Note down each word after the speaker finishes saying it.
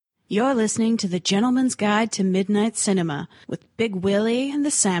You're listening to The Gentleman's Guide to Midnight Cinema with Big Willie and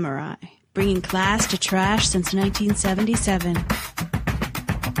the Samurai, bringing class to trash since 1977.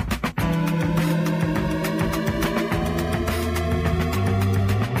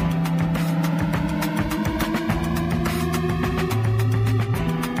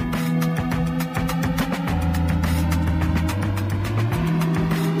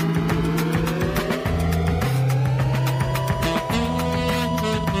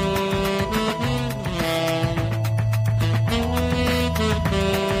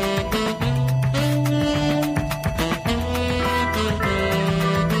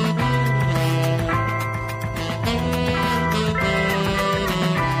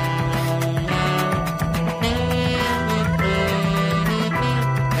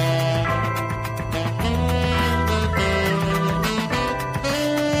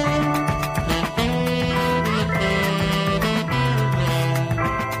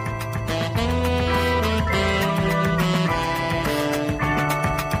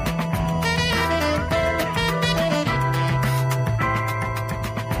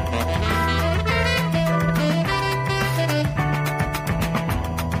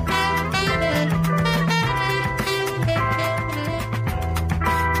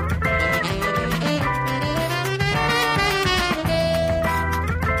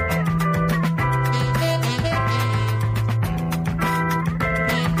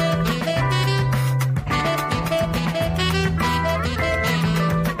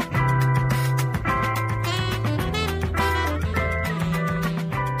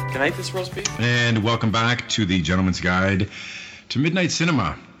 This roast beef. And welcome back to the Gentleman's Guide to Midnight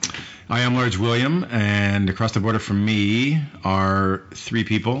Cinema. I am Large William, and across the border from me are four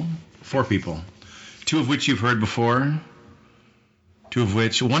people, two of which you've heard before,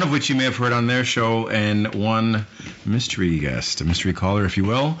 one of which you may have heard on their show, and one mystery guest, a mystery caller, if you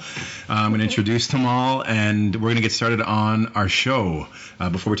will. I'm going to introduce them all, and we're going to get started on our show.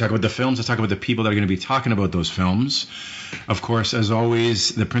 Before we talk about the films, let's talk about the people that are going to be talking about those films. Of course, as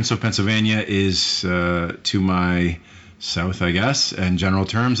always, the Prince of Pennsylvania is to my south, I guess, in general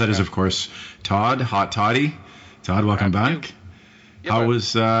terms. That is, of course, Todd, Hot Toddy. Todd, welcome back. Yep.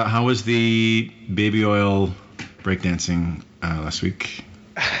 How was the baby oil breakdancing last week?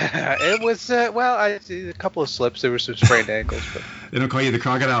 It was, I did a couple of slips. There were some sprained ankles. But they don't call you the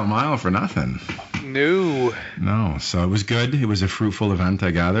Crocodile Mile for nothing. No. So it was good. It was a fruitful event,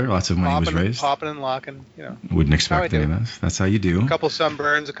 I gather. Lots of money was raised. Popping and locking, Wouldn't expect any of that. That's how you do. A couple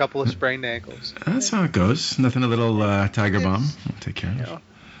sunburns, a couple of sprained ankles. That's how it goes. Nothing a little tiger bomb. I'll take care of it.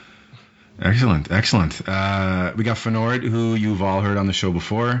 Excellent. We got Fenord, who you've all heard on the show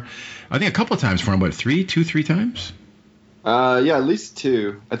before. I think a couple of times for him, about three times? Yeah, at least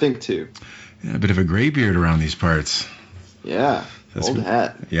two. I think two. Yeah, a bit of a gray beard around these parts. Yeah. Old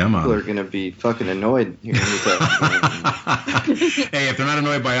hat. Yeah, man. People are going to be fucking annoyed hearing me talk. Hey, if they're not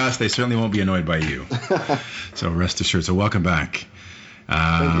annoyed by us, they certainly won't be annoyed by you. So rest assured. So welcome back.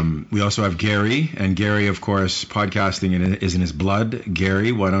 We also have Gary. And Gary, of course, podcasting is in his blood.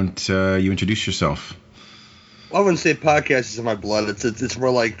 Gary, why don't you introduce yourself? Well, I wouldn't say podcast is in my blood. It's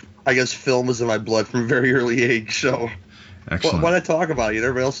more like, I guess, film is in my blood from a very early age. So excellent. Why not talk about it?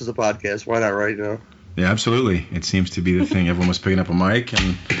 Everybody else has a podcast. Why not, right? Yeah, absolutely. It seems to be the thing. Everyone was picking up a mic,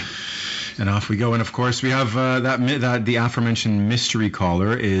 and off we go. And of course, we have the aforementioned mystery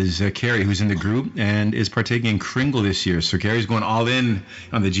caller is Carrie, who's in the group and is partaking in Kringle this year. So Carrie's going all in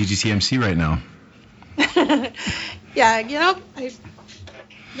on the GGTMC right now. Yeah, I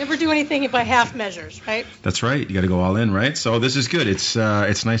never do anything by half measures, right? That's right. You got to go all in, right? So this is good. It's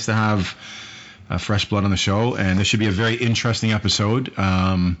nice to have fresh blood on the show, and this should be a very interesting episode.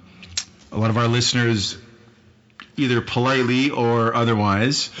 A lot of our listeners, either politely or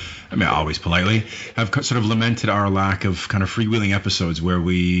otherwise, always politely, have sort of lamented our lack of kind of freewheeling episodes where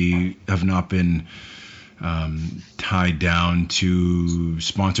we have not been tied down to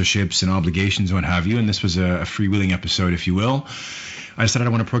sponsorships and obligations and what have you. And this was a freewheeling episode, if you will. I decided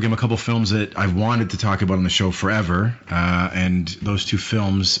I want to program a couple films that I've wanted to talk about on the show forever. And those two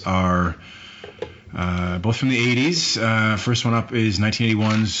films are both from the 80s. First one up is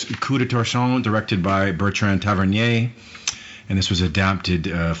 1981's Coup de Torchon, directed by Bertrand Tavernier. And this was adapted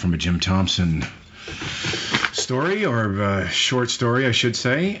from a Jim Thompson story, or short story, I should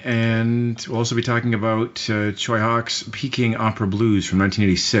say. And we'll also be talking about Choi Hawk's Peking Opera Blues from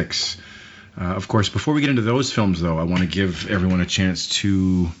 1986. Of course, before we get into those films, though, I want to give everyone a chance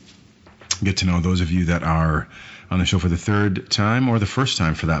to get to know those of you that are on the show for the third time, or the first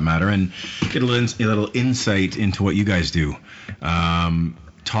time for that matter, and get a little insight into what you guys do.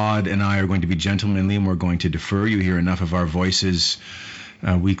 Todd and I are going to be gentlemanly, and we're going to defer. You hear enough of our voices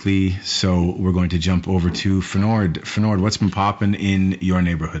weekly. So we're going to jump over to Fenord. Fenord, what's been popping in your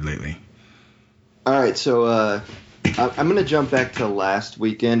neighborhood lately? All right, so I'm going to jump back to last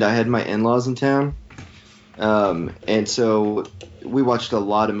weekend. I had my in-laws in town, and so we watched a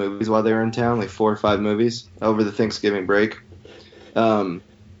lot of movies while they were in town, like 4 or 5 movies over the Thanksgiving break. And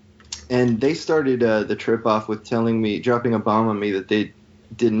they started the trip off with dropping a bomb on me that they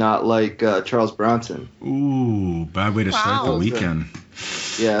did not like Charles Bronson. Ooh, bad way to start the weekend.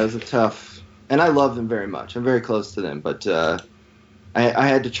 Yeah, it was a tough, and I love them very much. I'm very close to them, but I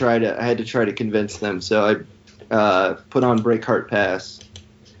had to try to convince them. So I put on Breakheart Pass,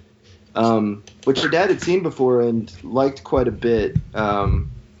 which her dad had seen before and liked quite a bit. But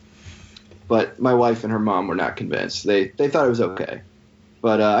my wife and her mom were not convinced. They thought it was okay.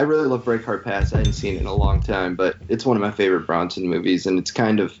 But I really love Breakheart Pass. I hadn't seen it in a long time, but it's one of my favorite Bronson movies, and it's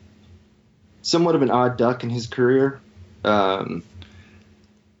kind of somewhat of an odd duck in his career.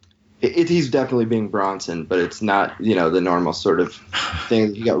 He's definitely being Bronson, but it's not, the normal sort of thing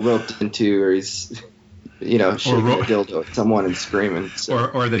that he got roped into, or he's, shaking a dildo at someone and screaming. So.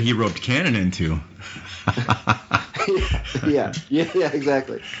 Or that he roped Cannon into. yeah,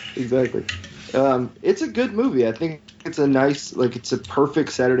 exactly. It's a good movie. I think it's a nice, it's a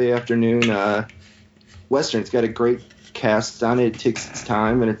perfect Saturday afternoon Western. It's got a great cast on it. It takes its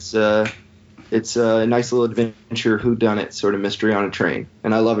time, and it's a nice little adventure whodunit sort of mystery on a train.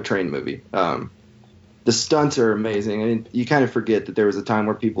 And I love a train movie. The stunts are amazing, and you kind of forget that there was a time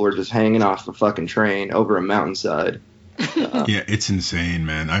where people were just hanging off a fucking train over a mountainside. Yeah, it's insane,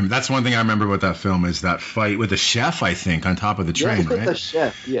 man. That's one thing I remember about that film is that fight with the chef, I think, on top of the train, right? The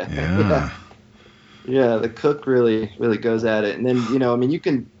chef, yeah. Yeah, the cook really goes at it. And then, you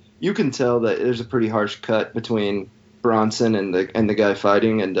can tell that there's a pretty harsh cut between Bronson and the guy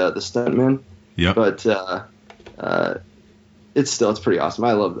fighting and the stuntman. Yep. But it's pretty awesome.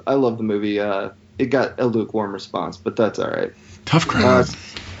 I love the movie. It got a lukewarm response, but that's all right. Tough crowd.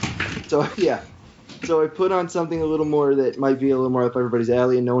 So I put on something a little more that might be a little more up everybody's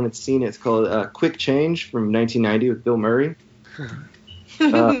alley, and no one had seen it. It's called Quick Change from 1990 with Bill Murray.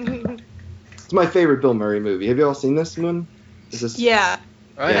 It's my favorite Bill Murray movie. Have you all seen this one? Yeah.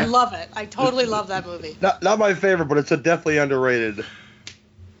 Oh, yeah. I love it. I totally love that movie. Not my favorite, but it's definitely underrated.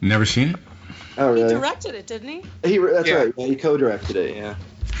 Never seen it? Oh, really? He directed it, didn't he? That's right. Yeah, he co-directed it, yeah.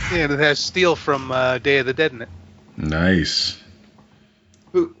 Yeah, and it has Steele from Day of the Dead in it. Nice.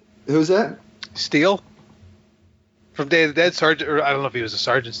 Who's that? Steele? From Day of the Dead, Sergeant, or I don't know if he was a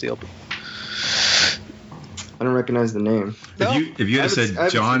Sergeant Steele, but... I don't recognize the name. No. If you had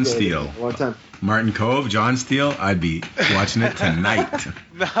said John Steele, one time. Martin Cove, John Steele, I'd be watching it tonight.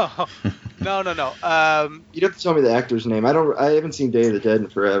 No. You'd have to tell me the actor's name. I haven't seen Day of the Dead in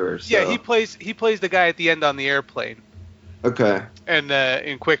forever. So. Yeah, he plays the guy at the end on the airplane. Okay. And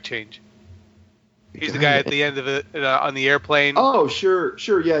in Quick Change. He's the guy at the end of it on the airplane. Oh, sure.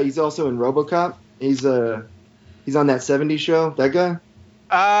 Yeah, he's also in RoboCop. He's on that 70s show. That guy?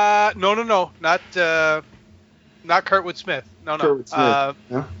 No. Not Kurtwood Smith. No. Kurtwood Smith.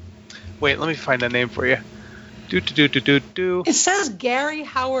 No? Wait, let me find that name for you. Do. It says Gary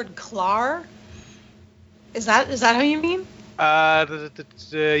Howard Clark. Is that how you mean?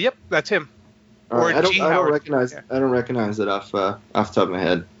 Yep, that's him. Right. I don't recognize. Yeah. I don't recognize it off the top of my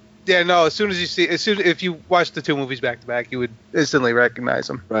head. Yeah, no. If you watch the two movies back to back, you would instantly recognize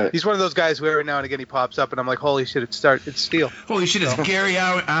him. Right. He's one of those guys who every now and again he pops up, and I'm like, holy shit, it's Steele. Holy shit, it's Gary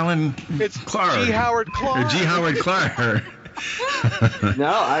Allen It's Clark. G. Howard Clark. Or G. Howard Clark.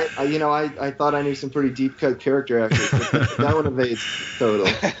 No, I thought I knew some pretty deep cut character actors, but that one evades total.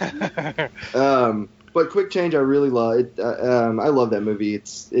 But Quick Change, I really love it. I love that movie.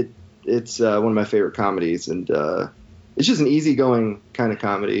 It's one of my favorite comedies, and it's just an easygoing kind of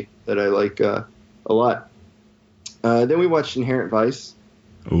comedy that I like a lot. Then we watched Inherent Vice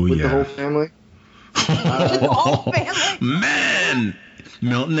with the whole family. The whole family? Man,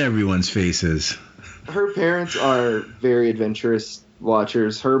 melting everyone's faces. Her parents are very adventurous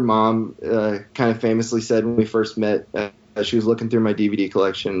watchers. Her mom kind of famously said when we first met, she was looking through my DVD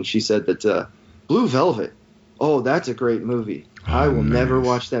collection, she said that Blue Velvet, oh, that's a great movie. I will never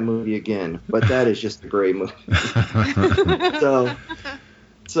watch that movie again, but that is just a great movie.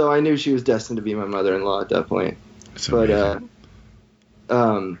 So I knew she was destined to be my mother-in-law, definitely. But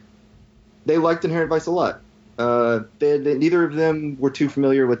they liked Inherent Vice a lot. Neither of them were too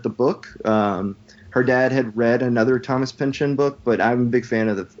familiar with the book. Her dad had read another Thomas Pynchon book, but I'm a big fan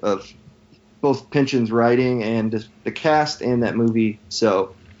of both Pynchon's writing and the cast and that movie.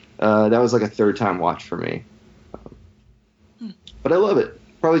 So that was like a third time watch for me. But I love it.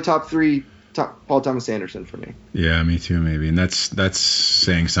 Probably top three Paul Thomas Anderson for me. Yeah, me too, maybe, and that's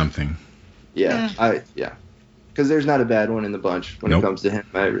saying something. Yeah, because there's not a bad one in the bunch when it comes to him.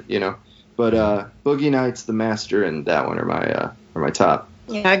 But Boogie Nights, The Master, and that one are my top.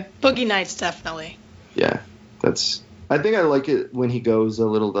 Yeah, Boogie Nights definitely. Yeah, I think I like it when he goes a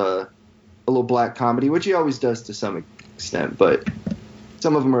little black comedy, which he always does to some extent, but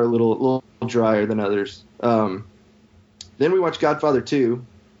some of them are a little drier than others. Then we watched Godfather 2,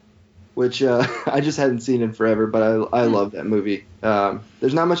 which I just hadn't seen in forever, but I love that movie.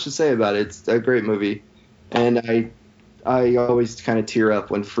 There's not much to say about it. It's a great movie, and I always kind of tear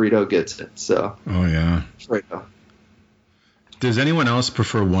up when Frito gets it. So. Oh yeah. Frito. Does anyone else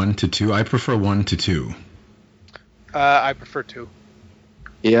prefer 1 to 2? I prefer 1 to 2. I prefer 2.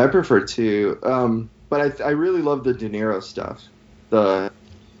 Yeah, I prefer 2. But I really love the De Niro stuff, the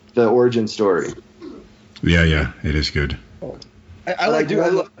origin story. Yeah, it is good. I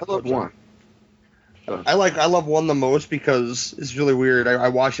love 1. I love 1 the most because it's really weird. I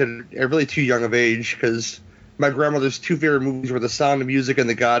watched it at really too young of age because my grandmother's 2 favorite movies were The Sound of Music and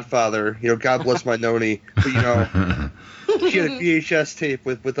The Godfather. God bless my noni. But she had a VHS tape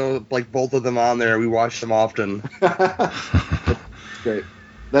with both of them on there. We watched them often. Great.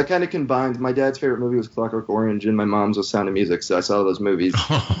 That kind of combines. My dad's favorite movie was Clockwork Orange, and my mom's was Sound of Music, so I saw those movies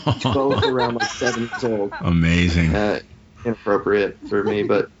both around 7 years old. Amazing. Inappropriate for me,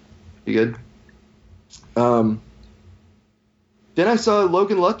 but be good. Then I saw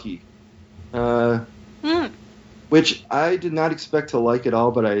Logan Lucky, which I did not expect to like at all,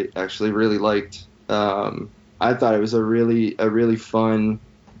 but I actually really liked. I thought it was a really fun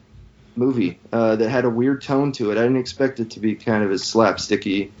movie that had a weird tone to it. I didn't expect it to be kind of as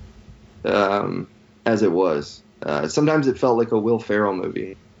slapsticky as it was. Sometimes it felt like a Will Ferrell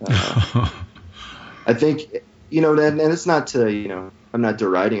movie. I think, and it's not to, I'm not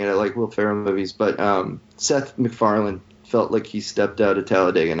deriding it. I like Will Ferrell movies, but Seth MacFarlane felt like he stepped out of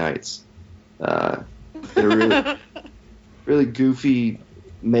Talladega Nights. They're really goofy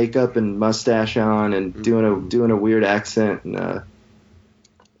makeup and mustache on, and doing a weird accent and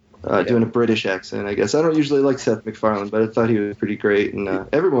doing a British accent, I guess. I don't usually like Seth MacFarlane, but I thought he was pretty great, and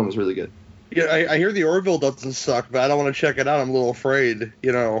everyone was really good. Yeah, I hear the Orville doesn't suck, but I don't want to check it out. I'm a little afraid,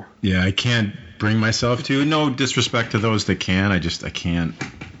 Yeah, I can't bring myself to. No disrespect to those that can. I can't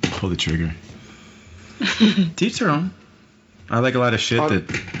pull the trigger. Teach their own. I like a lot of shit that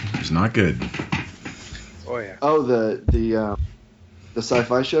is not good. Oh yeah. Oh, the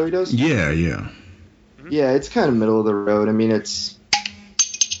sci-fi show he does? Yeah. Yeah, it's kind of middle of the road. I mean,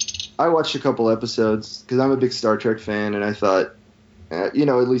 I watched a couple episodes because I'm a big Star Trek fan, and I thought, at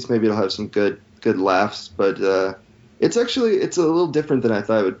least maybe it'll have some good laughs. But it's a little different than I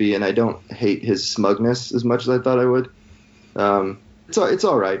thought it would be, and I don't hate his smugness as much as I thought I would. It's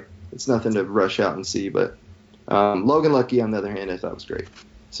all right. It's nothing to rush out and see, but Logan Lucky, on the other hand, I thought was great.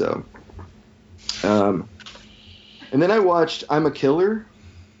 So, and then I watched I'm a Killer,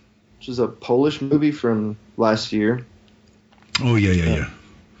 which is a Polish movie from last year. Oh, yeah.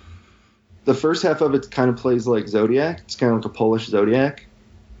 The first half of it kind of plays like Zodiac. It's kind of like a Polish Zodiac.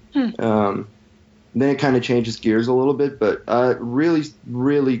 Then it kind of changes gears a little bit, but really,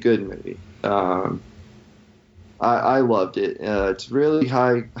 really good movie. I loved it. It's really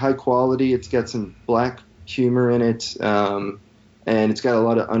high quality. It's got some black humor in it, and it's got a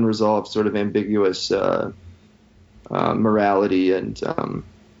lot of unresolved, sort of ambiguous morality, and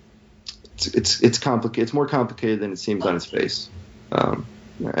it's complicated. It's more complicated than it seems on its face.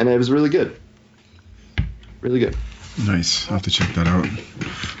 And it was really good. Really good. Nice. I'll have to check that out.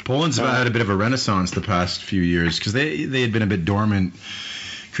 Poland's had a bit of a renaissance the past few years because they had been a bit dormant,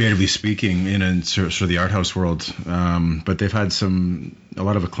 creatively speaking, in sort of the art house world. But they've had a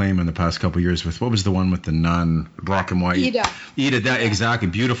lot of acclaim in the past couple of years with, what was the one with the nun, black and white? Ida, that exactly.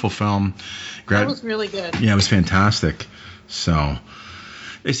 Beautiful film. That was really good. Yeah, it was fantastic. So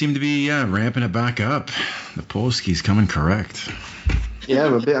they seem to be ramping it back up. The Polski's coming correct. Yeah,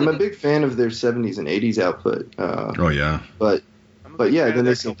 I'm a big fan of their 70s and 80s output. Oh yeah. But yeah, then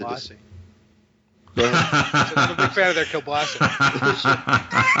they seem to just. I'm a big fan of their kielbasa.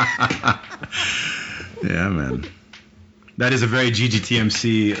 Yeah, man. That is a very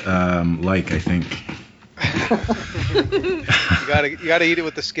GGTMC like, I think. You gotta eat it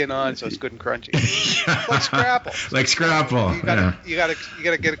with the skin on, so it's good and crunchy. Like Scrapple. Like Scrapple. You gotta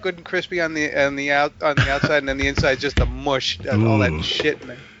get it good and crispy on the outside, and then the inside just the mush, all that shit in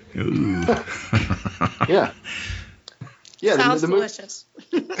there. Ooh. Yeah. Yeah. Sounds delicious.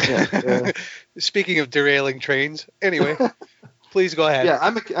 Yeah. Speaking of derailing trains, anyway, please go ahead. Yeah,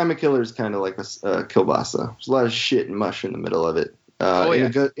 I'm a Killer is kind of like a kielbasa. There's a lot of shit and mush in the middle of it.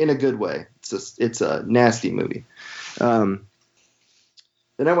 In a good way. it's a nasty movie. Then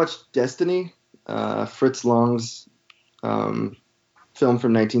I watched Destiny, Fritz Lang's film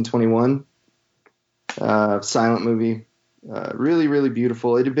from 1921. Silent movie. Really, really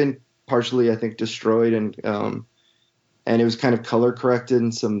beautiful. It had been partially, I think, destroyed, and it was kind of color corrected,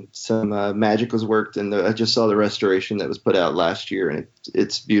 and some magic was worked. And I just saw the restoration that was put out last year, and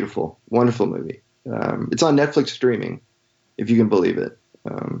it's beautiful, wonderful movie. It's on Netflix streaming, if you can believe it.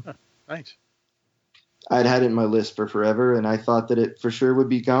 Nice. I'd had it in my list for forever, and I thought that it for sure would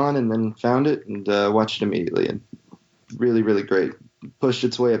be gone, and then found it and watched it immediately, and really, really great. Pushed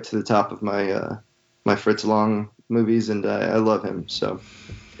its way up to the top of my my Fritz Lang movies, and I love him. So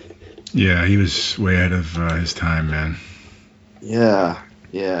Yeah, he was way ahead of his time, man. yeah,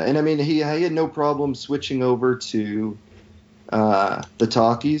 and I mean he had no problem switching over to the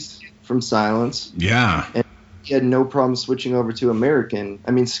talkies from Silence. Yeah. And he had no problem switching over to American.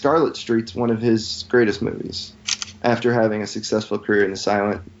 I mean, Scarlet Street's one of his greatest movies. After having a successful career in the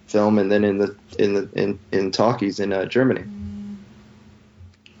silent film and then in talkies in Germany.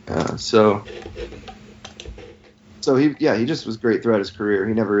 So he just was great throughout his career.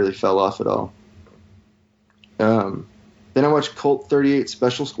 He never really fell off at all. Then I watched Colt 38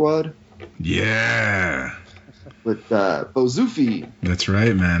 Special Squad. Yeah. With Bozufi. That's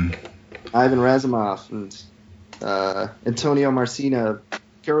right, man. Ivan Razumov and Antonio Marcina,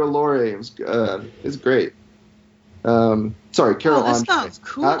 Carol Lore. It was great. Sorry, Carol. This sounds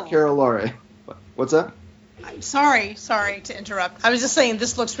cool. Not Carol Lore. What's that? I'm sorry to interrupt. I was just saying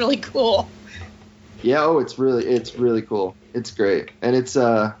this looks really cool. Yeah, it's really cool. It's great, and it's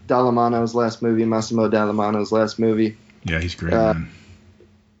Dallamano's last movie, Massimo Dallamano's last movie. Yeah, he's great, man.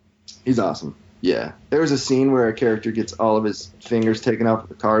 He's awesome. Yeah, there was a scene where a character gets all of his fingers taken off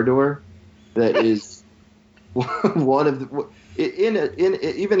the car door. That is one of the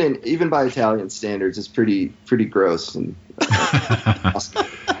even by Italian standards, it's pretty gross and awesome.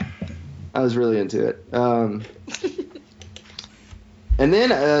 I was really into it. And then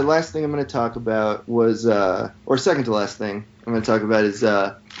last thing I'm going to talk about was, or second to last thing I'm going to talk about is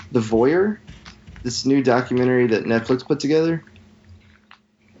The Voyeur, this new documentary that Netflix put together.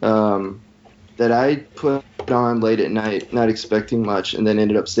 That I put on late at night, not expecting much, and then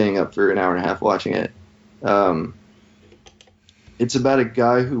ended up staying up for an hour and a half watching it. It's about a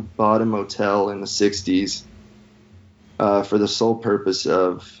guy who bought a motel in the 60s for the sole purpose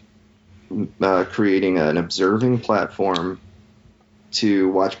of creating an observing platform to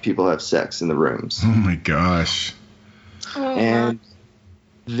watch people have sex in the rooms. Oh, my gosh. And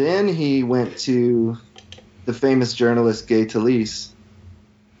then he went to the famous journalist Gay Talese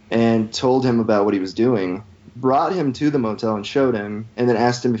and told him about what he was doing, brought him to the motel and showed him, and then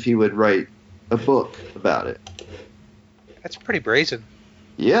asked him if he would write a book about it. That's pretty brazen.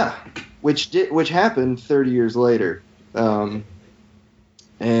 Yeah, which happened 30 years later. And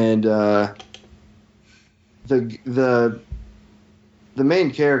the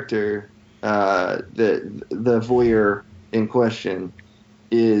main character, the voyeur in question,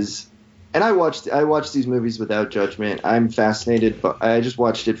 is, and I watched these movies without judgment. I'm fascinated, but I just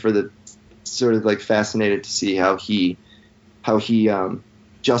watched it for the sort of like fascinated to see how he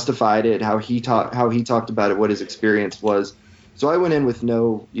justified it, how he talked about it, what his experience was. So I went in with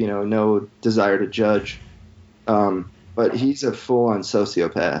no desire to judge, but he's a full-on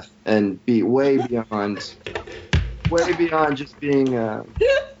sociopath and way beyond just being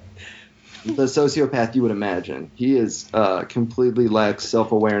the sociopath you would imagine. He is completely lacks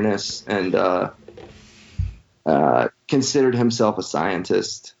self-awareness and considered himself a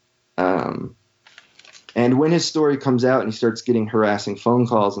scientist. And when his story comes out and he starts getting harassing phone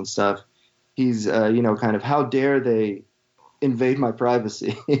calls and stuff, he's kind of, how dare they invade my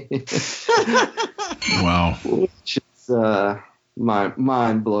privacy? Wow. Which is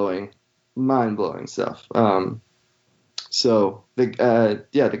mind-blowing stuff. So the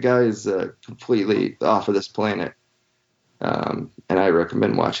guy is completely off of this planet, and I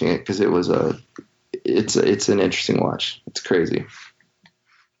recommend watching it because it's an interesting watch. It's crazy.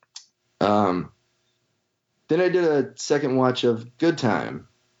 Then I did a second watch of Good Time,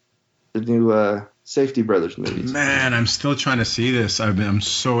 the new Safety Brothers movies. Man, I'm still trying to see this. I'm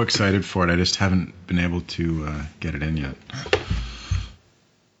so excited for it. I just haven't been able to get it in yet.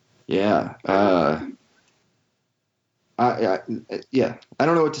 Yeah. I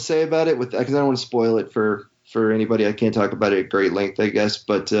don't know what to say about it because I don't want to spoil it for anybody. I can't talk about it at great length, I guess,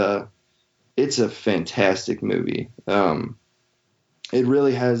 but it's a fantastic movie. It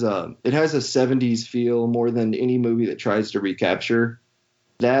really has a 70s feel more than any movie that tries to recapture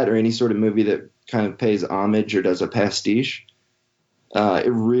that, or any sort of movie that kind of pays homage or does a pastiche.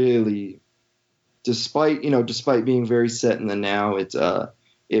 It really, despite being very set in the now, it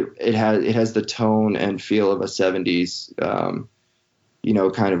has the tone and feel of a 70s,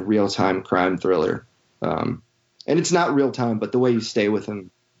 kind of real time crime thriller. And it's not real time, but the way you stay with him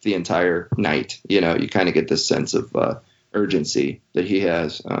the entire night, you kind of get this sense of urgency that he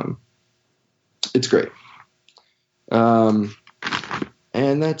has. It's great. And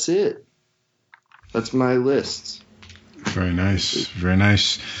that's it. That's my list. Very nice. Very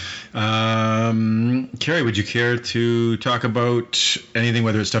nice. Carrie, would you care to talk about anything,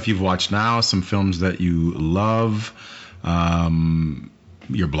 whether it's stuff you've watched now, some films that you love,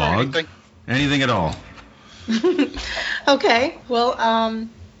 your blog, anything at all? Okay. Well,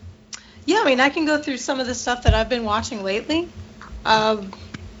 yeah, I mean, I can go through some of the stuff that I've been watching lately.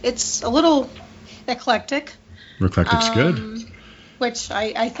 It's a little eclectic. Eclectic's good. Which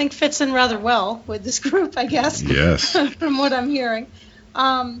I think fits in rather well with this group, I guess. Yes. From what I'm hearing.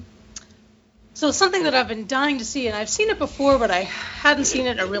 So something that I've been dying to see, and I've seen it before, but I hadn't seen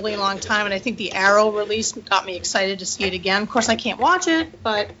it in a really long time, and I think the Arrow release got me excited to see it again. Of course, I can't watch it,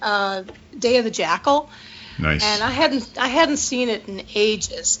 but Day of the Jackal. Nice. And I hadn't seen it in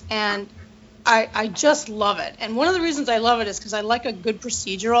ages, and I just love it. And one of the reasons I love it is because I like a good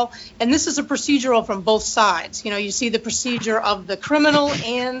procedural, and this is a procedural from both sides. You see the procedure of the criminal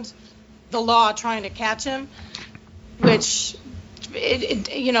and the law trying to catch him, which,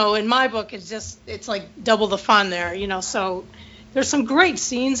 in my book, it's like double the fun there, So there's some great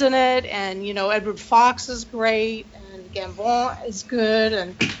scenes in it, and, Edward Fox is great, and Gambon is good,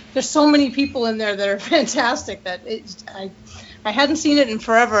 and there's so many people in there that are fantastic that I hadn't seen it in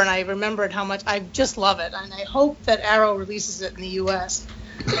forever, and I remembered how much I just love it, and I hope that Arrow releases it in the U.S.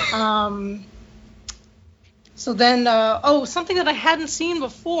 So then, something that I hadn't seen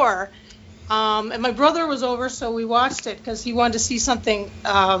before, and my brother was over, so we watched it because he wanted to see something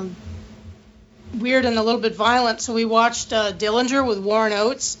weird and a little bit violent. So we watched Dillinger with Warren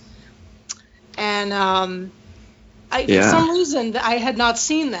Oates, and for some reason I had not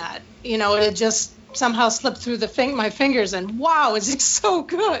seen that. It just somehow slipped through my fingers, and wow, it's so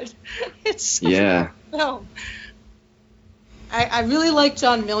good. It's such a good film. I really like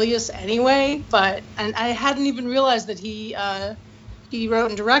John Milius anyway, and I hadn't even realized that he wrote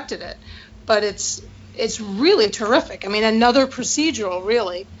and directed it, but it's really terrific. I mean, another procedural,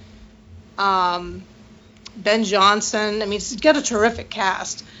 really. Ben Johnson. I mean, it's got a terrific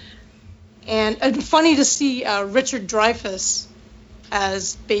cast, and funny to see Richard Dreyfuss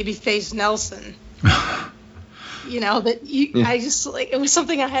as Babyface Nelson. I just it was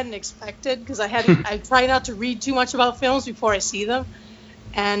something I hadn't expected because I try not to read too much about films before I see them,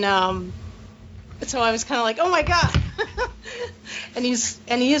 and so I was kind of like, oh my god. and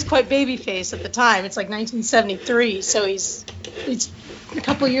he is quite babyface at the time. It's like 1973, so he's a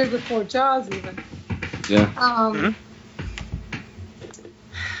couple of years before Jaws even. Yeah.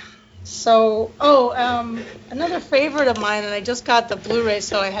 So, another favorite of mine, and I just got the Blu-ray,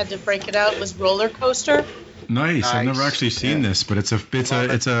 so I had to break it out, was Roller Coaster. Nice. I've never actually seen this, but it's a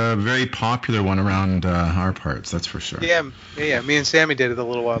very popular one around our parts. That's for sure. Yeah. Me and Sammy did it a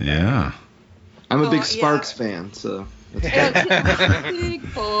little while back. Yeah. I'm a big Sparks fan, so.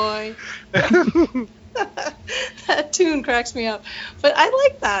 Big boy. That tune cracks me up, but I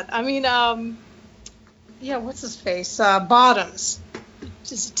like that. I mean, what's his face? Bottoms.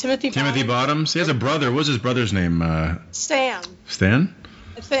 Is it Timothy Bottoms? He has a brother. What's his brother's name? Sam. Stan?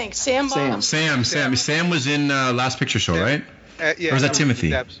 I think. Sam Bottoms. Sam was in Last Picture Show, right? Yeah. Or is that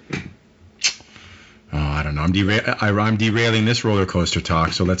Timothy? Oh, I don't know. I'm derailing this roller coaster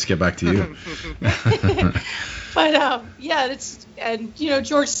talk, so let's get back to you. But,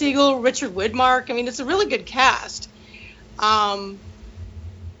 George Segal, Richard Widmark. I mean, it's a really good cast. And,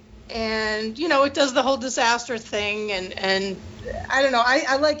 it does the whole disaster thing, and I don't know,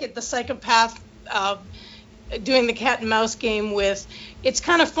 I like it, the psychopath doing the cat and mouse game with, it's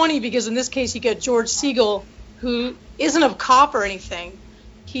kind of funny because in this case you get George Segal, who isn't a cop or anything.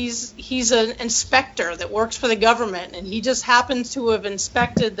 He's an inspector that works for the government, and he just happens to have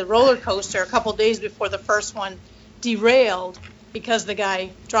inspected the roller coaster a couple days before the first one derailed because the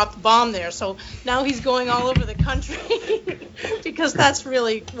guy dropped the bomb there. So now he's going all over the country because that's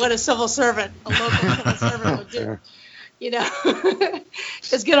really what a local civil servant would do.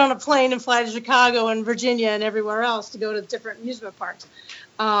 Just get on a plane and fly to Chicago and Virginia and everywhere else to go to different amusement parks.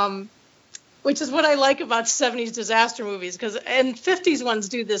 Which is what I like about 70s disaster movies, and 50s ones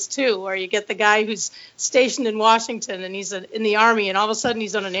do this too, where you get the guy who's stationed in Washington and he's in the Army, and all of a sudden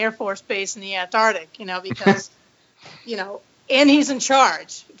he's on an Air Force base in the Antarctic, because, and he's in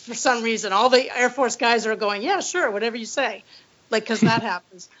charge for some reason. All the Air Force guys are going, yeah, sure, whatever you say, because that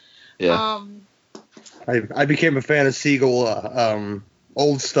happens. Yeah. I became a fan of Siegel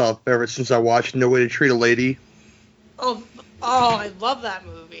old stuff ever since I watched No Way to Treat a Lady. Oh, I love that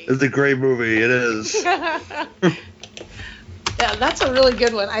movie. It's a great movie. It is. Yeah, that's a really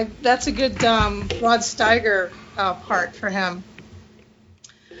good one. That's a good Rod Steiger part for him.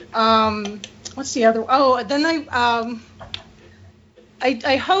 What's the other? Oh, then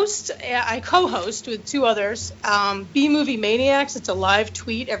I co-host with two others. B Movie Maniacs. It's a live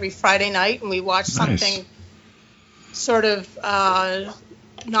tweet every Friday night, and we watch something sort of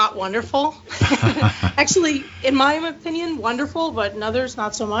not wonderful. Actually, in my opinion, wonderful, but in others,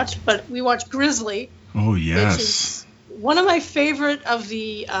 not so much. But we watch Grizzly. Oh, yes. Which is one of my favorite of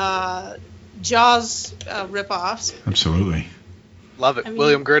the Jaws ripoffs. Absolutely. Love it. I mean,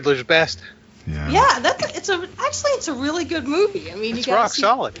 William Girdler's best. Yeah, it's a really good movie. I mean, It's you got rock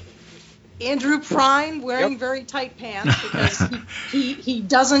solid. Andrew Prine wearing very tight pants because he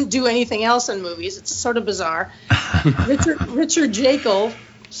doesn't do anything else in movies. It's sort of bizarre. Richard Jekyll,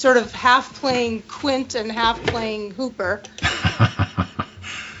 sort of half playing Quint and half playing Hooper.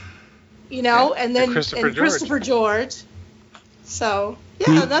 And then Christopher George. So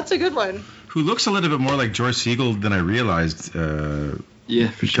that's a good one. Who looks a little bit more like George Siegel than I realized. For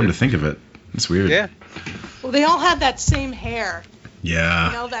sure. Come to think of it, it's weird. Yeah. Well, they all have that same hair.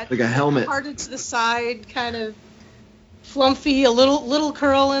 Yeah. That like a helmet parted to the side, kind of flumpy, a little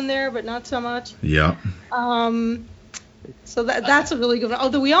curl in there, but not so much. Yeah. So that's a really good one.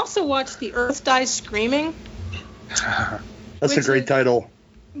 Although we also watched The Earth Dies Screaming. That's a great title.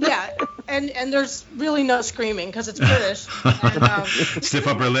 Yeah, and there's really no screaming because it's British. And, stiff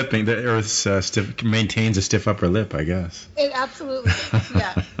upper lip. The Earth maintains a stiff upper lip, I guess. It absolutely does,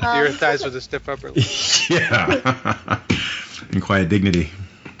 yeah. The Earth dies with a stiff upper lip. Yeah. In quiet dignity.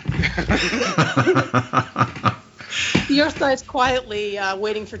 The Earth dies quietly,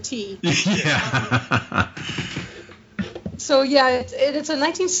 waiting for tea. Yeah. So yeah, it's a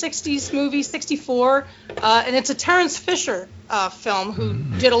 1960s movie, 64, and it's a Terence Fisher film who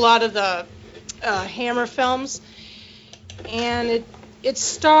did a lot of the Hammer films, and it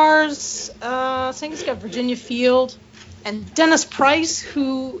stars I think it's got Virginia Field and Dennis Price,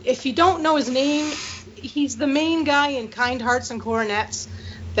 who, if you don't know his name, he's the main guy in Kind Hearts and Coronets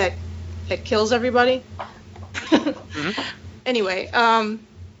that kills everybody. Anyway,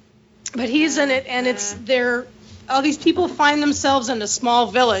 but he's in it, and all these people find themselves in a small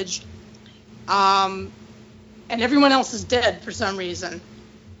village, and everyone else is dead for some reason.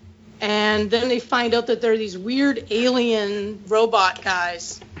 And then they find out that there are these weird alien robot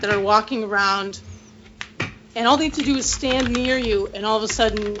guys that are walking around, and all they have to do is stand near you, and all of a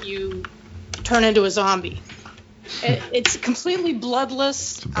sudden you turn into a zombie. It's completely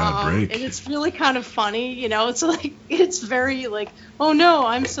bloodless, it's a bad break. and it's really kind of funny. It's very like, oh no,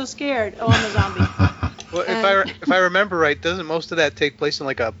 I'm so scared. Oh, I'm a zombie. Well, if I remember right, doesn't most of that take place in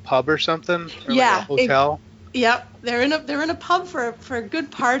like a pub or something? Or Yeah, like a hotel? Yep, they're in a pub for a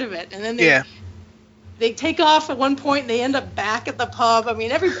good part of it, and then they take off at one point and they end up back at the pub. I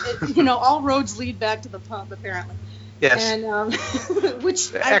mean, all roads lead back to the pub apparently. Yes. And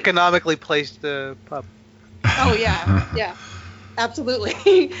which economically placed pub. Oh yeah,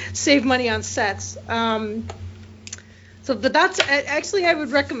 absolutely. Save money on sets. But that's actually, I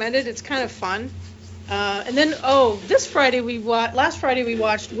would recommend it. It's kind of fun. And then last Friday we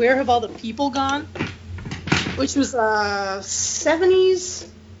watched Where Have All the People Gone, which was a 70s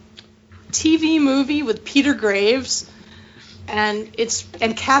TV movie with Peter Graves and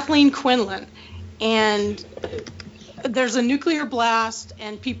Kathleen Quinlan, and there's a nuclear blast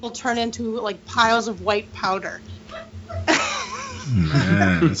and people turn into like piles of white powder.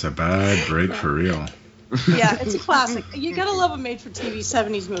 Man, that's a bad break for real. Yeah, it's a classic. You gotta love a made-for-TV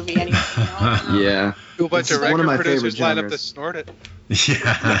 70s movie anyway. Yeah. A bunch of one of record my producers favorite line up to genres. snort it.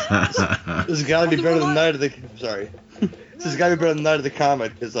 Yeah. This has got to be better than Night of the... Sorry. This has got to be better than Night of the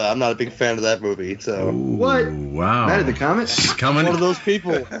Comet, because I'm not a big fan of that movie, so... Ooh, What? Wow. Night of the Comet? Coming, One of those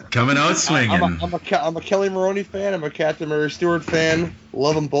people. coming out swinging. I'm a Kelly Maroney fan. I'm a Captain Mary Stewart fan.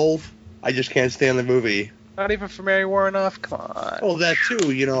 Love them both. I just can't stand the movie. Not even for Mary Warrenoff? Come on. Oh, that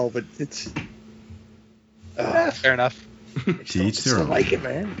too, but it's... Fair enough. To each their I own. like it,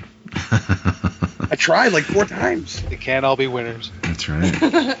 man. I tried like 4 times. They can't all be winners. That's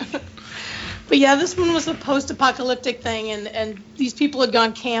right. But yeah, this one was a post-apocalyptic thing, and these people had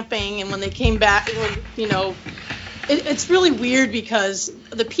gone camping, and when they came back, it's really weird because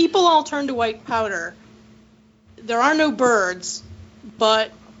the people all turn to white powder. There are no birds,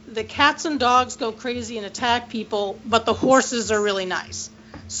 but the cats and dogs go crazy and attack people, but the horses are really nice.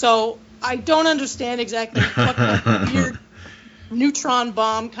 So I don't understand exactly what the weird neutron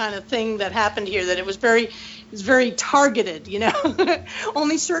bomb kind of thing that happened here. That it was very targeted. You know,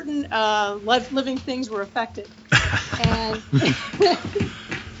 only certain living things were affected, and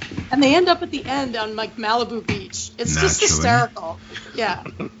and they end up at the end on like Malibu Beach. It's just hysterical. Yeah.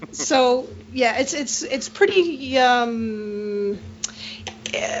 So yeah, it's pretty.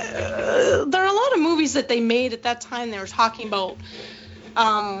 There are a lot of movies that they made at that time. They were talking about,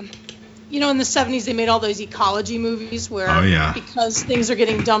 you know, in the 70s they made all those ecology movies where because things are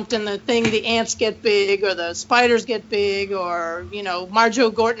getting dumped in the thing, the ants get big or the spiders get big, or, you know,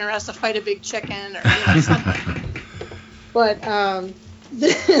 Marjo Gortner has to fight a big chicken, or, you know, something. But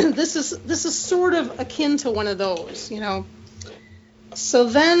this is sort of akin to one of those, you know. So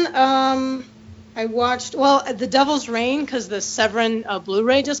then I watched, The Devil's Rain, because the Severin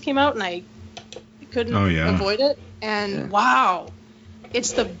Blu-ray just came out, and I couldn't avoid it. And wow,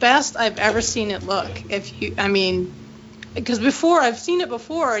 it's the best I've ever seen it look. Because I've seen it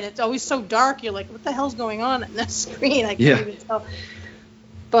before, and it's always so dark. You're like, what the hell's going on the screen? I can't even tell.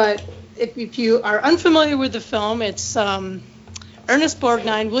 But if you are unfamiliar with the film, it's Ernest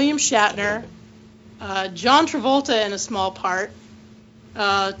Borgnine, William Shatner, John Travolta in a small part,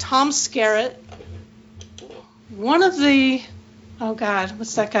 Tom Skerritt. One of the, oh God,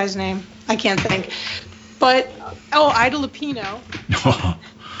 what's that guy's name? I can't think. But Ida Lupino.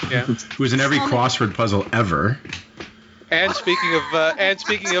 Yeah. Who was in every crossword puzzle ever. And speaking of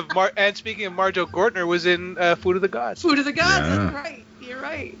Marjo Gortner was in Food of the Gods. Food of the Gods. Yeah. That's right. You're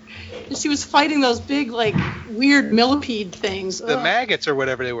right. And she was fighting those big, like, weird millipede things. The maggots or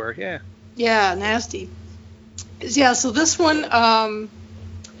whatever they were. Yeah. Yeah, nasty. Yeah. So this one,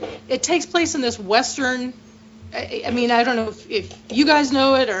 it takes place in this Western. I mean, I don't know if you guys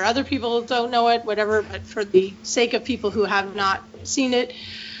know it or other people don't know it, whatever, but for the sake of people who have not seen it,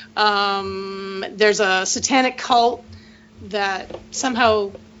 there's a satanic cult that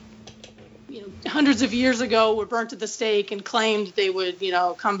somehow, you know, hundreds of years ago were burnt at the stake and claimed they would, you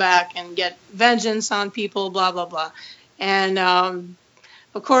know, come back and get vengeance on people, blah, blah, blah. And,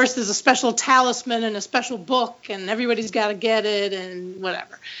 of course, there's a special talisman and a special book, and everybody's got to get it and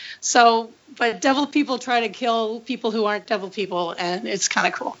whatever. So, but devil people try to kill people who aren't devil people, and it's kind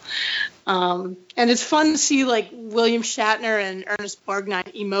of cool. And it's fun to see, like, William Shatner and Ernest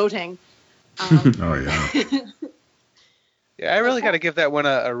Borgnine emoting. Oh, yeah. Yeah, I really got to give that one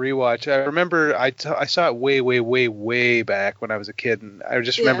a rewatch. I remember I saw it way back when I was a kid, and I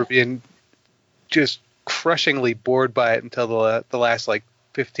just remember being just crushingly bored by it until the last, like,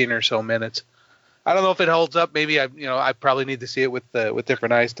 15 or so minutes. I don't know if it holds up. Maybe I probably need to see it with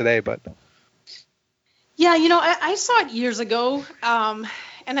different eyes today, but yeah, you know, I saw it years ago, and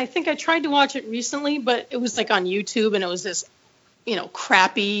I think I tried to watch it recently, but it was like on YouTube, and it was this, you know,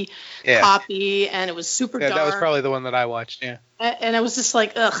 crappy copy, and it was super dark. That was probably the one that I watched. Yeah, and I was just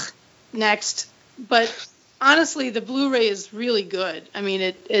like, ugh, next. But honestly, the Blu-ray is really good. I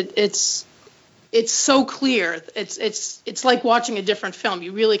mean, it's so clear. It's like watching a different film.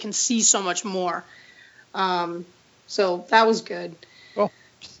 You really can see so much more. So that was good. Well,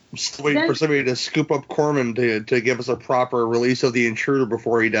 I'm still waiting for somebody to scoop up Corman to give us a proper release of The Intruder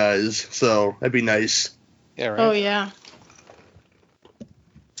before he dies. So that'd be nice. Yeah, right. Oh, yeah.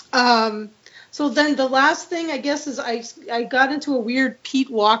 So then the last thing, I guess, is I got into a weird Pete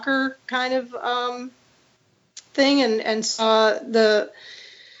Walker kind of thing and saw the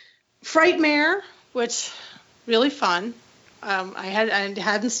Frightmare, which really fun. I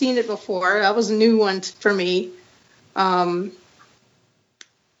hadn't seen it before. That was a new one for me. I'm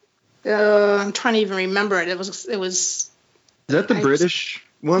trying to even remember it. It was. Is that the British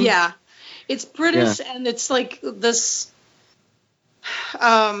one? Yeah, it's British, and it's like this.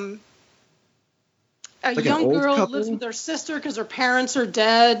 A like young girl lives with her sister because her parents are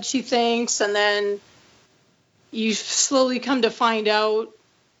dead, she thinks, and then you slowly come to find out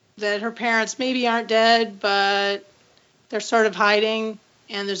that her parents maybe aren't dead, but they're sort of hiding,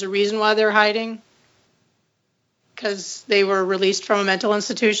 and there's a reason why they're hiding, because they were released from a mental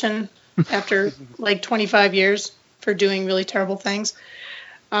institution after like 25 years for doing really terrible things.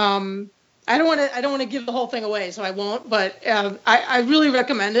 I don't want to give the whole thing away, so I won't, but I really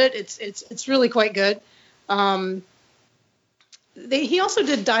recommend it. It's really quite good. He also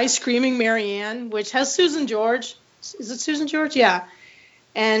did Die Screaming Marianne, which has Susan George. Is it Susan George? Yeah.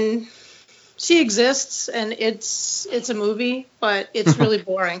 And she exists, and it's a movie, but it's really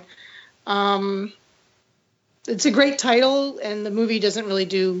boring. It's a great title, and the movie doesn't really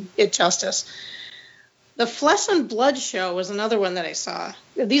do it justice. The Flesh and Blood Show was another one that I saw.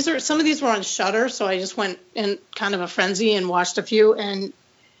 Some of these were on Shudder, so I just went in kind of a frenzy and watched a few. And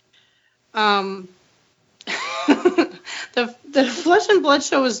The Flesh and Blood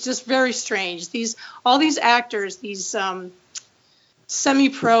show is just very strange. All these actors, these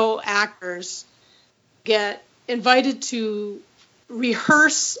semi-pro actors, get invited to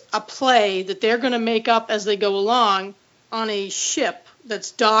rehearse a play that they're going to make up as they go along on a ship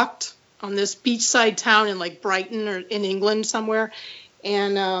that's docked on this beachside town in like Brighton or in England somewhere.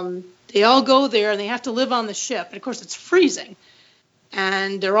 And they all go there and they have to live on the ship. And of course it's freezing.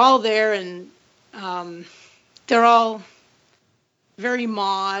 And they're all there and they're all very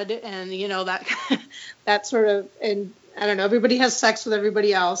mod and, you know, that that sort of, and I don't know, everybody has sex with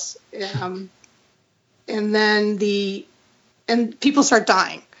everybody else. And then people start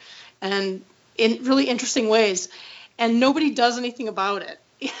dying and in really interesting ways. And nobody does anything about it.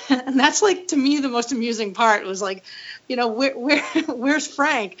 And that's like, to me, the most amusing part was like, you know, where's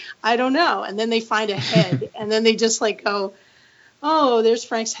Frank? I don't know. And then they find a head and then they just like go, oh, there's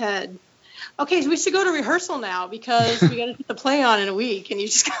Frank's head. Okay, so we should go to rehearsal now because we got to put the play on in a week. And you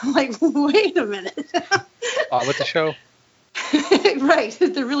just go like, wait a minute. With the show. Right.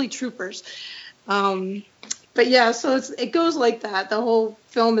 They're really troopers. But yeah, so it goes like that. The whole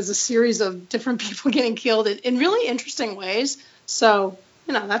film is a series of different people getting killed in really interesting ways. So,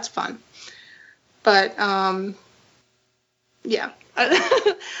 you know, that's fun. But, yeah.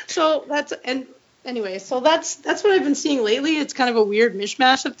 So that's what I've been seeing lately. It's kind of a weird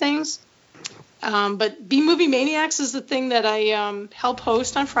mishmash of things. But B-Movie Maniacs is the thing that I help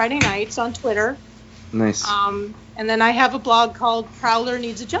host on Friday nights on Twitter. Nice. And then I have a blog called Prowler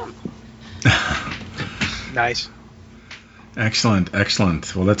Needs a Jump. Nice. Excellent.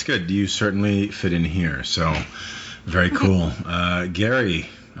 Well, that's good. You certainly fit in here. So, very cool. Gary,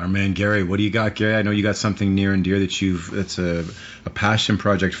 our man Gary, what do you got, Gary? I know you got something near and dear that's a passion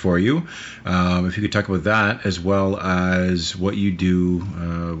project for you. If you could talk about that as well as what you do,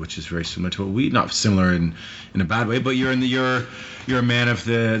 which is very similar to what we, not similar in a bad way, but you're a man of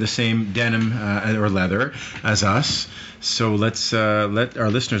the same denim or leather as us. So let's let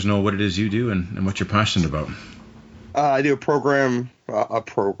our listeners know what it is you do and what you're passionate about. I do a program. I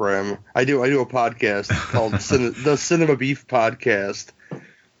do a podcast called the Cinema Beef Podcast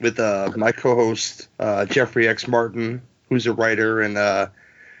with my co-host Jeffrey X. Martin, who's a writer, and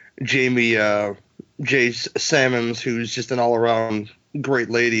Jamie J. Sammons, who's just an all-around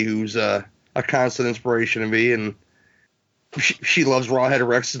great lady who's a constant inspiration to me, and she loves Rawhead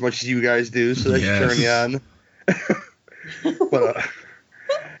Rex as much as you guys do, so that should turn you on. But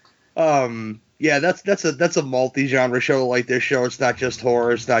yeah, that's a multi-genre show like this show. It's not just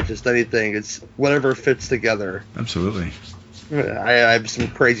horror. It's not just anything. It's whatever fits together. Absolutely. I have some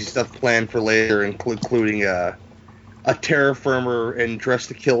crazy stuff planned for later, including a Terra Firmer and Dress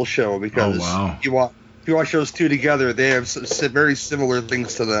to Kill show, because if you watch those two together, they have some very similar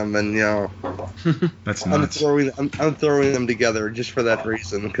things to them, and you know, that's nuts. I'm throwing them together just for that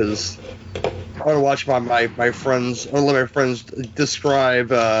reason, because I want to watch my friends. I want to let my friends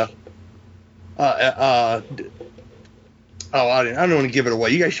describe. I don't want to give it away.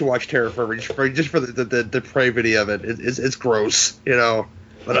 You guys should watch Terra Firmer just for the depravity of it. It's gross, you know.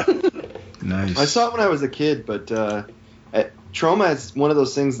 But nice. I saw it when I was a kid, but trauma is one of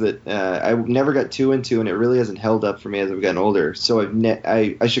those things that I never got too into, and it really hasn't held up for me as I've gotten older. So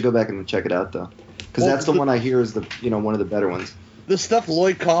I should go back and check it out though, because that's the one I hear is one of the better ones. The stuff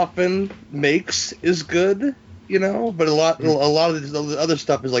Lloyd Kaufman makes is good, you know, but a lot of the other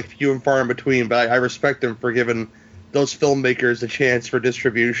stuff is like few and far in between. But I respect him for giving those filmmakers a chance for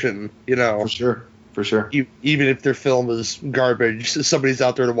distribution, you know. For sure. Even if their film is garbage, somebody's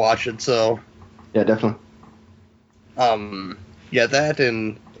out there to watch it. So. Yeah, definitely. Yeah, that,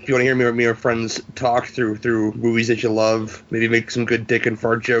 and if you want to hear me and my friends talk through movies that you love, maybe make some good dick and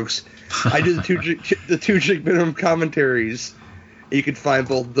fart jokes, I do the two chick minimum commentaries. You can find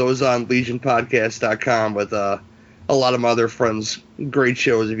both of those on legionpodcast.com with a lot of my other friends. Great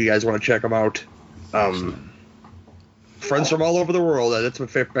shows if you guys want to check them out. Friends from all over the world. That's my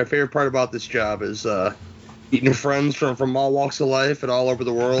favorite part about this job is meeting friends from all walks of life and all over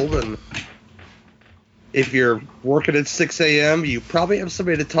the world. And if you're working at 6 a.m., you probably have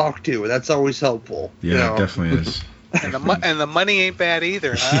somebody to talk to, and that's always helpful. Yeah, you know? It definitely is. And the money ain't bad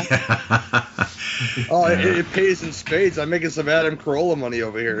either, huh? Oh, it pays in spades. I'm making some Adam Carolla money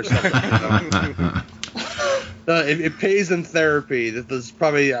over here or something. You know? It pays in therapy. That's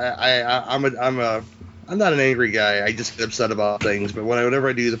probably I'm not an angry guy. I just get upset about things. But whenever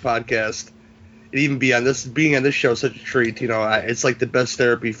I do the podcast, and even being on this show, is such a treat. You know, it's like the best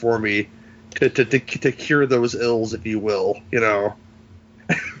therapy for me to cure those ills, if you will. You know.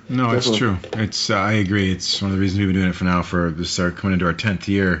 No, it's true. It's I agree. It's one of the reasons we've been doing it for now. For this, coming into our 10th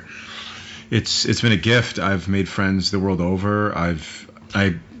year. it's been a gift. I've made friends the world over. I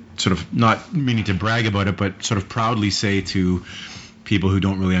sort of, not meaning to brag about it, but sort of proudly say to people who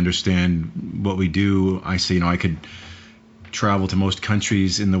don't really understand what we do, I say, I could travel to most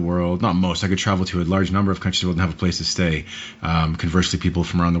countries in the world. Not most. I could travel to a large number of countries in the world and have a place to stay. Conversely, people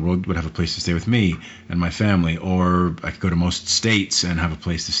from around the world would have a place to stay with me and my family, or I could go to most states and have a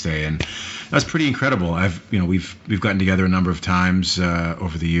place to stay, and that's pretty incredible. We've gotten together a number of times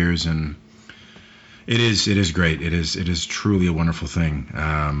over the years, and it is great. It is truly a wonderful thing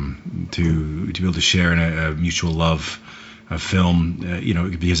to be able to share in a mutual love of film.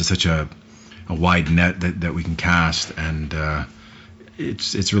 Because it's such a wide net that we can cast, and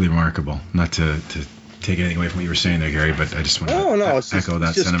it's really remarkable. Not to take anything away from what you were saying there, Gary, but I just want to echo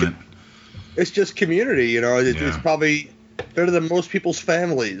that sentiment. It's just community, It's probably better than most people's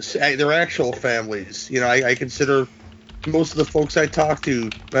families, their actual families. I consider most of the folks I talk to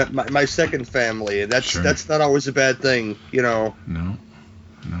my second family, and that's not always a bad thing, No,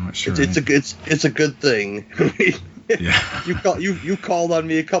 it sure it's a good thing. Yeah. You called on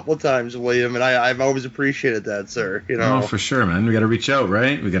me a couple of times, William, and I've always appreciated that, sir. Oh, for sure, man. We got to reach out,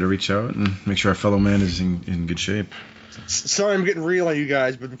 right? We got to reach out and make sure our fellow man is in good shape. Sorry, I'm getting real on you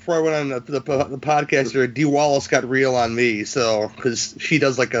guys, but before I went on the podcast, here, Dee Wallace got real on me, because she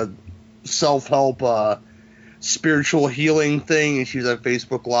does like a self-help, spiritual healing thing, and she was on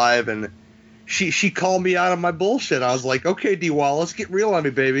Facebook Live, and she called me out on my bullshit. I was like, okay, Dee Wallace, get real on me,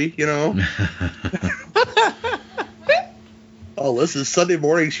 baby, Oh, listen, Sunday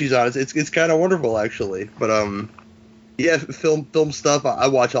morning she's on. It's kind of wonderful, actually. But film stuff. I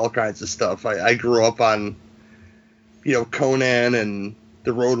watch all kinds of stuff. I grew up on, Conan and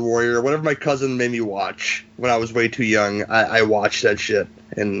The Road Warrior, whatever my cousin made me watch when I was way too young. I watched that shit,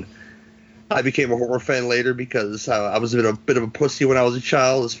 and I became a horror fan later because I was a bit of a pussy when I was a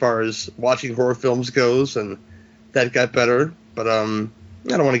child as far as watching horror films goes, and that got better. But I don't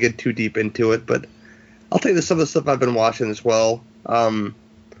want to get too deep into it, but I'll tell you some of the stuff I've been watching as well. I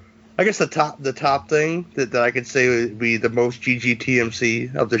guess the top thing that I could say would be the most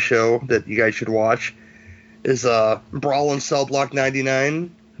GGTMC of the show that you guys should watch is Brawl in Cell Block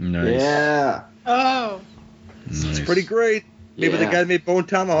 99. Nice. Yeah. Oh. Nice. It's pretty great. Maybe the guy that made Bone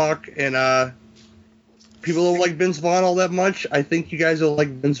Tomahawk, and people don't like Vince Vaughn all that much. I think you guys will like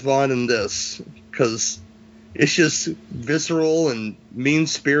Vince Vaughn in this, because it's just visceral and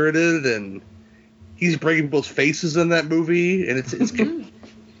mean-spirited, and he's breaking people's faces in that movie, and it's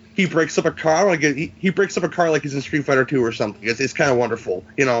he breaks up a car he breaks up a car like he's in Street Fighter 2 or something. It's kind of wonderful,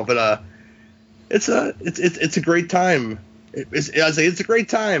 But it's a great time. It's a great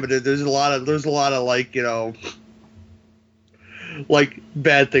time, but there's a lot of like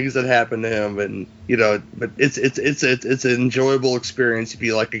bad things that happen to him, and but it's an enjoyable experience if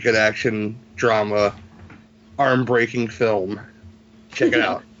you like a good action drama, arm breaking film. Check it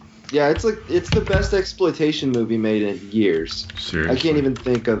out. Yeah, it's the best exploitation movie made in years. Seriously. I can't even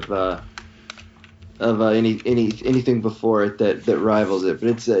think of anything before it that rivals it. But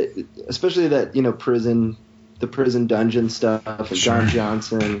it's especially that the prison dungeon stuff, and Don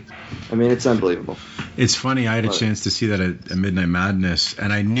Johnson. I mean, it's unbelievable. It's funny. I had a chance to see that at Midnight Madness,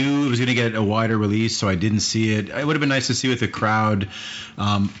 and I knew it was going to get a wider release, so I didn't see it. It would have been nice to see with the crowd.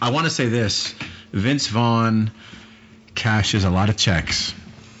 I want to say this: Vince Vaughn cashes a lot of checks.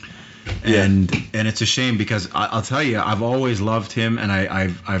 And it's a shame, because I'll tell you, I've always loved him, and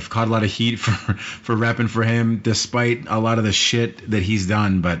I've caught a lot of heat for repping for him, despite a lot of the shit that he's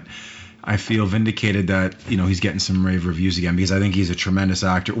done. But I feel vindicated that he's getting some rave reviews again, because I think he's a tremendous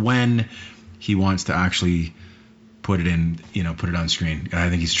actor when he wants to actually put it on screen. I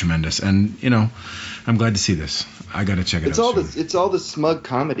think he's tremendous, and I'm glad to see this. I got to check it out. It's all the smug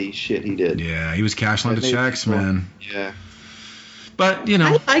comedy shit he did. Yeah, he was cashing the checks, man. Yeah. But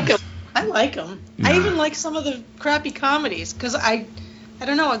I like him. Nah. I even like some of the crappy comedies, because I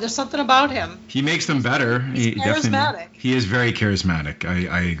don't know. There's something about him. He makes them better. He's charismatic. He is very charismatic.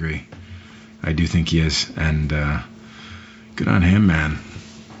 I agree. I do think he is, and good on him, man.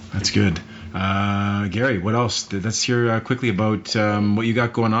 That's good. Gary, what else? Let's hear quickly about what you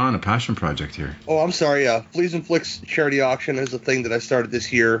got going on, a passion project here. Oh, I'm sorry. Fleas and Flicks charity auction is a thing that I started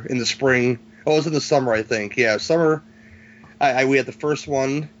this year in the spring. Oh, it was in the summer, I think. Yeah, summer. We had the first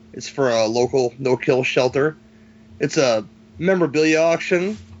one. It's for a local no-kill shelter. It's a memorabilia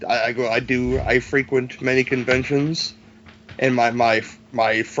auction. I frequent many conventions, and my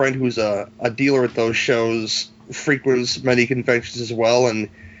friend who's a dealer at those shows frequents many conventions as well, and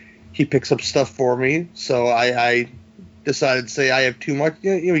he picks up stuff for me. So I decided to say I have too much.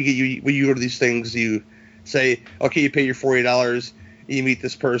 When you go to these things, you say, okay, you pay your $40, you meet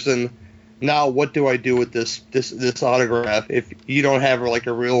this person, now what do I do with this autograph if you don't have like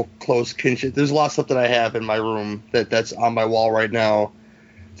a real close kinship? There's a lot of stuff that I have in my room that's on my wall right now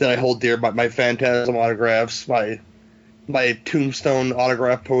that I hold dear. My Phantasm autographs, my Tombstone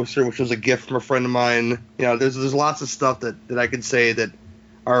autograph poster, which was a gift from a friend of mine. You know, there's lots of stuff that I could say that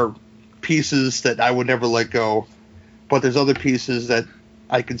are pieces that I would never let go. But there's other pieces that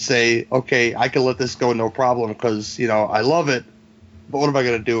I could say, okay, I can let this go no problem because, you know, I love it, but what am I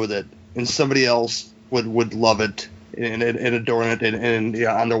going to do with it? And somebody else would love it and adorn it and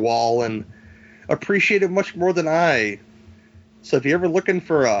on their wall and appreciate it much more than I. So if you're ever looking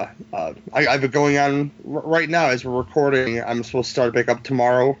for I've been going on right now as we're recording. I'm supposed to start back up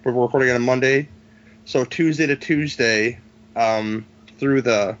tomorrow, but we're recording on a Monday. So Tuesday to Tuesday through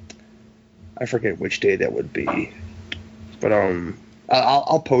I forget which day that would be. But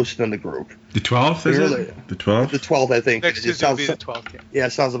I'll post it in the group. The 12th, is it? The 12th? The 12th, I think. Next Tuesday will be the 12th, yeah. Yeah,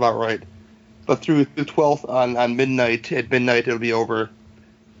 it sounds about right. But through the 12th on midnight, at midnight it'll be over.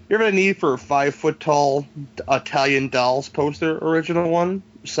 You ever had a need for a 5-foot-tall Italian Dolls poster, original one,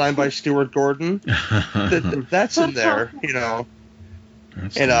 signed by Stuart Gordon? That's in there, you know.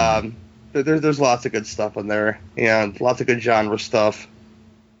 And there's lots of good stuff in there, and lots of good genre stuff.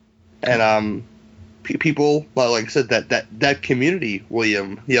 And people, like I said, that community,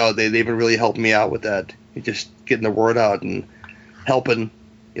 William, you know, they've been really helping me out with that, just getting the word out and helping.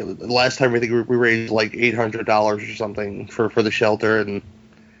 You know, the last time I think we raised like $800 or something for the shelter, and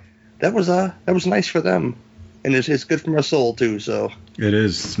that was nice for them, and it's good for my soul too. So it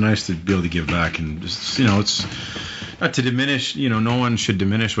is. It's nice to be able to give back, and just, you know, it's not to diminish. You know, no one should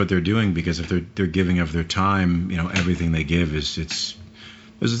diminish what they're doing, because if they're giving of their time, you know, everything they give is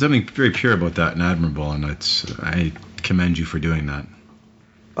there's something very pure about that and admirable, and I commend you for doing that.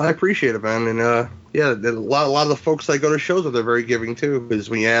 I appreciate it, man, and yeah, a lot of the folks I go to shows with are very giving too,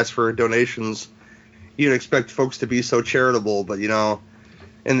 because when you ask for donations, you'd expect folks to be so charitable, but you know.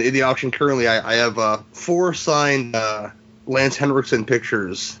 In the auction currently, I have 4 signed Lance Henriksen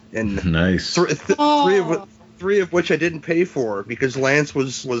pictures, and nice. three of which I didn't pay for because Lance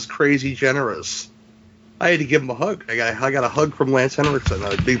was crazy generous. I had to give him a hug. I got a hug from Lance Henriksen,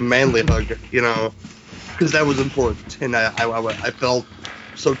 a big manly hug, you know, because that was important, and I felt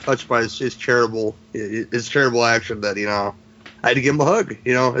so touched by his charitable action that, you know, I had to give him a hug.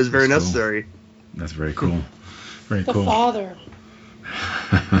 You know, it was very necessary. That's very cool. Very the cool. Father.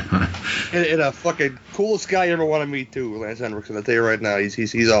 And a fucking coolest guy you ever want to meet too, Lance Henriksen. I'll tell you right now,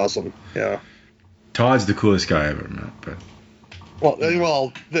 he's awesome. Yeah. Todd's the coolest guy I ever met, but. Well,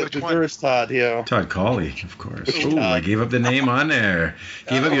 there is Todd, yeah. Todd Colley, of course. Ooh, I gave up the name on there.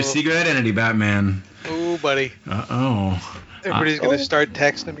 Gave up your secret identity, Batman. Ooh, buddy. Uh-oh. Everybody's going to start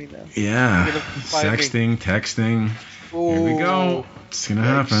texting me now. Yeah. Sexting, texting. Ooh. Here we go. It's going to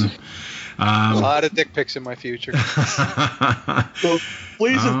happen. A lot of dick pics in my future. So,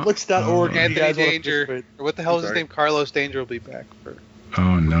 pleaseandflicks.org. Anthony Danger. What the hell is his name? Carlos Danger will be back for.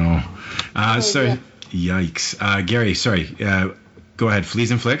 Oh, no. Sorry. Yikes. Gary, sorry. Go ahead.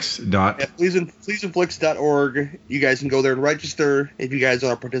 Fleasandflicks. Yeah, fleasandflicks.org. You guys can go there and register if you guys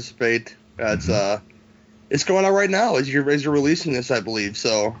want to participate. It's going on right now as you're releasing this, I believe.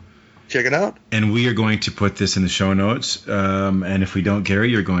 So check it out. And we are going to put this in the show notes. And if we don't, Gary,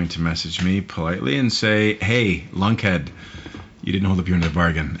 you're going to message me politely and say, "Hey, lunkhead, you didn't hold up your end of the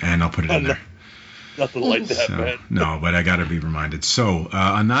bargain," and I'll put it in there. Nothing like that, man. No, but I got to be reminded. So,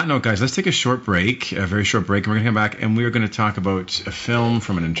 on that note, guys, let's take a short break, a very short break, and we're going to come back, and we are going to talk about a film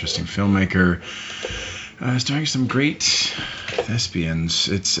from an interesting filmmaker starring some great thespians.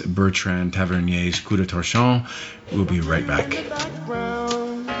 It's Bertrand Tavernier's Coup de Torchon. We'll be right back.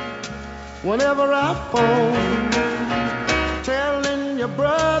 Whenever I phone, telling your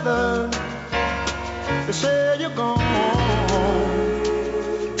brother, they say you're gone.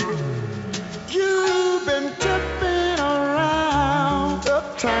 You've been tripping around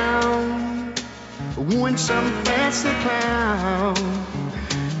uptown, with some fancy clown.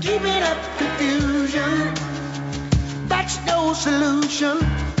 Keeping up confusion, that's no solution.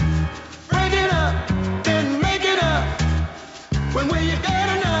 Break it up, then make it up. When will you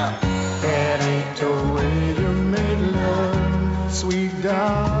get enough? That ain't the way you made love, sweet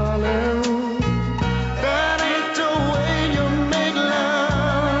darling. That ain't the way you make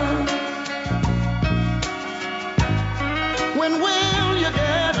love. When will you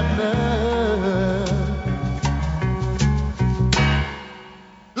get enough?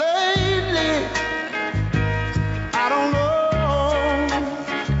 Lately, I don't know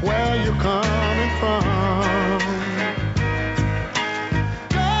where you're coming from.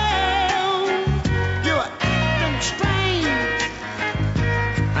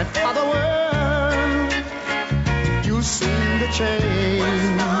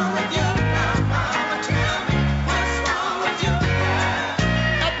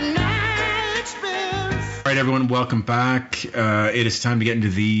 right, everyone, welcome back. It is time to get into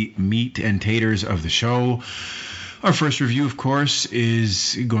the meat and taters of the show. Our first review, of course,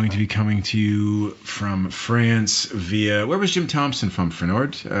 is going to be coming to you from France via... Where was Jim Thompson from,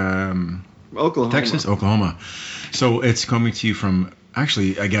 Fernord? Oklahoma. Texas? Oklahoma. So it's coming to you from,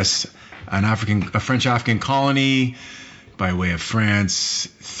 actually, I guess, a French-African colony by way of France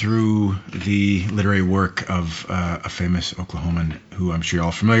through the literary work of a famous Oklahoman who I'm sure you're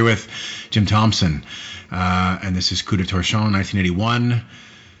all familiar with, Jim Thompson. And this is Coup de Torchon, 1981,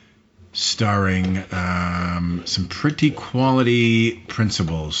 starring some pretty quality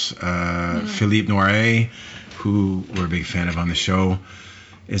principals. Philippe Noiret, who we're a big fan of on the show,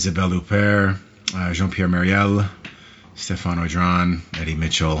 Isabelle Huppert, Jean-Pierre Mariel, Stéphane Audran, Eddie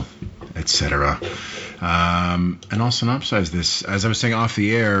Mitchell, etc. And I'll synopsize this. As I was saying off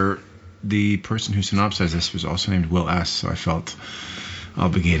the air, the person who synopsized this was also named Will S., so I felt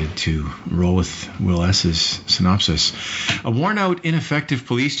obligated to roll with Will S.'s synopsis. A worn-out, ineffective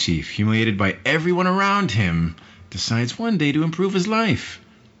police chief, humiliated by everyone around him, decides one day to improve his life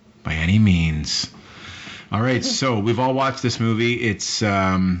by any means. All right, so we've all watched this movie. It's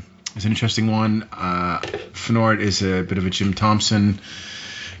an interesting one. Fernord is a bit of a Jim Thompson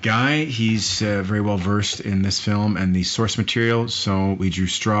guy. He's very well versed in this film and the source material, so we drew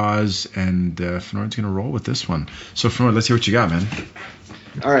straws, and Fernord's going to roll with this one. So, Fernord, let's hear what you got, man.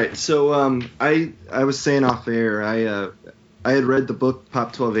 All right, so I was saying off air, I had read the book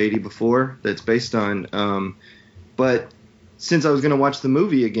Pop 1280 before that's based on, but since I was going to watch the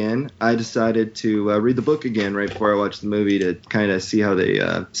movie again, I decided to read the book again right before I watched the movie to kind of see how they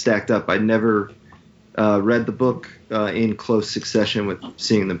stacked up. I'd never read the book in close succession with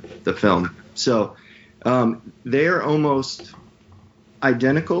seeing the film. So they're almost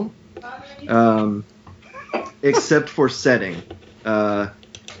identical, except for setting.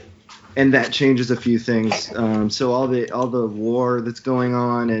 And that changes a few things. So all the war that's going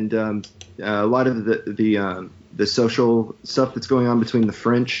on, and a lot of the social stuff that's going on between the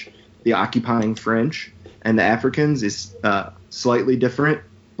French, the occupying French, and the Africans is slightly different.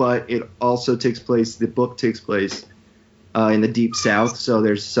 But it also takes place. The book takes place in the Deep South, so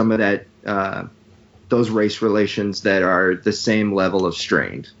there's some of that those race relations that are the same level of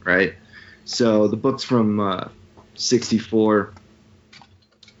strained, right? So the book's from 64.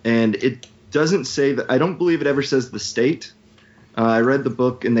 And it doesn't say that. I don't believe it ever says the state. I read the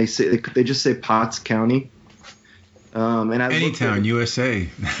book, and they just say Potts County. And Anytown, USA.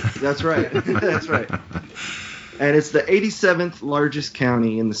 That's right. That's right. And it's the 87th largest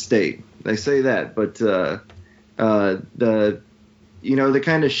county in the state. They say that, but the kind of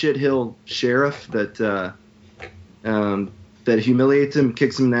shithill sheriff that humiliates him,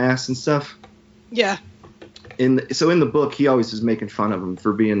 kicks him in the ass and stuff. Yeah. In the book, he always was making fun of him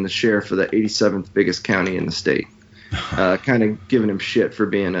for being the sheriff of the 87th biggest county in the state, kind of giving him shit for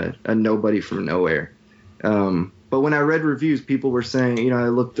being a nobody from nowhere. But when I read reviews, people were saying, I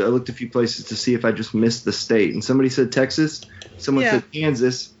looked a few places to see if I just missed the state, and somebody said Texas, someone said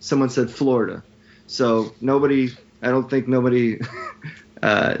Kansas, someone said Florida. So nobody that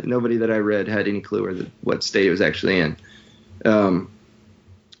I read had any clue what state it was actually in.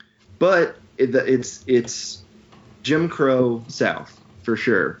 But it's Jim Crow South for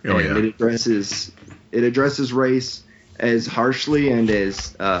sure. Oh, yeah. It addresses race as harshly and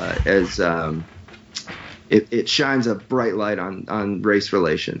it shines a bright light on race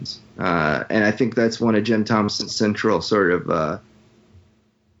relations. And I think that's one of Jim Thompson's central sort of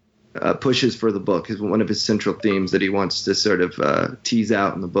pushes for the book, is one of his central themes that he wants to sort of tease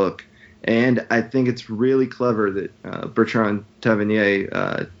out in the book. And I think it's really clever that Bertrand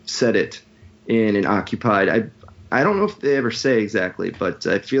Tavernier said it in an occupied. I don't know if they ever say exactly, but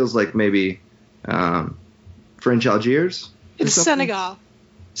it feels like maybe French Algiers. It's Senegal.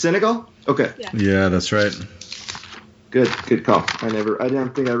 Senegal? Okay. Yeah, that's right. Good call. I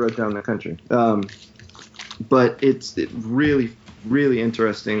didn't think I wrote down the country. But it's really, really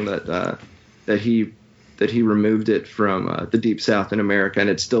interesting that he removed it from the Deep South in America, and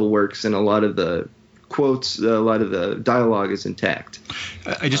it still works, and a lot of the quotes, a lot of the dialogue is intact.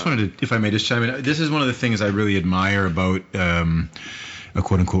 I just wanted to, if I may just chime in, this is one of the things I really admire about a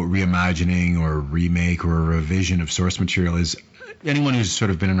quote-unquote reimagining or remake or a revision of source material is anyone who's sort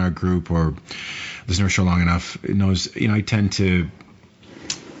of been in our group or listened to our show long enough knows, I tend to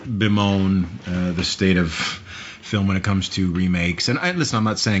bemoan the state of film when it comes to remakes. And listen, I'm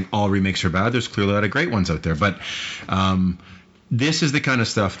not saying all remakes are bad. There's clearly a lot of great ones out there. But this is the kind of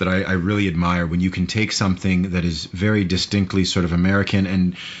stuff that I really admire, when you can take something that is very distinctly sort of American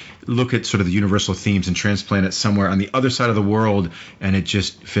and look at sort of the universal themes and transplant it somewhere on the other side of the world, and it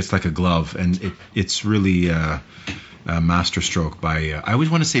just fits like a glove. And it's really a masterstroke by I always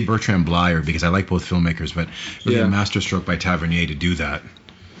want to say Bertrand Blyer because I like both filmmakers, but really a masterstroke by Tavernier to do that.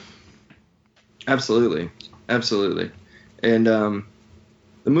 Absolutely. And the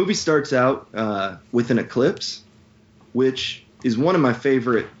movie starts out with an eclipse, which is one of my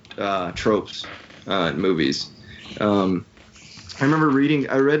favorite tropes in movies. I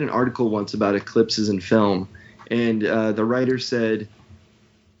read an article once about eclipses in film, and the writer said,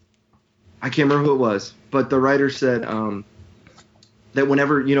 I can't remember who it was, but the writer said that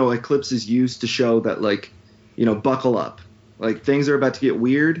whenever, eclipse is used to show that, like, buckle up, like things are about to get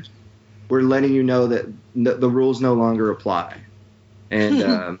weird, we're letting you know that the rules no longer apply.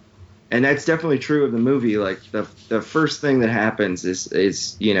 And and that's definitely true of the movie. Like the first thing that happens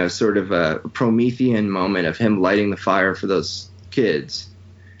is sort of a Promethean moment of him lighting the fire for those kids,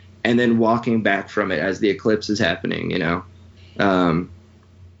 and then walking back from it as the eclipse is happening.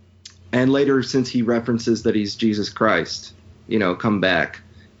 And later, since he references that he's Jesus Christ, come back.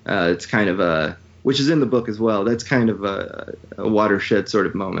 It's kind of which is in the book as well. That's kind of a watershed sort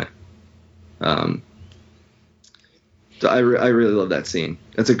of moment. So I really love that scene.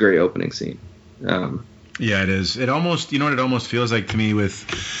 That's a great opening scene. Yeah, it is. It almost, what it almost feels like to me with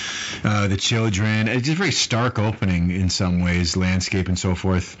the children. It's just a very stark opening in some ways, landscape and so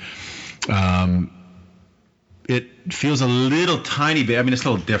forth. It feels a little tiny bit. I mean, it's a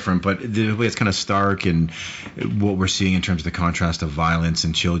little different, but the way it's kind of stark and what we're seeing in terms of the contrast of violence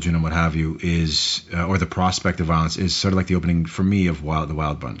and children and what have you is, or the prospect of violence is sort of like the opening for me of The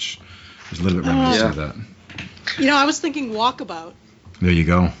Wild Bunch. There's a little bit reminiscent of that. I was thinking Walkabout. There you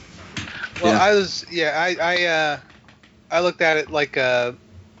go. Well, I looked at it like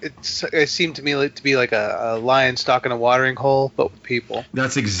it seemed to me to be like a lion stuck in a watering hole, but with people.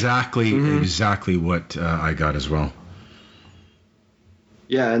 That's exactly what I got as well.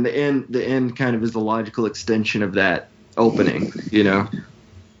 Yeah, and the end kind of is the logical extension of that opening,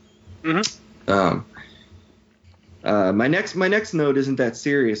 My next note isn't that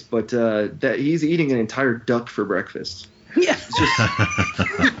serious, but that he's eating an entire duck for breakfast. Yeah.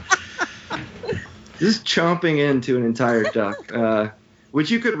 Just chomping into an entire duck,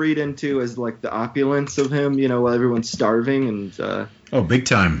 which you could read into as like the opulence of him, while everyone's starving and. Big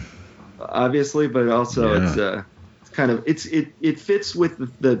time. Obviously, but also it's kind of it fits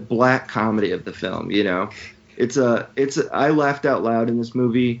with the black comedy of the film. I laughed out loud in this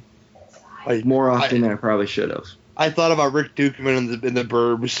movie more often than I probably should have. I thought about Rick Dukeman in the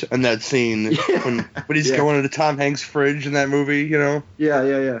Burbs and that scene when he's going into Tom Hanks' fridge in that movie,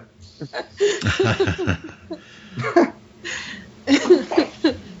 Yeah.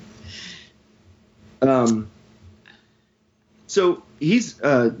 So he's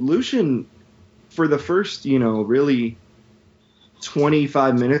Lucian for the first, really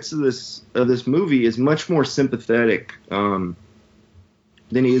 25 minutes of this movie is much more sympathetic than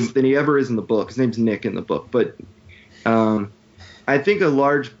he ever is in the book. His name's Nick in the book, but I think a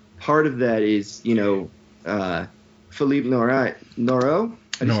large part of that is Philippe Noiret.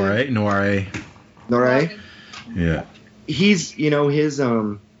 Yeah. He's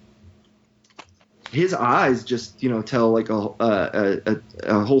his eyes just tell like a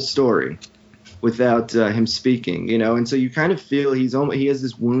whole story without him speaking, and so you kind of feel he has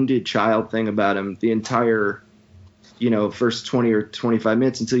this wounded child thing about him the entire first 20 or 25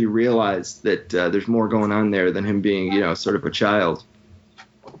 minutes until you realize that there's more going on there than him being sort of a child.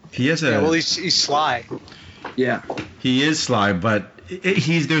 He has he's sly. Yeah, he is sly, but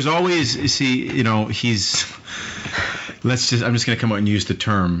there's always he's. I'm just going to come out and use the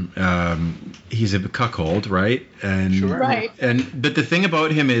term. He's a cuckold, right? And sure. Right. But the thing about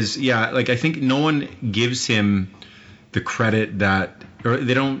him is, I think no one gives him the credit or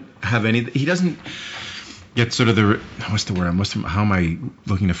they don't have any. He doesn't get sort of how am I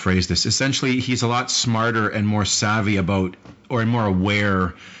looking to phrase this? Essentially, he's a lot smarter and more savvy about, or more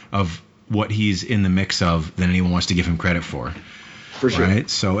aware of what he's in the mix of than anyone wants to give him credit for. For sure. Right.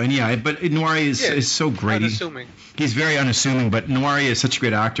 So but Noiret is so great. Unassuming. He's very unassuming, but Noiret is such a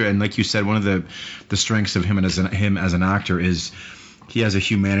great actor, and like you said, one of the strengths of him as an actor is he has a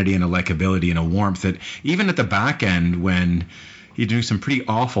humanity and a likability and a warmth that even at the back end when he's doing some pretty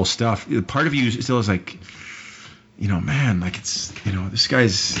awful stuff, part of you still is like, man, like it's this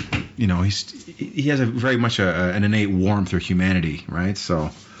guy's he has a very much an innate warmth or humanity, right? So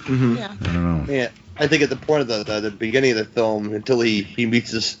Yeah. I don't know. Yeah, I think at the point of the beginning of the film, until he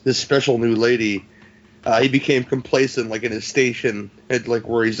meets this special new lady, he became complacent, like in his station, at like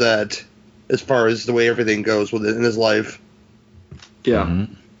where he's at, as far as the way everything goes with it in his life. Yeah.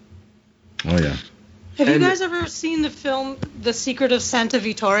 Mm-hmm. Oh yeah. Have you guys ever seen the film The Secret of Santa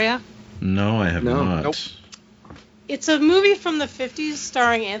Vittoria? No, I have not. Nope. It's a movie from the 50s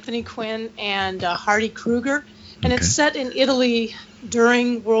starring Anthony Quinn and Hardy Kruger, and it's set in Italy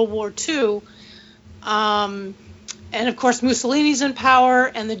during World War II. And of course, Mussolini's in power,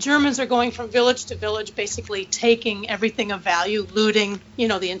 and the Germans are going from village to village, basically taking everything of value, looting,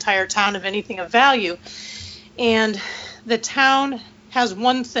 the entire town of anything of value. And the town has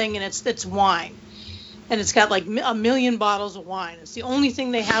one thing, and it's wine. And it's got like 1 million bottles of wine. It's the only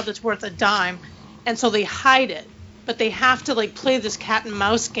thing they have that's worth a dime. And so they hide it. But they have to like play this cat and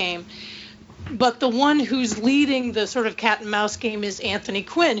mouse game. But the one who's leading the sort of cat and mouse game is Anthony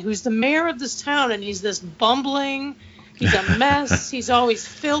Quinn, who's the mayor of this town, and he's this bumbling, he's a mess, he's always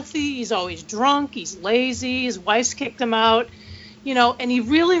filthy, he's always drunk, he's lazy, his wife's kicked him out, and he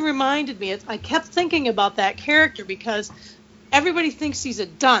really reminded me, I kept thinking about that character because everybody thinks he's a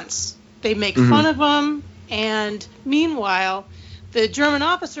dunce. They make fun of him, and meanwhile, the German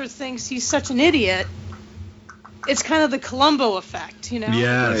officer thinks he's such an idiot. It's kind of the Columbo effect,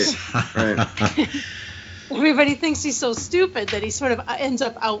 Yes. Right. Everybody thinks he's so stupid that he sort of ends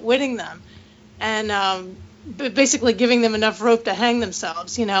up outwitting them and basically giving them enough rope to hang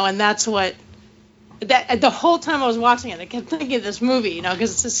themselves, and that's what... the whole time I was watching it, I kept thinking of this movie,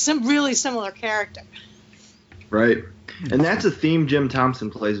 because it's a really similar character. Right. And that's a theme Jim Thompson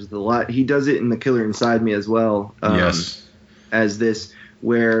plays with a lot. He does it in The Killer Inside Me as well. Yes. As this,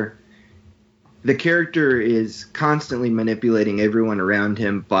 where... the character is constantly manipulating everyone around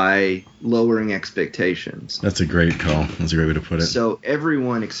him by lowering expectations. That's a great call. That's a great way to put it. So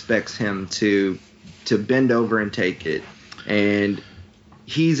everyone expects him to bend over and take it. And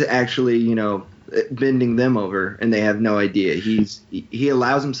he's actually, bending them over, and they have no idea. He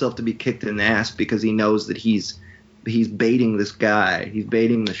allows himself to be kicked in the ass because he knows that he's baiting this guy. He's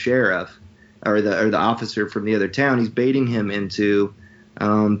baiting the sheriff or the officer from the other town. He's baiting him into...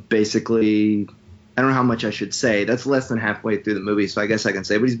 basically, I don't know how much I should say. That's less than halfway through the movie, so I guess I can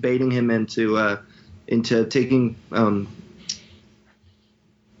say. But he's baiting him into taking,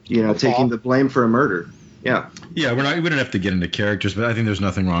 taking the blame for a murder. Yeah. Yeah, we don't have to get into characters, but I think there's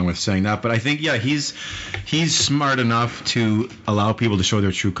nothing wrong with saying that. But I think, he's smart enough to allow people to show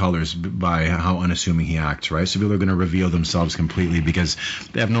their true colors by how unassuming he acts, right? So people are going to reveal themselves completely because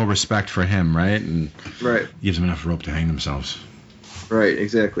they have no respect for him, right? And gives them enough rope to hang themselves. Right,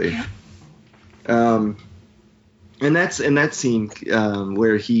 exactly. And that's in that scene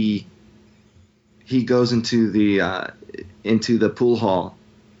where he goes into the pool hall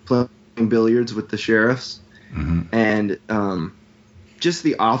playing billiards with the sheriffs, and just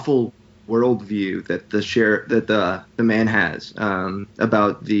the awful worldview that the man has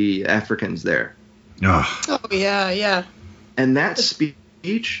about the Africans there. Oh yeah. And that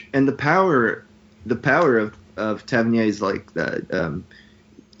speech and the power of Tavernier's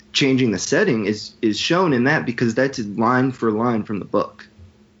changing the setting is shown in that, because that's line for line from the book.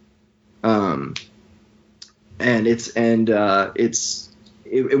 And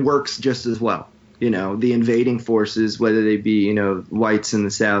it works just as well. The invading forces, whether they be whites in the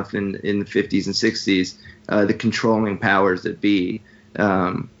South in the 50s and 60s, the controlling powers that be,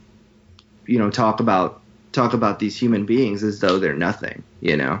 talk about these human beings as though they're nothing.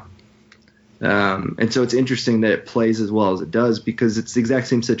 And so it's interesting that it plays as well as it does, because it's the exact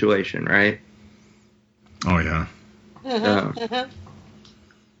same situation, right? Oh yeah.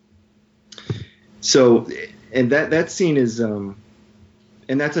 So, and that scene is, and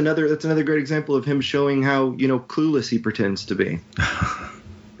that's another great example of him showing how clueless he pretends to be.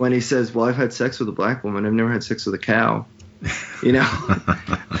 When he says, "Well, I've had sex with a black woman. I've never had sex with a cow." And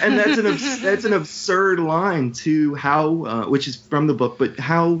that's an absurd line to how, which is from the book, but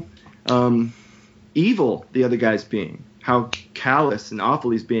how. Evil the other guy's being, how callous and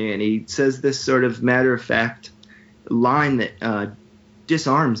awful he's being, and he says this sort of matter-of-fact line that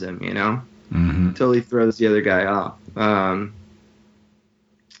disarms him, totally throws the other guy off,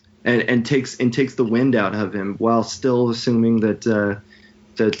 and takes the wind out of him while still assuming that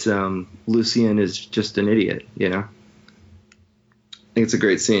Lucien is just an idiot. I think it's a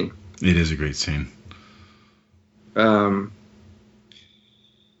great scene. It is a great scene.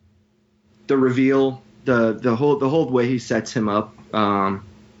 The reveal, the whole way he sets him up,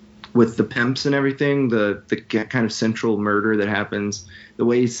 with the pimps and everything, the kind of central murder that happens, the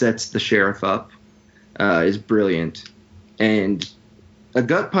way he sets the sheriff up, is brilliant, and a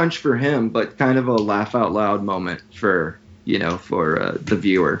gut punch for him, but kind of a laugh out loud moment for the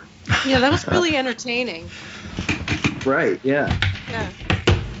viewer. Yeah, that was really entertaining. Right. Yeah. Yeah.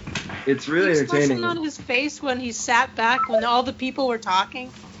 It's really the entertaining. expression on his face when he sat back when all the people were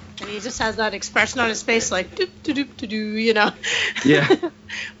talking. And he just has that expression on his face, like doop doop doop doo, you know. Yeah.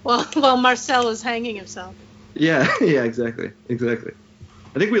 while Marcel is hanging himself. Yeah, exactly. I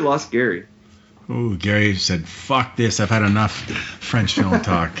think we lost Gary. Oh, Gary said, "Fuck this! I've had enough French film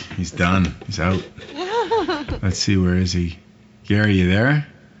talk." He's done. He's out. Let's see, where is he? Gary, you there?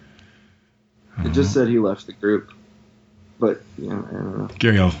 It just said he left the group, but I don't know.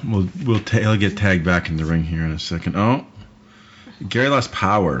 Gary, he'll get tagged back in the ring here in a second. Oh, Gary lost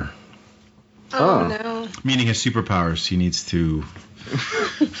power. Oh no! Meaning his superpowers. He needs to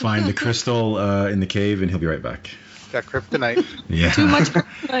find the crystal in the cave, and he'll be right back. Got kryptonite. Yeah. Too much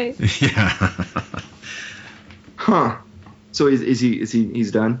kryptonite. Yeah. Huh. So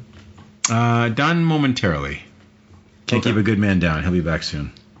he's done? Done momentarily. Can't Okay. keep a good man down. He'll be back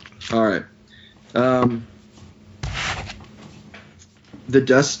soon. All right. The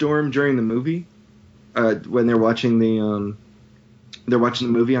dust storm during the movie, when they're watching the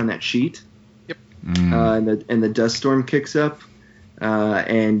movie on that sheet. Yep. And the dust storm kicks up,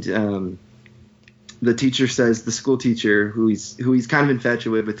 and the teacher says, the school teacher who he's kind of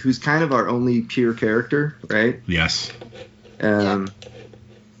infatuated with, who's kind of our only pure character, right? Yes.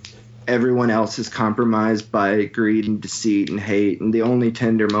 Everyone else is compromised by greed and deceit and hate, and the only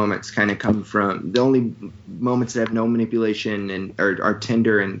tender moments kind of come from the only moments that have no manipulation and are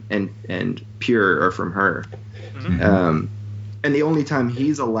tender and pure are from her. Mm-hmm. And the only time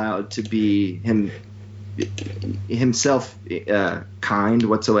he's allowed to be himself kind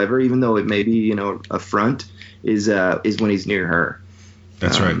whatsoever, even though it may be a front, is when he's near her.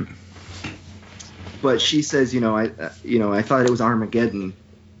 That's right. But she says, I thought it was Armageddon.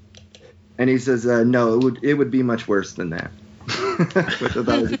 And he says, no, it would be much worse than that. Which I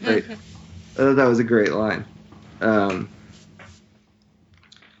thought was a great line.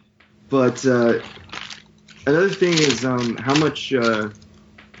 But another thing is how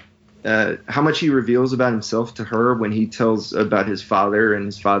much he reveals about himself to her when he tells about his father and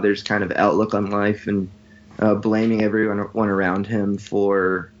his father's kind of outlook on life and blaming everyone around him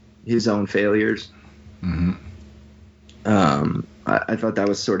for his own failures. Mm-hmm. I thought that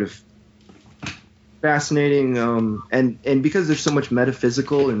was sort of fascinating, and because there's so much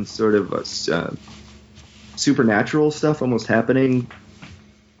metaphysical and sort of supernatural stuff almost happening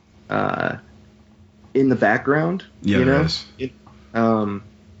in the background. Yeah, there is.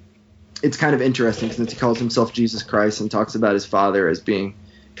 It's kind of interesting since he calls himself Jesus Christ and talks about his father as being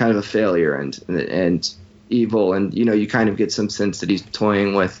kind of a failure and evil, and you kind of get some sense that he's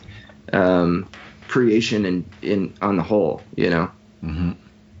toying with creation in on the whole, Mm-hmm.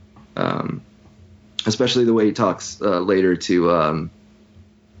 Especially the way he talks later to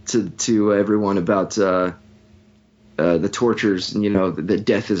everyone about the tortures, and that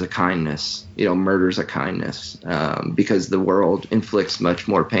death is a kindness, murder's a kindness, because the world inflicts much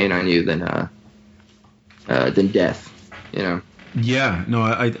more pain on you than death. Yeah, no,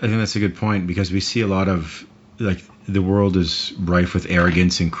 I think that's a good point, because we see a lot of, like, the world is rife with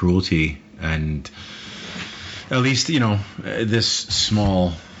arrogance and cruelty, and at least this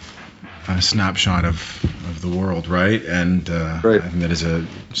small snapshot of the world, right? And right. I think that is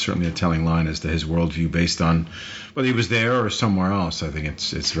certainly a telling line as to his worldview, based on whether he was there or somewhere else. I think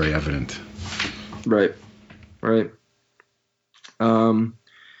it's very evident. Right.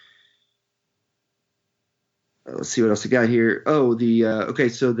 Let's see what else I got here. Oh, okay.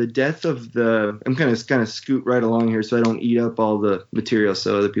 So the death of I'm kind of scoot right along here so I don't eat up all the material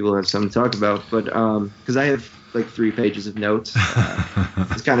so other people have something to talk about. But because I have like 3 pages of notes,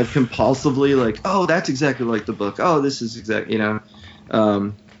 it's kind of compulsively like, oh, that's exactly like the book. Oh, this is exactly,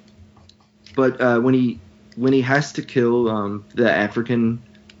 But when he has to kill the African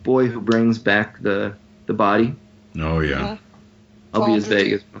boy who brings back the body. Oh yeah. I'll be as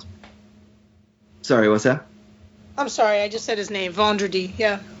vague as possible. Sorry, what's that? I'm sorry, I just said his name, Vendredi.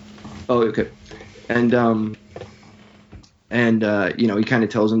 Yeah. Oh, okay. And he kind of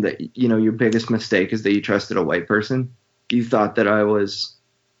tells him that your biggest mistake is that you trusted a white person. You thought I was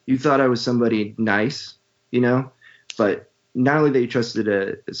somebody nice, but not only that you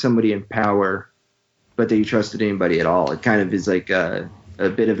trusted somebody in power, but that you trusted anybody at all. It kind of is like a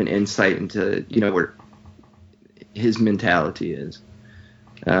bit of an insight into where his mentality is.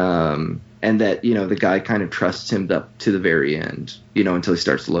 And that, the guy kind of trusts him up to the very end, until he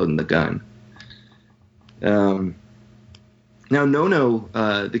starts loading the gun. Now, Nono,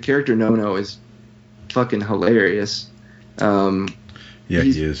 the character Nono is fucking hilarious. Yeah,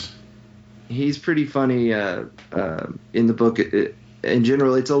 he is. He's pretty funny in the book. In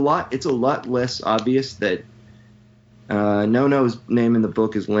general, it's a lot less obvious that Nono's name in the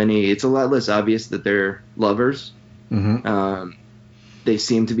book is Lenny. It's a lot less obvious that they're lovers. Mm-hmm. they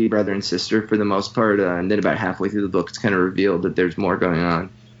seem to be brother and sister for the most part, and then about halfway through the book, it's kind of revealed that there's more going on.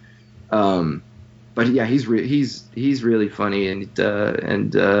 But yeah, he's really funny, and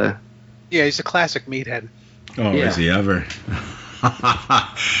yeah, he's a classic meathead. Oh, yeah. Is he ever?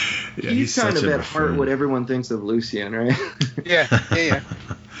 Yeah, he's kind of such a at heart buffoon. what everyone thinks of Lucien, right? Yeah.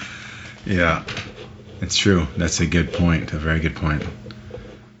 Yeah, it's true. That's a good point. A very good point.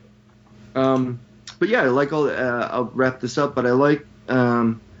 But yeah, I like all. I'll wrap this up. But I like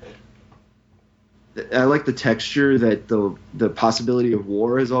the texture that the possibility of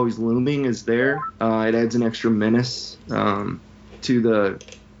war is always looming is there. It adds an extra menace to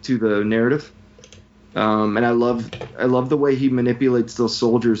the narrative. And I love the way he manipulates those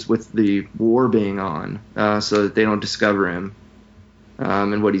soldiers with the war being on, so that they don't discover him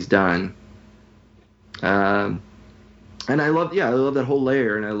and what he's done. And I love that whole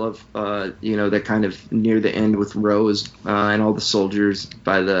layer, and I love that kind of near the end with Rose and all the soldiers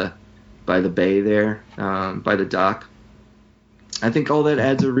by the bay there, by the dock. I think all that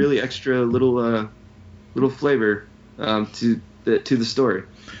adds a really extra little flavor to the story.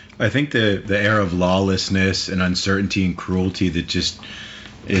 I think the air of lawlessness and uncertainty and cruelty that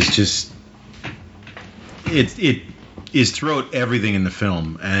it is throughout everything in the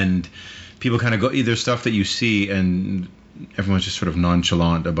film, and people kind of go either stuff that you see and everyone's just sort of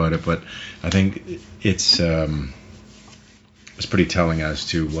nonchalant about it, but I think it's pretty telling as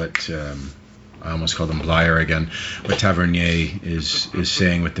to what I almost called him Blyer again, what Tavernier is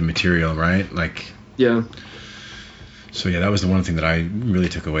saying with the material, right? Like, yeah. So yeah, that was the one thing that I really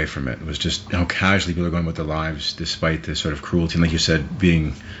took away from it. It was just how casually people are going with their lives, despite the sort of cruelty, and like you said,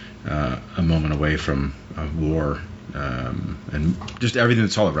 being a moment away from war, and just everything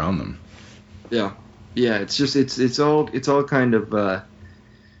that's all around them. Yeah, it's just it's all kind of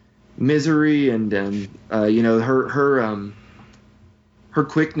misery, and her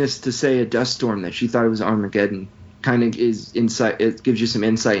quickness to say a dust storm that she thought it was Armageddon kind of is insight. It gives you some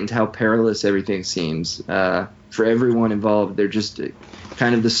insight into how perilous everything seems for everyone involved. They're just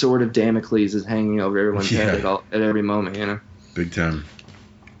kind of the sword of Damocles is hanging over everyone's head at every moment, Big time.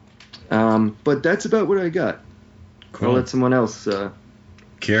 But that's about what I got. Cool. I'll let someone else.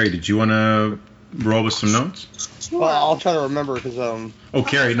 Carrie, did you want to roll with some notes? Sure. Well, I'll try to remember because Oh,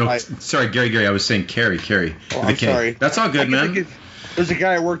 Carrie, no, sorry, Gary. I was saying Carrie. Oh, I'm sorry. That's all good, man. There's a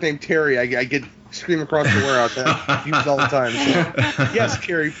guy at work named Terry. I get scream across the warehouse. I use all the time. So. Yes,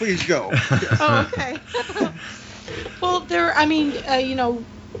 Carrie, please go. Yes. Oh, okay. Well,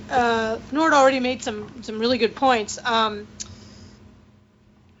 Nord already made some really good points.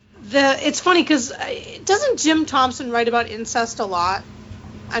 It's funny because doesn't Jim Thompson write about incest a lot?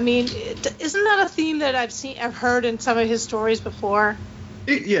 I mean, isn't that a theme that I've heard in some of his stories before?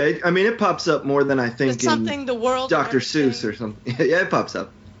 It pops up more than I think It's something in the world Dr. Seuss or something. Yeah, it pops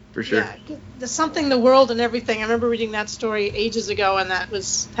up for sure. Yeah, there's something the world and everything. I remember reading that story ages ago, and that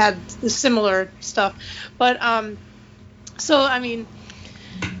had the similar stuff. But but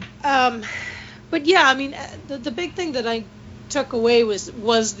yeah, the big thing that I took away was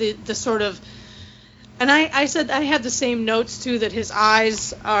the sort of, and I said I had the same notes too, that his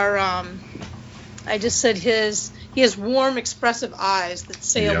eyes are I just said he has warm, expressive eyes that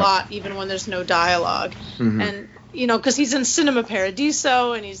say a lot, even when there's no dialogue. Mm-hmm. And because he's in Cinema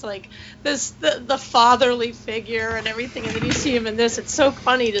Paradiso, and he's like the fatherly figure and everything, and then you see him in this. It's so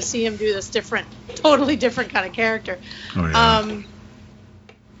funny to see him do this totally different kind of character. Oh, yeah.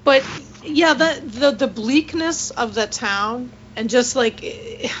 But yeah, the bleakness of the town, and just like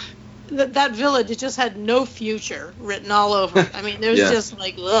that village, it just had no future written all over it. I mean, there's just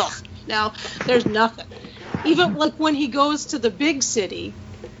like, ugh. Now there's nothing. Even like when he goes to the big city,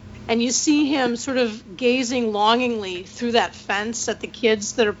 and you see him sort of gazing longingly through that fence at the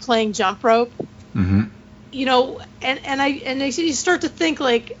kids that are playing jump rope. Mm-hmm. And you start to think,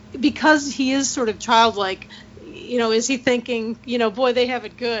 like, because he is sort of childlike, is he thinking, boy, they have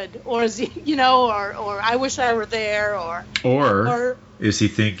it good, or is he, or I wish I were there, or is he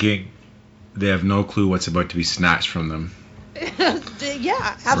thinking they have no clue what's about to be snatched from them?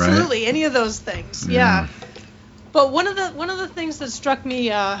 Yeah, absolutely. Right? Any of those things. Yeah. But one of the things that struck me,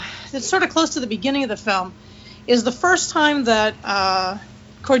 that's sort of close to the beginning of the film, is the first time that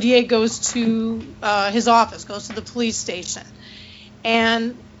Cordier goes to his office, goes to the police station,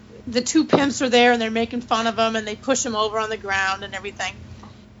 and the two pimps are there, and they're making fun of him, and they push him over on the ground and everything.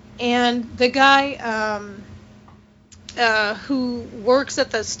 And the guy who works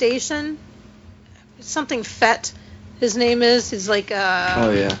at the station, something Fett, his name is like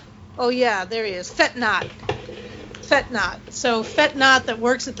oh yeah, there he is, Fetnot. So Fetnot that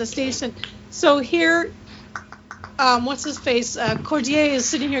works at the station. So here what's his face? Cordier is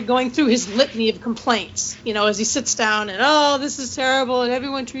sitting here going through his litany of complaints, as he sits down and, oh, this is terrible and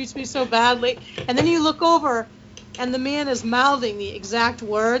everyone treats me so badly. And then you look over and the man is mouthing the exact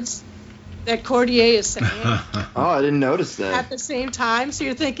words that Cordier is saying. Oh, I didn't notice that. At the same time. So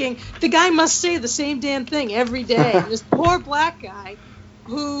you're thinking, the guy must say the same damn thing every day. And this poor black guy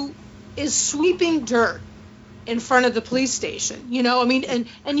who is sweeping dirt in front of the police station,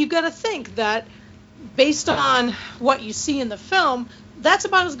 and you got to think that based on what you see in the film, that's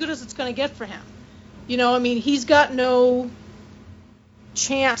about as good as it's going to get for him. He's got no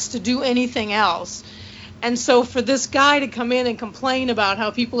chance to do anything else. And so for this guy to come in and complain about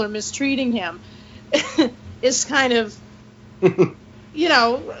how people are mistreating him is kind of,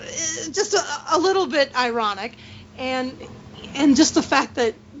 just a little bit ironic. And just the fact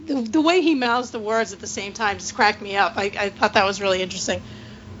that the way he mouths the words at the same time just cracked me up. I thought that was really interesting.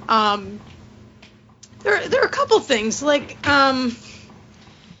 There are a couple things, like, have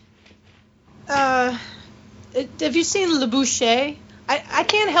you seen Le Boucher? I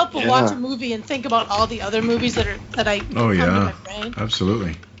can't help but watch a movie and think about all the other movies that I come to my brain.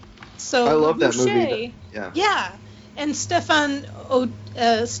 Absolutely. So I love that Boucher, movie. Yeah. And Stéphane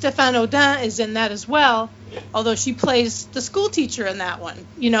Audin is in that as well, although she plays the school teacher in that one,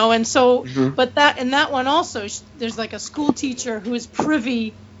 and so, but in that one also, there's like a school teacher who is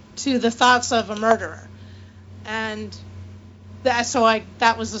privy to the thoughts of a murderer, and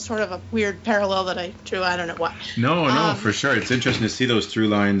that was a sort of a weird parallel that I drew. I don't know why. No, for sure. It's interesting to see those through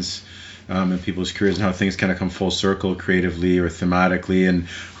lines in people's careers and how things kind of come full circle creatively or thematically, and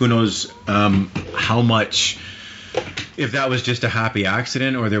who knows how much, if that was just a happy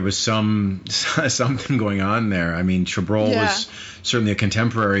accident or there was something going on there. I mean, Chabrol was certainly a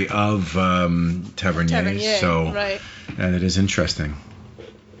contemporary of Tavernier, so right. And it is interesting.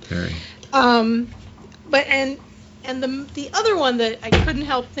 Very. But the other one that I couldn't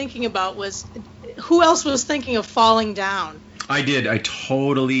help thinking about was, who else was thinking of falling down? I did. I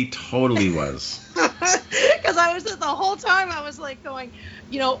totally was. Because the whole time I was like going,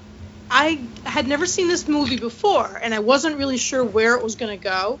 I had never seen this movie before, and I wasn't really sure where it was going to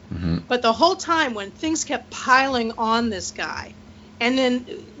go. Mm-hmm. But the whole time when things kept piling on this guy, and then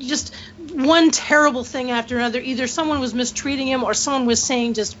just one terrible thing after another, either someone was mistreating him or someone was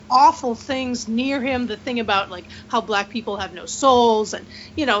saying just awful things near him, the thing about like how black people have no souls, and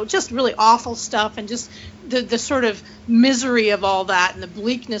just really awful stuff, and just the sort of misery of all that and the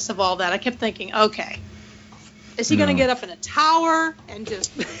bleakness of all that. I kept thinking, okay, is he going to get up in a tower and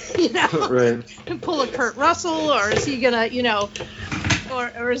just, right. and pull a Kurt Russell, or is he going to,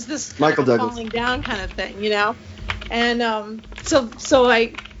 or is this Michael Douglas falling down kind of thing, And so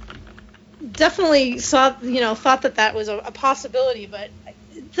I definitely thought that was a possibility, but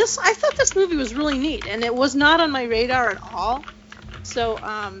I thought this movie was really neat, and it was not on my radar at all. So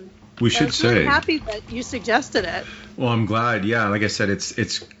we should I was really happy that you suggested it. Well, I'm glad. Yeah, like I said,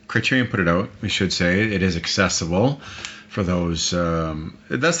 it's Criterion put it out. We should say it is accessible for those.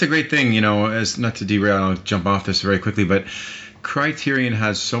 That's the great thing, as not to derail. I'll jump off this very quickly, but Criterion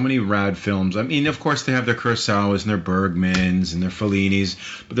has so many rad films. I mean, of course, they have their Kurosawas and their Bergmans and their Fellinis,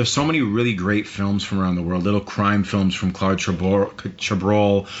 but there's so many really great films from around the world. Little crime films from Claude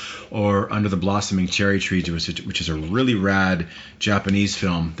Chabrol, or Under the Blossoming Cherry Tree, which is a really rad Japanese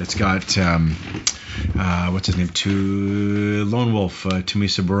film that's got what's his name? Lone Wolf,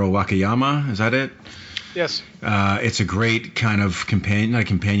 Tomisaburo Wakayama. Is that it? Yes. It's a great kind of not a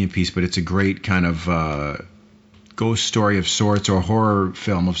companion piece, but it's a great kind of ghost story of sorts, or horror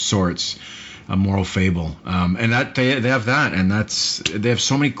film of sorts, a moral fable, and that they have that, and they have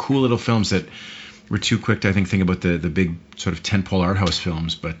so many cool little films that we're too quick to, I think about the big sort of tentpole art house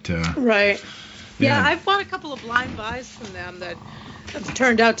films, but right. Yeah, I've bought a couple of blind buys from them that have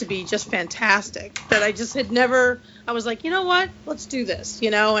turned out to be just fantastic, that I just had never. I was like, you know what, let's do this,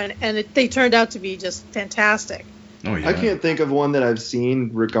 and they turned out to be just fantastic. Oh yeah. I can't think of one that I've seen,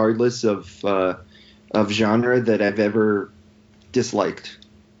 regardless of genre, that I've ever disliked.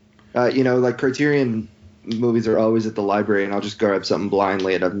 Like Criterion movies are always at the library, and I'll just grab something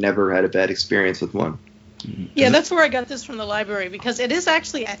blindly, and I've never had a bad experience with one. Yeah, that's where I got this from the library, because it is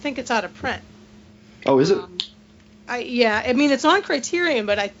actually, I think it's out of print. Oh, is it? I mean, it's on Criterion,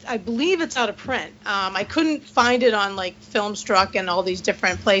 but I believe it's out of print. I couldn't find it on like Filmstruck and all these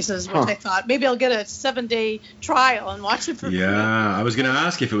different places, which I thought maybe I'll get a 7-day trial and watch it for free. Yeah, I was going to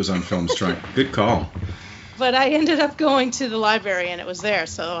ask if it was on Filmstruck. Good call. But I ended up going to the library and it was there.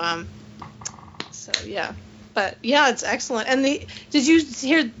 So yeah. But yeah, it's excellent. And did you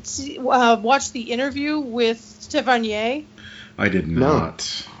watch the interview with Tavernier? I did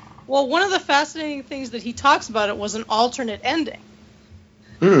not. Well, one of the fascinating things that he talks about it was an alternate ending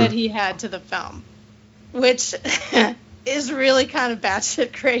that he had to the film, which is really kind of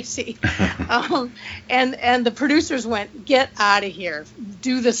batshit crazy. And the producers went, "Get out of here!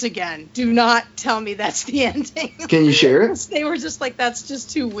 Do this again! Do not tell me that's the ending." Can you share it? They were just like, "That's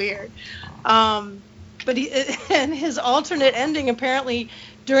just too weird." But his alternate ending apparently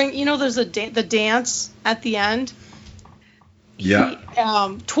during, there's the dance at the end. Yeah.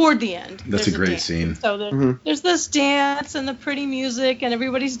 Toward the end. That's a great scene. So there's this dance and the pretty music and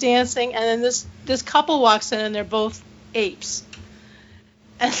everybody's dancing, and then this couple walks in and they're both apes.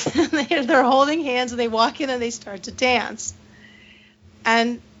 And they're holding hands and they walk in and they start to dance.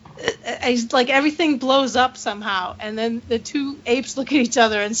 And it's like everything blows up somehow. And then the two apes look at each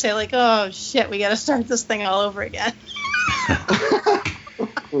other and say like, "Oh shit, we got to start this thing all over again."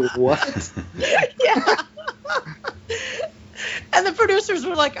 What? Yeah. And the producers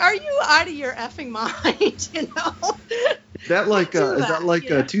were like, "Are you out of your effing mind?" Is that like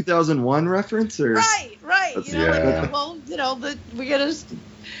a 2001 reference or? Right. Yeah. Well, we gotta.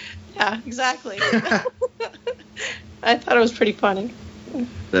 Yeah, exactly. I thought it was pretty funny.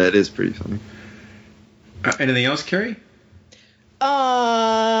 That is pretty funny. Anything else, Carrie?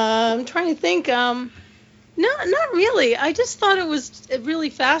 I'm trying to think. No, not really. I just thought it was really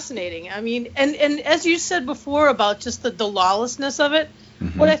fascinating. I mean, and as you said before about just the lawlessness of it,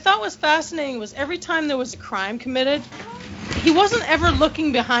 what I thought was fascinating was every time there was a crime committed, he wasn't ever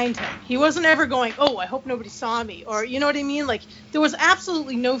looking behind him. He wasn't ever going, "Oh, I hope nobody saw me," or you know what I mean? Like there was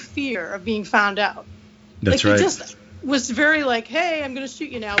absolutely no fear of being found out. That's like, right. He just was very like, "Hey, I'm gonna shoot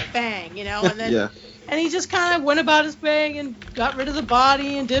you now," bang, and then. Yeah. And he just kind of went about his way and got rid of the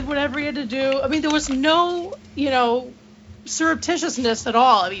body and did whatever he had to do. I mean, there was no, surreptitiousness at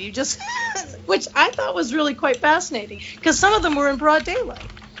all. I mean, you just, which I thought was really quite fascinating because some of them were in broad daylight.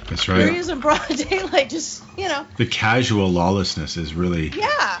 That's right. Here he is in broad daylight, just, The casual lawlessness is really.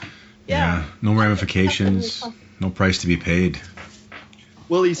 Yeah. No ramifications, no price to be paid.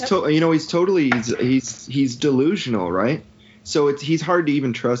 Well, he's delusional, right? So he's hard to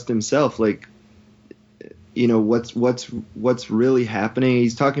even trust himself. Like, what's really happening.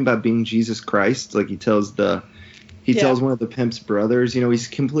 He's talking about being Jesus Christ. Like he tells one of the pimp's brothers, he's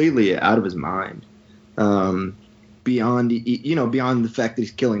completely out of his mind. Beyond the fact that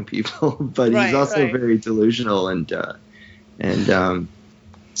he's killing people, but he's also very delusional and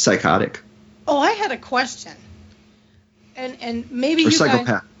psychotic. Oh, I had a question. And maybe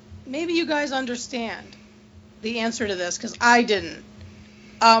you guys understand the answer to this because I didn't.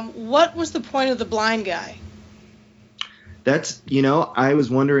 What was the point of the blind guy? That's, I was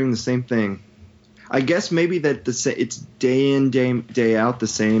wondering the same thing. I guess maybe that it's day in, day out the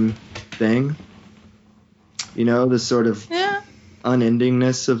same thing. The sort of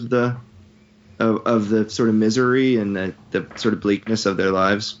unendingness of the sort of misery and the sort of bleakness of their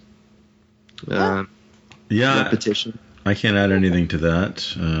lives. Repetition. I can't add anything to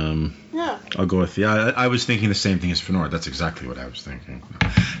that. I'll go with I was thinking the same thing as Fenor. That's exactly what I was thinking.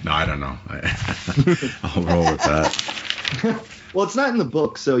 No, I don't know. I'll roll with that. Well, it's not in the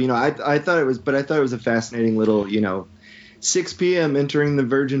book, so I thought it was a fascinating little 6 p.m. entering the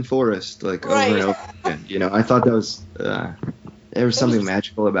virgin forest, like over and over again. I thought that was there was something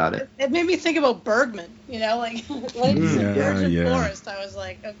magical about it. It made me think about Bergman, like when he said virgin forest, I was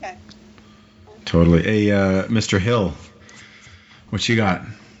like, okay. Totally. Hey, Mr. Hill, what you got?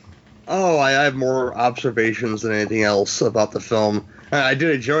 Oh, I have more observations than anything else about the film. I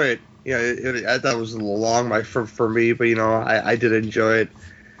did enjoy it. I thought it was a little long for me, but I did enjoy it.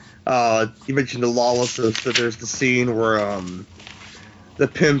 You mentioned the lawlessness. That there's the scene where the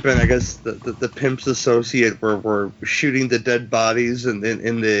pimp and I guess the pimp's associate were shooting the dead bodies in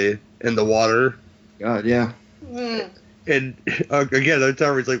the water. God, yeah. And again, the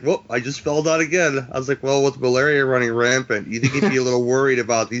time he's like, "Whoop! I just fell down again." I was like, "Well, with malaria running rampant, you think he'd be a little worried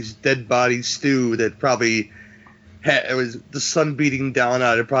about these dead body stew that probably it was the sun beating down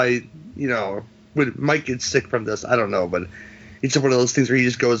on it. Probably, might get sick from this. I don't know, but it's one of those things where he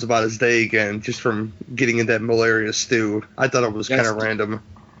just goes about his day again, just from getting in that malaria stew. I thought it was kind of random.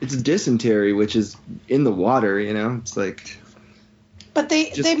 It's dysentery, which is in the water. It's like. But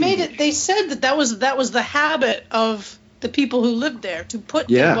they made it. They said that was the habit of the people who lived there to put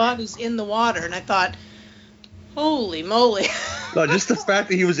dead bodies in the water, and I thought, holy moly. No, just the fact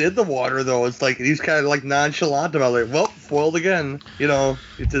that he was in the water, though, it's like he's kind of like nonchalant about it. Well, foiled again,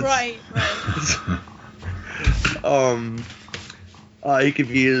 It's right. He could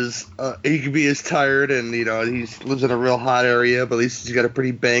be as tired, and he lives in a real hot area, but at least he's got a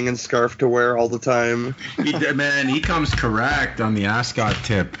pretty banging scarf to wear all the time. He comes correct on the ascot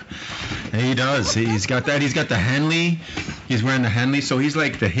tip. He does. He's got that. He's got the Henley. He's wearing the Henley, so he's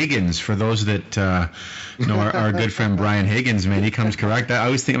like the Higgins for those that know our good friend Brian Higgins. Man, he comes correct. I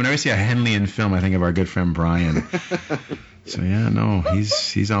always think whenever I see a Henley in film, I think of our good friend Brian. So yeah, no,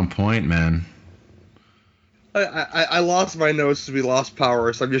 he's on point, man. I lost my notes as we lost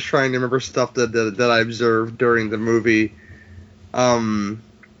power, so I'm just trying to remember stuff that I observed during the movie. Living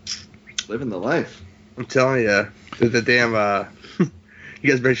the life. I'm telling you, the damn. You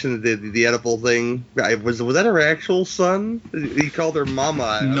guys mentioned the edible thing. Was that her actual son? He called her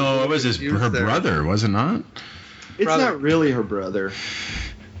Mama. No, it was her brother, was it not? It's not really her brother.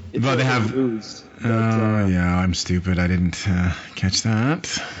 It's but they have. Booze, yeah, I'm stupid. I didn't catch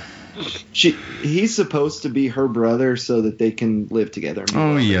that. He's supposed to be her brother so that they can live together.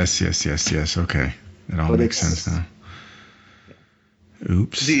 Oh, yes. Okay. It all makes sense now.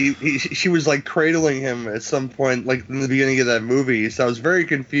 Oops. She was like cradling him at some point, like in the beginning of that movie. So I was very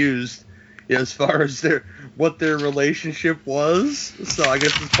confused, as far as what their relationship was. So I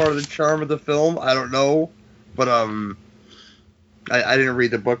guess it's part of the charm of the film. I don't know, but I didn't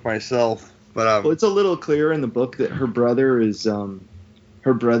read the book myself. But well, it's a little clearer in the book that her brother is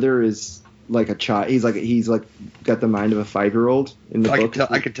like a child. He's like got the mind of a 5-year-old in the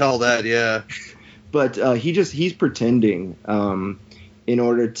book. I could tell that, yeah. But he's pretending in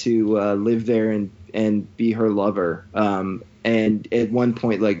order to live there and be her lover. And at one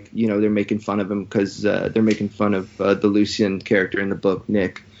point, they're making fun of him because they're making fun of the Lucian character in the book,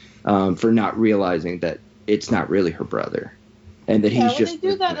 Nick, for not realizing that it's not really her brother, and that he's just. They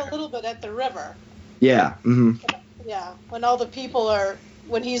do that a little bit at the river. Yeah. Mm-hmm. Yeah, when all the people are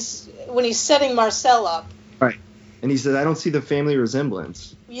when he's setting Marcel up. Right, and he said, "I don't see the family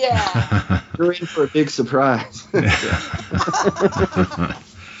resemblance." Yeah. You're in for a big surprise.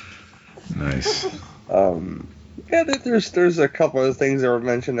 Nice. Yeah, there's a couple of things that were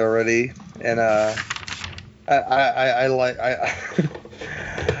mentioned already, and I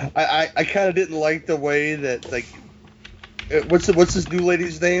kind of didn't like the way that what's his new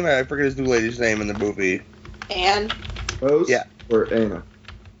lady's name? I forget his new lady's name in the movie. Anne. Rose? Yeah. Or Anna?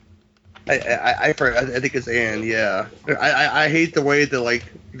 I think it's Anne. Yeah. I hate the way that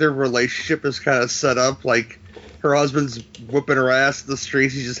their relationship is kind of set up. Like her husband's whipping her ass in the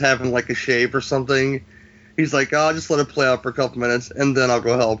streets. He's just having a shave or something. He's like, I'll just let it play out for a couple minutes and then I'll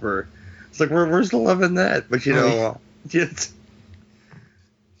go help her. It's like, where's the love in that? But it's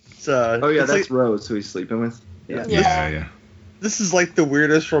that's Rose who he's sleeping with. Yeah. This is the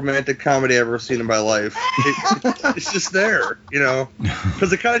weirdest romantic comedy I've ever seen in my life. It's just there,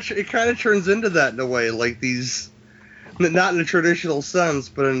 because it kind of turns into that in a way, these, not in a traditional sense,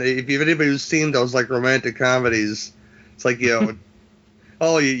 but if anybody who's seen those romantic comedies, it's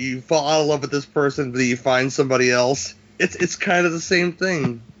oh, you fall out of love with this person, but you find somebody else. It's kind of the same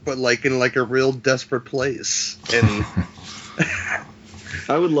thing, but in a real desperate place. And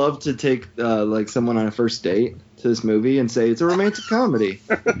I would love to take someone on a first date to this movie and say it's a romantic comedy.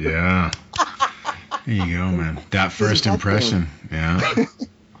 Yeah. There you go, man. That first impression. Yeah.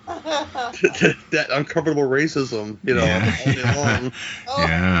 that uncomfortable racism, all day long.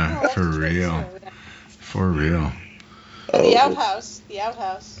 Yeah, for real. For real. The outhouse.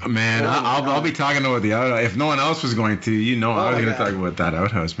 Man, I'll be talking about the outhouse. If no one else was going to, I was going to talk about that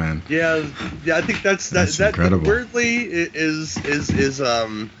outhouse, man. Yeah. I think that's incredible. Weirdly is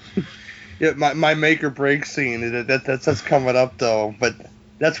my make or break scene. That's coming up though, but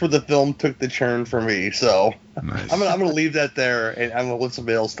that's where the film took the turn for me. So nice. I'm gonna leave that there, and I'm gonna let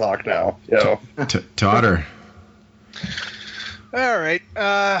somebody else talk now. Totter. All right.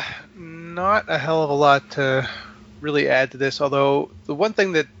 Not a hell of a lot to really add to this, although the one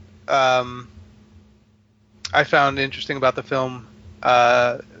thing that I found interesting about the film,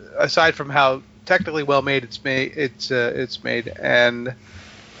 aside from how technically well made it's made, and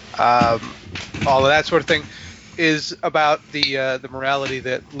all of that sort of thing, is about the morality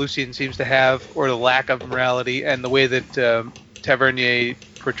that Lucien seems to have, or the lack of morality, and the way that Tavernier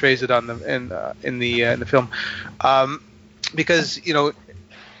portrays it in the film, because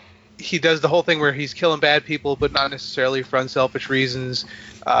he does the whole thing where he's killing bad people, but not necessarily for unselfish reasons.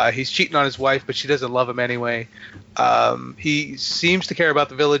 He's cheating on his wife, but she doesn't love him anyway. He seems to care about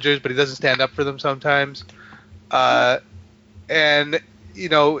the villagers, but he doesn't stand up for them sometimes. And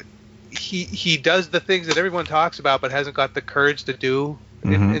he does the things that everyone talks about, but hasn't got the courage to do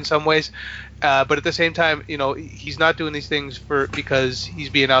in some ways. But at the same time, he's not doing these things because he's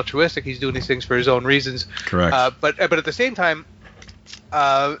being altruistic. He's doing these things for his own reasons. Correct. But at the same time,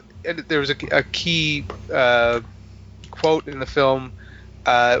 and there was a key quote in the film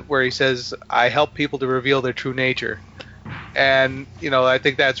where he says, "I help people to reveal their true nature," and I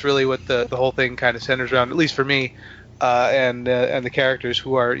think that's really what the whole thing kind of centers around, at least for me, and the characters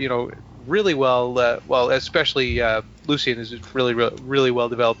who are really well, especially Lucien is really well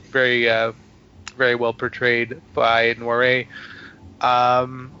developed, very very well portrayed by Noiret.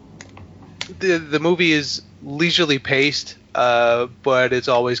 The movie is leisurely paced, but it's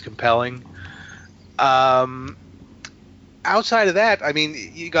always compelling. Outside of that, I mean,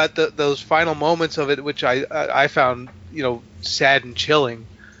 you got those final moments of it, which I found sad and chilling.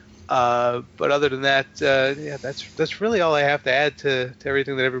 But other than that, that's really all I have to add to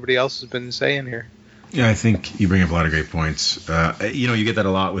everything that everybody else has been saying here. Yeah, I think you bring up a lot of great points. You get that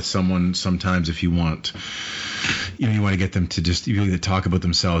a lot with someone sometimes. If you want, you want to get them to just really talk about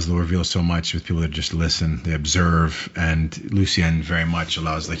themselves, they'll reveal so much. With people that just listen, they observe, and Lucien very much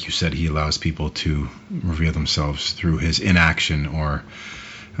allows, like you said, he allows people to reveal themselves through his inaction or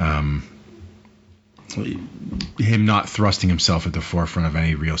him not thrusting himself at the forefront of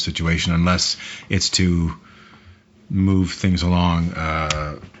any real situation, unless it's to move things along.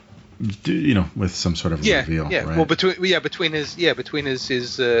 With some sort of reveal. Yeah. Right? Well, between his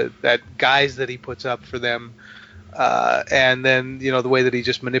that guise that he puts up for them, and then the way that he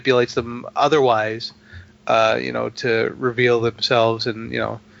just manipulates them otherwise, to reveal themselves,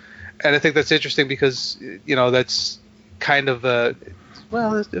 and I think that's interesting because that's kind of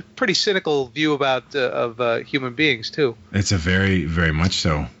it's a pretty cynical view about of human beings too. It's a very, very much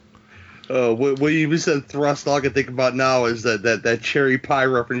so. What you said thrust, all I can think about now is that cherry pie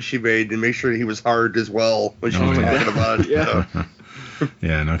reference she made, and make sure he was hard as well when she was talking about it. Yeah.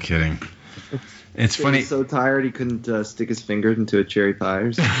 Yeah, no kidding. It's funny. He was so tired he couldn't stick his finger into a cherry pie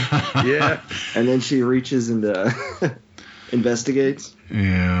or something. Yeah. And then she reaches and investigates.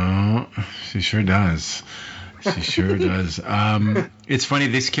 Yeah, she sure does. She sure does. It's funny,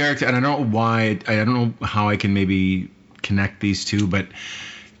 this character, and I don't know why, I don't know how I can maybe connect these two, but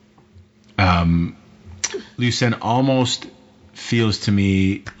Lucien almost feels to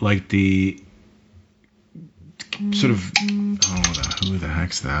me like the sort of who the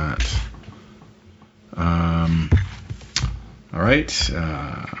heck's that? All right,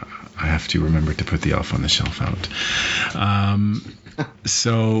 I have to remember to put the elf on the shelf out.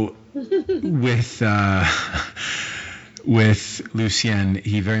 So with Lucien,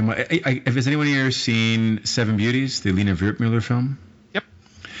 he very much. Has anyone here seen Seven Beauties, the Lena Wertmüller film?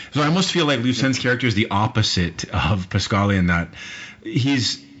 So I almost feel like Lucien's character is the opposite of Pasquale in that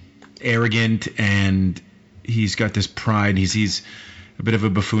he's arrogant and he's got this pride. He's a bit of a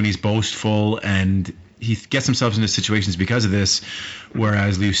buffoon. He's boastful, and he gets himself into situations because of this,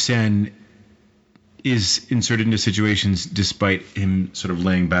 whereas Lucien is inserted into situations despite him sort of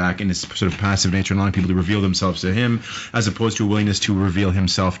laying back in his sort of passive nature and allowing people to reveal themselves to him, as opposed to a willingness to reveal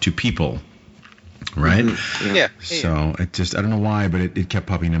himself to people. Right? Mm-hmm. Yeah. So it just, I don't know why, but it kept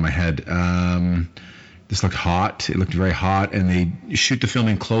popping in my head. This looked hot. It looked very hot, and they shoot the film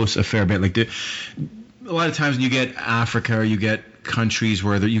in close a fair bit. Like a lot of times when you get Africa or you get countries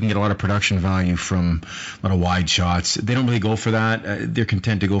where you can get a lot of production value from a lot of wide shots, they don't really go for that. They're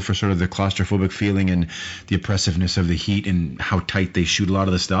content to go for sort of the claustrophobic feeling and the oppressiveness of the heat and how tight they shoot a lot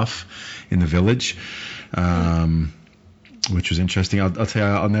of the stuff in the village. Which was interesting. I'll tell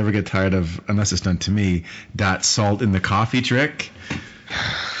you, I'll never get tired of, unless it's done to me, that salt in the coffee trick.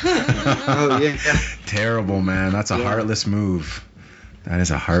 Oh, yeah. Terrible, man. That's a heartless move. That is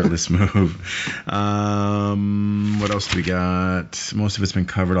a heartless move. What else do we got? Most of it's been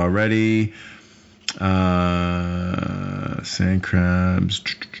covered already. Sand crabs.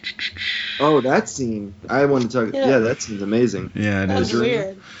 Oh, that scene. I want to talk. Yeah, that scene's amazing. Yeah, it That is. was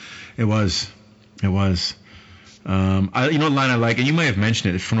weird. It was. What line I like, and you might have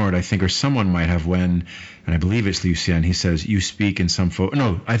mentioned it, Fnord, I think, or someone might have, when, and I believe it's Lucien, he says, "You speak in some folk."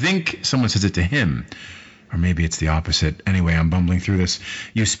 No, I think someone says it to him, or maybe it's the opposite. Anyway, I'm bumbling through this.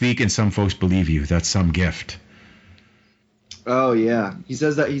 "You speak and some folks believe you. That's some gift." Oh yeah, he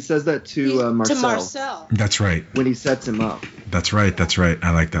says that to Marcel. To Marcel. That's right. When he sets him up. That's right. I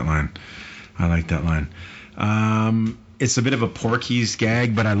like that line. It's a bit of a Porky's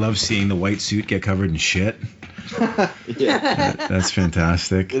gag, but I love seeing the white suit get covered in shit. Yeah. That's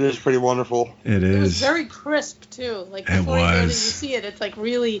fantastic. It is pretty wonderful. It is. It was very crisp too. Like before you see it, it's like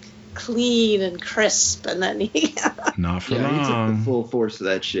really clean and crisp, and then Not for He took long. the full force of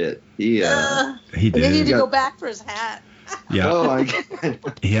that shit. He He and then he did. had to go back for his hat. Yeah. Oh my god.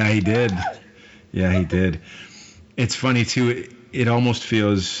 Yeah, he did. It's funny too. It almost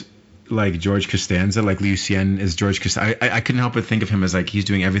feels like George Costanza, like Lucien is George Costanza. I couldn't help but think of him as like he's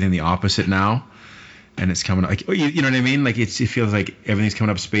doing everything the opposite now, and it's coming like you know what I mean? Like it feels like everything's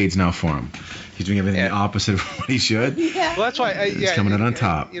coming up spades now for him. He's doing everything the opposite of what he should. Yeah. Well, that's why he's coming out on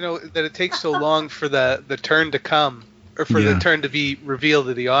top. You know that it takes so long for the turn to come, or for the turn to be revealed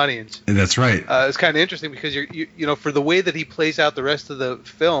to the audience. And that's right. It's kind of interesting because you know, for the way that he plays out the rest of the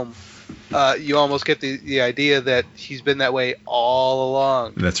film, you almost get the idea that he's been that way all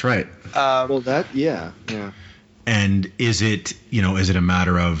along. That's right. Yeah. And is it a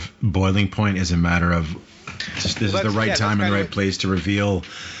matter of boiling point? Is it a matter of just this is the right time and the right place to reveal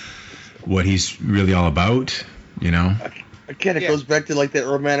what he's really all about? You know. Again, it goes back to like that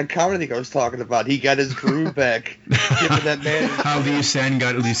romantic comedy I was talking about. He got his groove back. Giving that man. How Lucien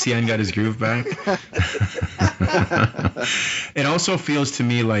got his groove back. It also feels to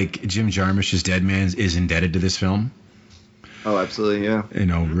me like Jim Jarmusch's Dead Man is indebted to this film. Oh, absolutely, yeah. You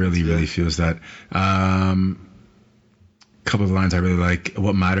know, really feels that. Couple of lines I really like.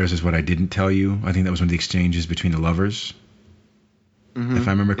 What matters is what I didn't tell you. I think that was one of the exchanges between the lovers. Mm-hmm. If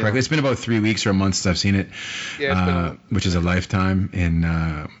I remember correctly. It's been about 3 weeks or a month since I've seen it, which is a lifetime in,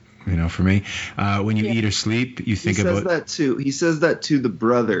 for me. When you eat or sleep, you think about... He says that to the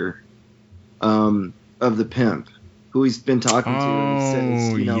brother of the pimp, who he's been talking to.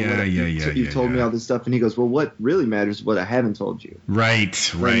 And he says, you told me all this stuff. And he goes, well, what really matters is what I haven't told you.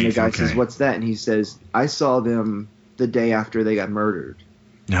 Right. And the guy says, what's that? And he says, I saw them the day after they got murdered.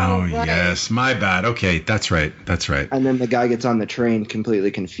 Oh, yes. My bad. Okay, that's right. And then the guy gets on the train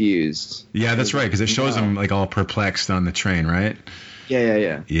completely confused. Yeah, that's right, because it shows him like all perplexed on the train, right?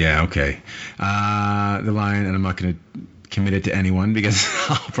 Yeah. Yeah, okay. The line, and I'm not going to commit it to anyone because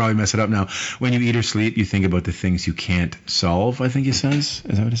I'll probably mess it up now. When you eat or sleep, you think about the things you can't solve, I think he says.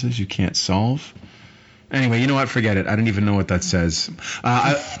 Is that what it says? You can't solve? Anyway, you know what? Forget it. I don't even know what that says.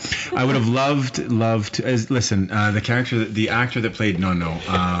 I would have loved to. Listen, the actor that played No,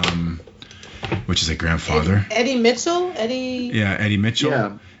 which is a grandfather. Eddie Mitchell. Eddie Mitchell.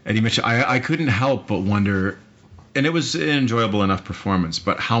 Yeah. Eddie Mitchell. I couldn't help but wonder, and it was an enjoyable enough performance,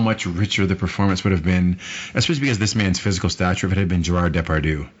 but how much richer the performance would have been, especially because this man's physical stature, if it had been Gerard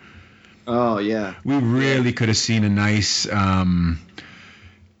Depardieu. Oh yeah. We really could have seen a nice.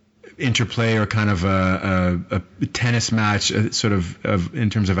 Interplay or kind of a tennis match sort of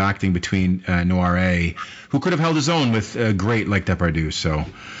in terms of acting between Noire, who could have held his own with great like Depardieu. So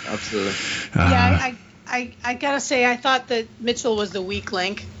absolutely. I gotta say I thought that Mitchell was the weak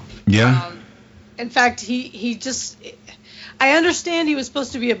link. Yeah. In fact, he just I understand he was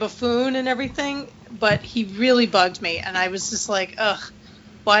supposed to be a buffoon and everything, but he really bugged me, and I was just like, ugh,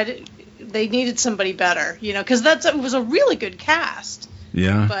 why did they needed somebody better? You know, because it was a really good cast.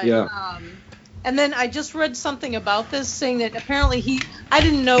 Yeah. But, and then I just read something about this saying that apparently I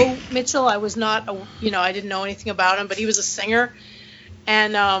didn't know Mitchell. I was not, I didn't know anything about him, but he was a singer.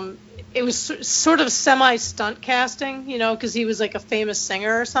 And it was sort of semi-stunt casting, because he was like a famous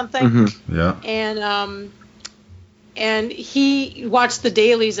singer or something. Mm-hmm. Yeah. And he watched the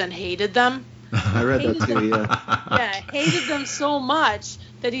dailies and hated them. I read that too, hated them so much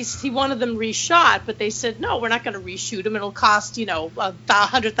that he wanted them reshot, but they said, no, we're not going to reshoot them. It'll cost,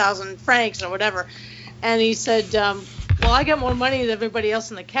 100,000 francs or whatever. And he said, well, I got more money than everybody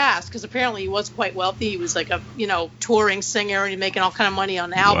else in the cast, because apparently he was quite wealthy. He was like a, touring singer, and he's making all kind of money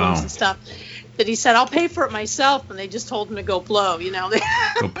on albums and stuff. That he said, I'll pay for it myself, and they just told him to go blow,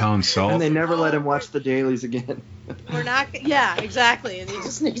 Go pound salt. And they never let him watch the dailies again. We're not, exactly. And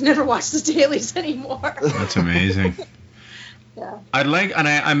he never watched the dailies anymore. That's amazing. Yeah. I'd like, and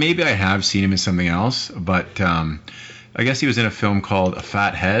I maybe I have seen him in something else, but I guess he was in a film called A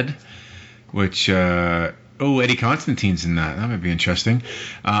Fat Head, which Eddie Constantine's in that. That might be interesting.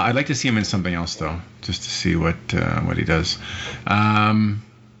 I'd like to see him in something else though, just to see what he does.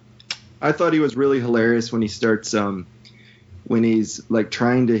 I thought he was really hilarious when he starts when he's like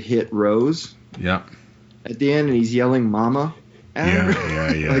trying to hit Rose. Yeah. At the end, and he's yelling "Mama" at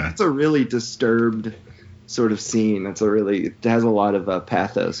her. Yeah. Like, it's a really disturbed sort of scene. It has a lot of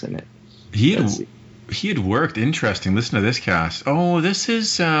pathos in it. He had worked. Interesting. Listen to this cast. Oh, this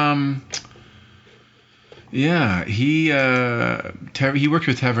is he worked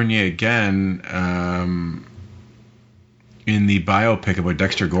with Tavernier again in the biopic about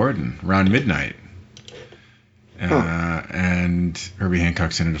Dexter Gordon, Around Midnight. And Herbie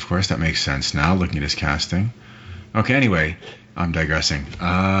Hancock's in it, of course. That makes sense now, looking at his casting. Okay, anyway, I'm digressing.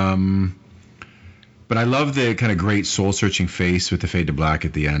 But I love the kind of great soul-searching face with the fade to black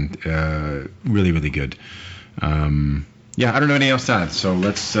at the end. Really, really good. I don't know anything else to add. So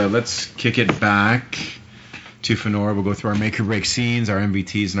let's kick it back to Fenora. We'll go through our make or break scenes, our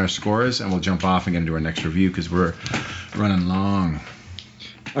MVTs, and our scores, and we'll jump off and get into our next review because we're running long.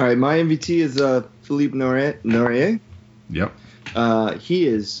 All right, my MVT is Philippe Noiret. Yep.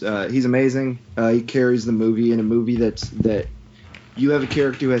 He's amazing. He carries the movie in a movie that you have a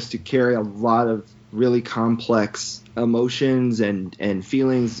character who has to carry a lot of really complex emotions and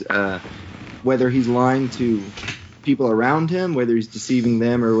feelings, whether he's lying to people around him, whether he's deceiving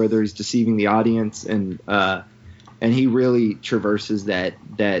them, or whether he's deceiving the audience, and he really traverses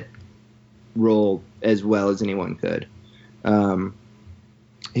that role as well as anyone could.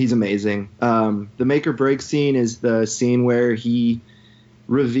 He's amazing. The make or break scene is the scene where he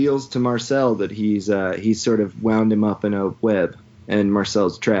reveals to Marcel that he's sort of wound him up in a web, and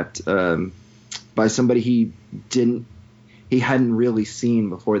Marcel's trapped by somebody he hadn't really seen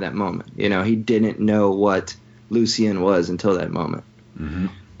before that moment. You know, he didn't know what Lucien was until that moment.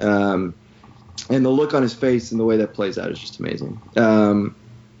 Mm-hmm. And the look on his face and the way that plays out is just amazing.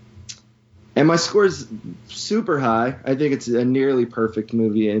 And my score is super high. I think it's a nearly perfect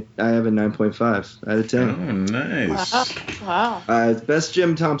movie. I have a 9.5 out of 10. Oh, nice. Wow. Best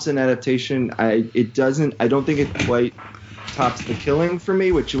Jim Thompson adaptation. I don't think it quite tops The Killing for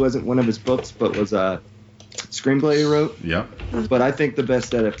me, which wasn't one of his books, but was a screenplay he wrote. Yep. But I think the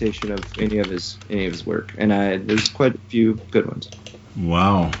best adaptation of any of his work, and there's quite a few good ones.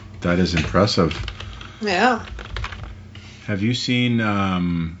 Wow, that is impressive. Yeah. Have you seen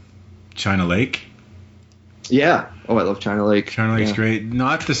China Lake? Yeah. Oh, I love China Lake. China Lake's great.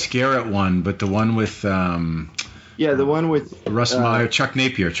 Not the Scarrett one, but the one with yeah, the one with Russ Meyer, Charles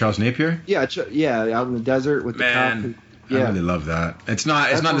Napier. Yeah, out in the desert with the cop. I really love that. It's not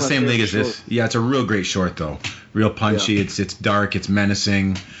the same league as this. Yeah, it's a real great short though. Real punchy. Yeah. It's dark. It's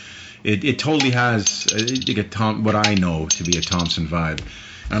menacing. It totally has what I know to be a Thompson vibe.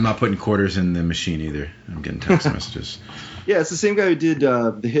 And I'm not putting quarters in the machine either. I'm getting text messages. Yeah, it's the same guy who did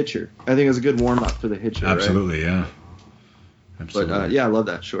The Hitcher. I think it was a good warm up for The Hitcher. Absolutely, right? Yeah. Absolutely. But I love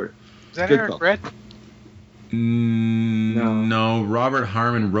that short. Is that Eric Brett? No, Robert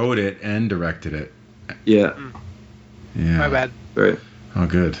Harmon wrote it and directed it. Yeah. Yeah. My bad. Right. Oh,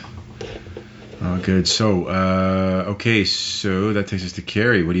 good. So, okay, so that takes us to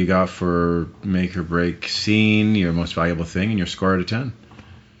Carrie. What do you got for make or break scene, your most valuable thing, and your score out of 10?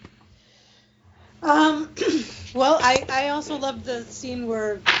 Well, I also loved the scene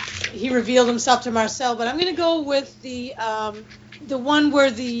where he revealed himself to Marcel, but I'm going to go with the one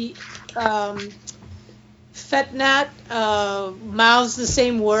where the Fetnat mouths the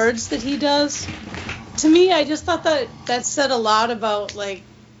same words that he does. To me, I just thought that said a lot about, like,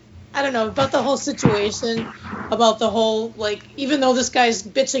 I don't know, about the whole situation, about the whole, like, even though this guy's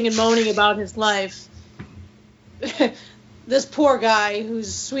bitching and moaning about his life, this poor guy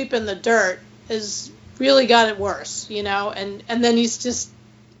who's sweeping the dirt has really got it worse, you know, and then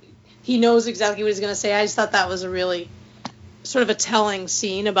he knows exactly what he's going to say. I just thought that was a really sort of a telling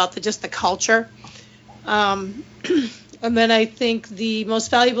scene about the culture. And then I think the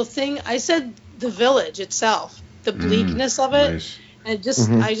most valuable thing, I said the village itself, the bleakness of it. Nice.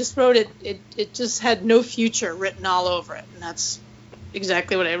 And I just wrote it just had no future written all over it. And that's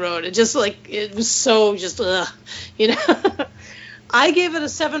exactly what I wrote. It just, like, it was so just, you know. I gave it a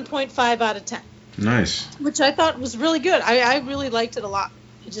 7.5 out of 10. Nice. Which I thought was really good. I really liked it a lot.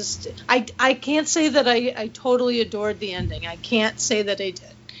 It just, I can't say that I totally adored the ending. I can't say that I did.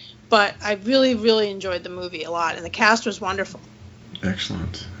 But I really, really enjoyed the movie a lot. And the cast was wonderful.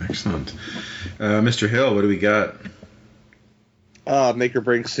 Excellent. Mr. Hill, what do we got? Make or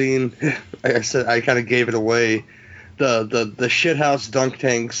break scene. I said I kind of gave it away. The shithouse dunk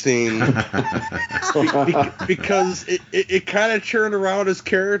tank scene because it kind of turned around his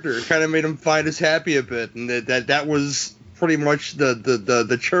character. It kind of made him find his happy a bit, and that was pretty much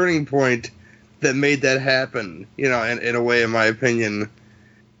the turning point that made that happen. You know, in a way, in my opinion.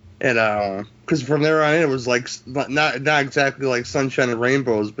 And because from there on in, it was like not exactly like sunshine and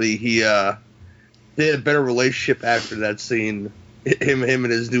rainbows, but they had a better relationship after that scene. Him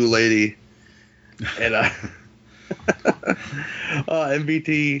and his new lady, and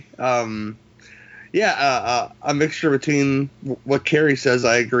MVT, a mixture between what Carrie says.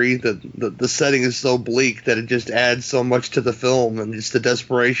 I agree that the setting is so bleak that it just adds so much to the film, and just the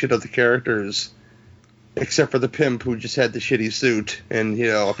desperation of the characters, except for the pimp who just had the shitty suit and, you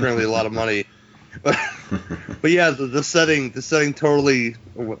know, apparently a lot of money. But yeah, the setting totally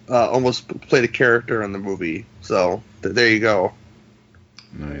almost played a character in the movie. So there you go.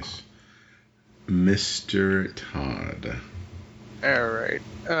 Nice. Mr. Todd. All right.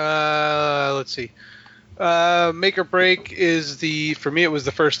 Let's see. Make or break is for me, it was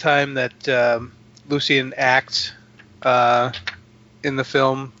the first time that Lucien acts in the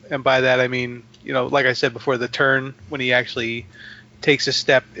film, and by that I mean, like I said before, the turn when he actually takes a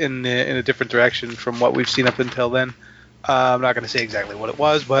step in a different direction from what we've seen up until then. I'm not going to say exactly what it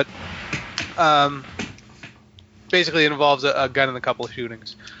was, but basically it involves a gun and a couple of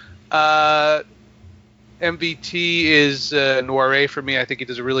shootings. MVT is Noire for me. I think he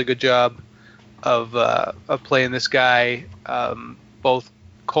does a really good job of playing this guy, both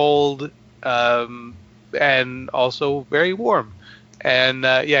cold and also very warm. And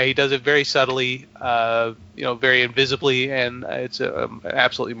he does it very subtly, very invisibly, and it's an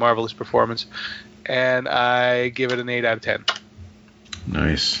absolutely marvelous performance. And I give it an 8 out of 10.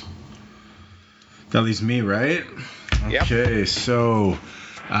 Nice. That leaves me, right? Okay, yep. So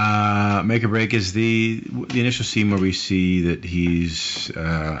Make or Break is the initial scene where we see that he's,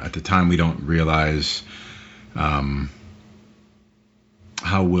 at the time we don't realize how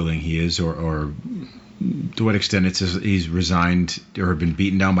willing he is or to what extent he's resigned or been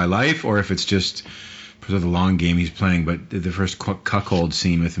beaten down by life, or if it's just for the long game he's playing. But the first cuckold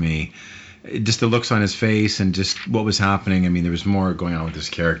scene with me, just the looks on his face and just what was happening. I mean, there was more going on with this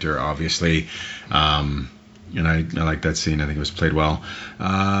character, obviously. And I like that scene. I think it was played well.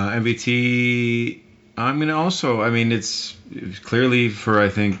 MVT, I'm going to also, it's clearly for, I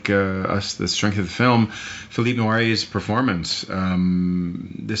think, us, the strength of the film, Philippe Noire's performance.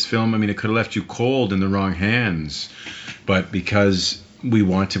 This film, it could have left you cold in the wrong hands, but because we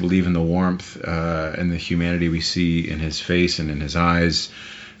want to believe in the warmth and the humanity we see in his face and in his eyes,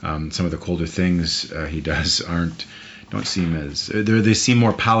 some of the colder things he does don't seem as they seem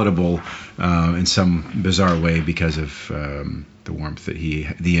more palatable in some bizarre way because of the warmth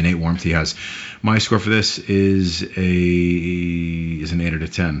the innate warmth he has. My score for this is an 8 out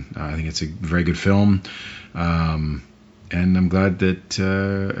of 10. I think it's a very good film, and I'm glad that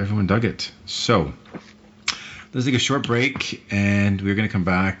everyone dug it. So let's take a short break, and we're going to come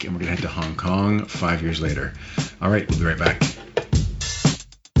back and we're going to head to Hong Kong 5 years later. All right, we'll be right back.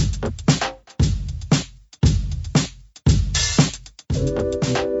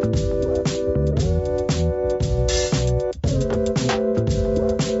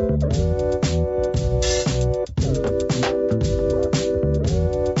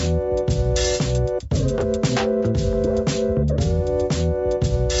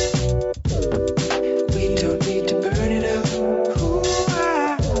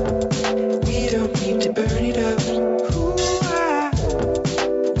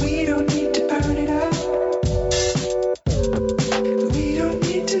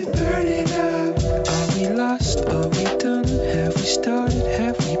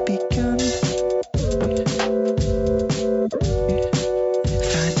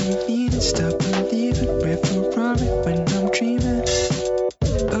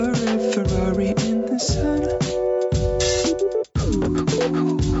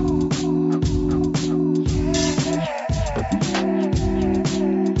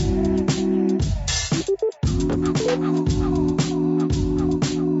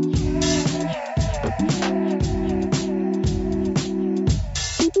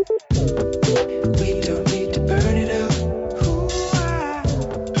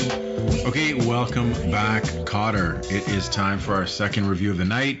 Time for our second review of the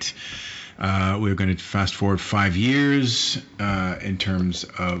night. We're going to fast forward 5 years in terms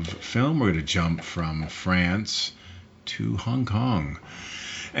of film. We're going to jump from France to Hong Kong.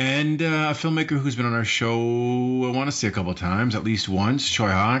 And a filmmaker who's been on our show, I want to say a couple of times, at least once, Choi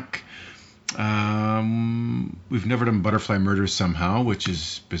Hak. We've never done Butterfly Murders somehow, which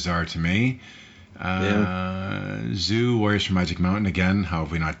is bizarre to me. Zoo, Warriors from Magic Mountain, again, how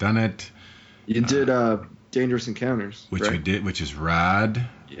have we not done it? You did Dangerous Encounters, which right? we did, which is rad.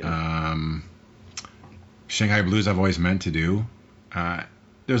 Yeah. Shanghai Blues I've always meant to do.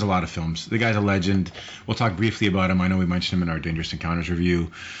 There's a lot of films. The guy's a legend. We'll talk briefly about him. I know we mentioned him in our Dangerous Encounters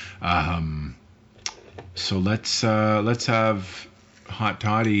review. So let's have Hot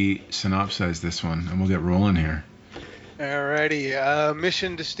Toddy synopsize this one, and we'll get rolling here. Alrighty.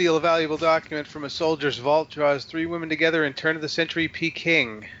 Mission to steal a valuable document from a soldier's vault draws three women together in turn-of-the-century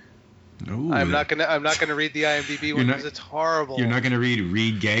Peking. Ooh, I'm not gonna read the IMDb one because it's horrible. You're not gonna read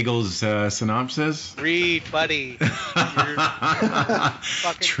Reed Gagel's synopsis? Read, buddy.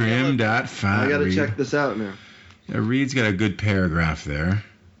 Trim that fat. I gotta Reed. check this out now. Yeah, Reed's got a good paragraph there.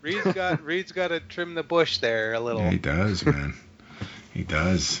 Reed's got to trim the bush there a little. Yeah, he does, man. He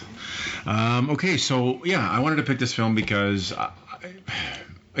does. Okay, so yeah, I wanted to pick this film because,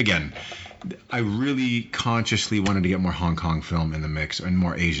 I really consciously wanted to get more Hong Kong film in the mix and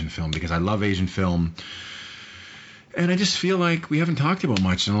more Asian film because I love Asian film. And I just feel like we haven't talked about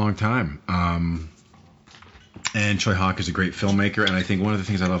much in a long time. And Choi Hawk is a great filmmaker, and I think one of the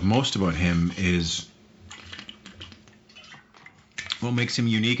things I love most about him is what makes him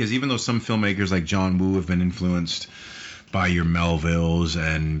unique is even though some filmmakers like John Woo have been influenced by your Melvilles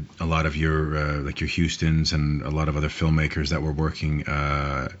and a lot of your like your Houstons and a lot of other filmmakers that were working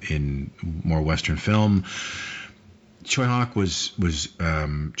in more Western film, Choi Hawk was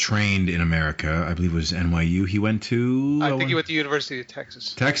trained in America. I believe it was NYU he went to. I think he went to the University of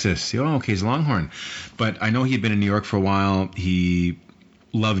Texas. Texas. Oh, okay, he's a Longhorn. But I know he'd been in New York for a while. He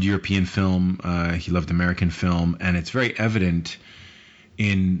loved European film. He loved American film. And it's very evident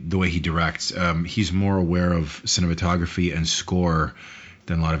in the way he directs. He's more aware of cinematography and score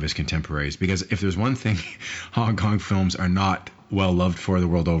than a lot of his contemporaries. Because if there's one thing Hong Kong films are not well loved for the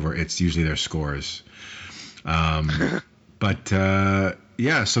world over, it's usually their scores. But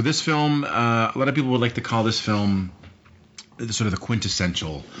yeah, so this film, a lot of people would like to call this film sort of the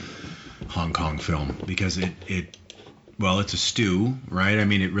quintessential Hong Kong film because it's a stew, right? I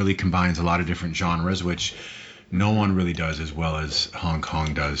mean, it really combines a lot of different genres, which no one really does as well as Hong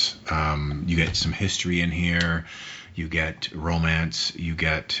Kong does. You get some history in here, you get romance, you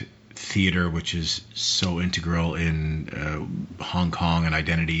get theater, which is so integral in Hong Kong and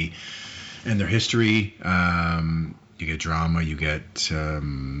identity and their history. You get drama, you get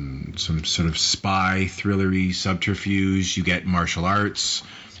some sort of spy, thrillery, subterfuge, you get martial arts,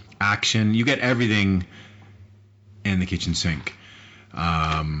 action, you get everything in the kitchen sink.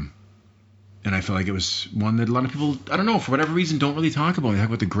 And I feel like it was one that a lot of people, I don't know, for whatever reason, don't really talk about. They talk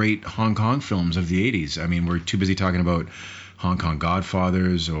about the great Hong Kong films of the 80s. I mean, we're too busy talking about Hong Kong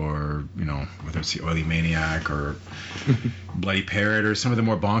Godfathers or, whether it's The Oily Maniac or Bloody Parrot or some of the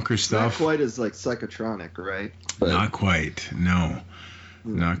more bonkers stuff. Not quite as like psychotronic, right? But, not quite. No.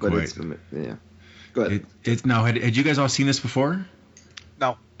 Not but quite. Yeah. Go ahead. Now, had you guys all seen this before?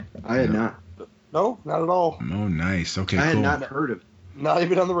 No. I had not. No, not at all. Oh, nice. Okay, I had cool. not heard of it. Not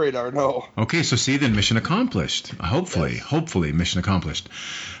even on the radar, no. Okay, so see, then mission accomplished. Hopefully, mission accomplished.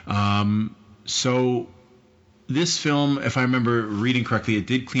 So this film, if I remember reading correctly, it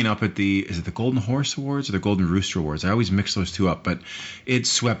did clean up at the Golden Horse Awards or the Golden Rooster Awards? I always mix those two up, but it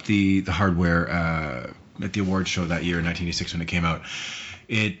swept the hardware at the award show that year in 1986 when it came out.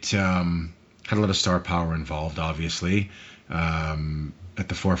 It had a lot of star power involved, obviously. At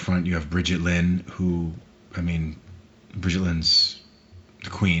the forefront, you have Bridget Lin, Bridget Lin's the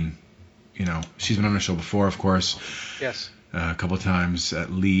queen. She's been on the show before, of course. Yes. A couple of times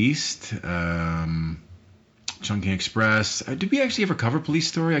at least. Chungking Express. Did we actually ever cover Police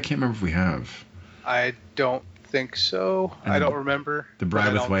Story? I can't remember if we have. I don't think so. I don't remember. The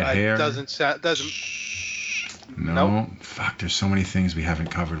Bride with White Hair. Doesn't. No. Nope. Fuck, there's so many things we haven't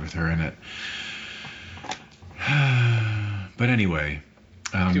covered with her in it. But anyway.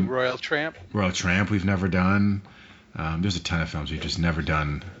 Do Royal Tramp. Royal Tramp we've never done. There's a ton of films we've just never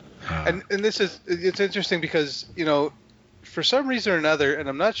done. And it's interesting because, for some reason or another, and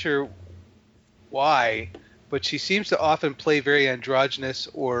I'm not sure why, but she seems to often play very androgynous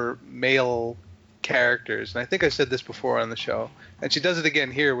or male characters. And I think I said this before on the show. And she does it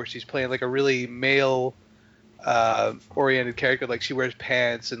again here where she's playing like a really male oriented character. Like she wears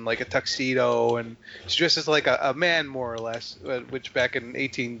pants and like a tuxedo and she dresses like a man more or less, which back in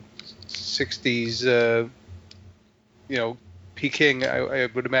 1860s, Peking, I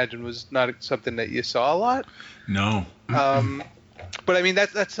would imagine was not something that you saw a lot. No. But I mean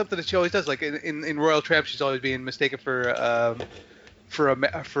that's something that she always does. Like in Royal Tramp, she's always being mistaken for a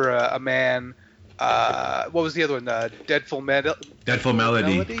man. What was the other one? Deadful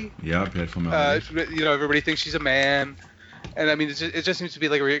Melody. Yeah, Deadful Melody. Everybody thinks she's a man, and I mean it just seems to be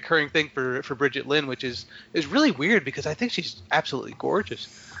like a recurring thing for Bridget Lin, which is really weird because I think she's absolutely gorgeous.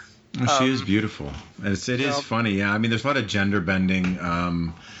 She is beautiful. It is funny. Yeah, I mean there's a lot of gender bending.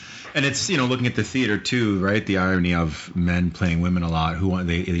 And it's looking at the theater too, right? The irony of men playing women a lot.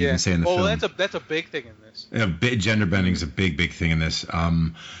 They even say in the film. Oh, that's a big thing in this. Yeah, gender bending is a big thing in this.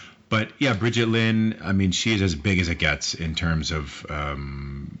 But yeah, Bridget Lin. I mean, she is as big as it gets in terms of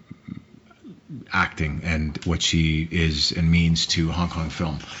acting and what she is and means to Hong Kong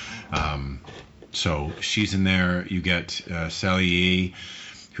film. So she's in there. You get Sally Yee,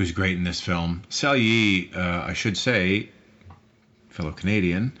 who's great in this film. Sally Yee, I should say, fellow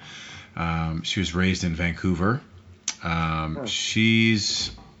Canadian. She was raised in Vancouver. She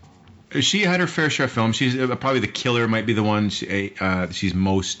had her fair share of films. She's probably The Killer might be the one she's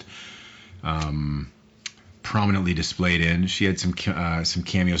most prominently displayed in. She had some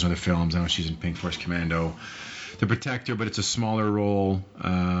cameos in other films. I know she's in Pink Force Commando, The Protector, but it's a smaller role.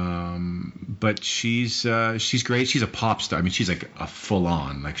 But she's great. She's a pop star. I mean, she's like a full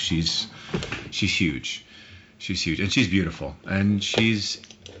on. Like she's huge. She's huge, and she's beautiful, and she's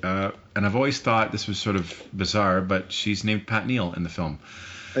and I've always thought this was sort of bizarre, but she's named Pat Neal in the film.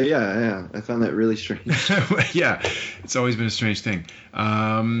 Yeah, I found that really strange. Yeah, it's always been a strange thing.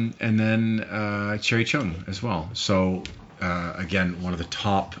 And then Cherry Chung as well. So again, one of the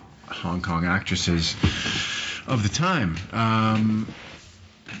top Hong Kong actresses of the time.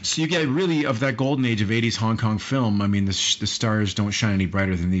 So you get really, of that golden age of 80s Hong Kong film, I mean, the stars don't shine any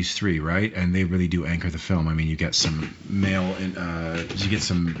brighter than these three, right? And they really do anchor the film. I mean, you get some males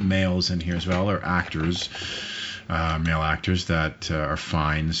in here as well, or actors, male actors that are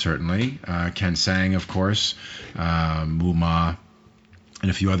fine, certainly. Ken Sang, of course, Wu Ma, and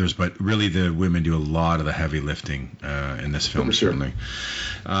a few others, but really the women do a lot of the heavy lifting in this film, certainly.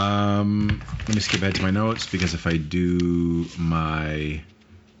 Let me skip ahead to my notes, because if I do my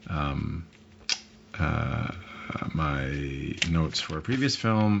my notes for a previous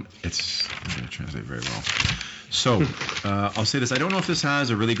film, it's not going to translate very well. So I'll say this: I don't know if this has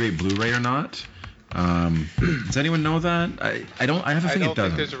a really great Blu-ray or not. Does anyone know that? I don't. I have a feeling it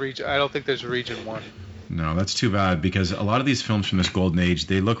doesn't. I don't think there's a region one. No, that's too bad, because a lot of these films from this golden age,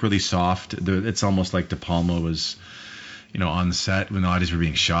 they look really soft. It's almost like De Palma was, on the set when the audios were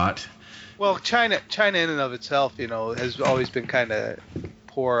being shot. Well, China in and of itself, has always been kind of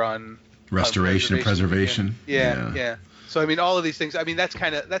poor on restoration and preservation. Yeah. So I mean, all of these things. I mean,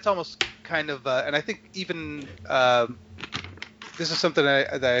 that's almost kind of, and I think even this is something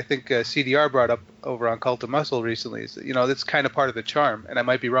that I think CDR brought up over on Cult of Muscle recently. Is that, that's kind of part of the charm, and I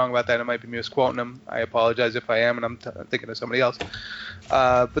might be wrong about that. I might be misquoting him. I apologize if I am, and I'm thinking of somebody else.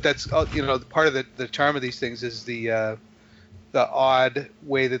 But that's part of the charm of these things is the odd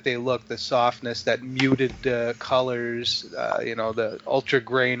way that they look, the softness, that muted colors, the ultra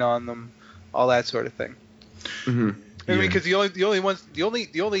grain on them, all that sort of thing. Mm-hmm. I mean, because the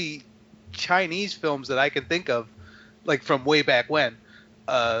only Chinese films that I can think of, like from way back when,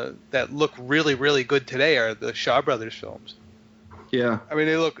 that look really, really good today are the Shaw Brothers films. Yeah. I mean,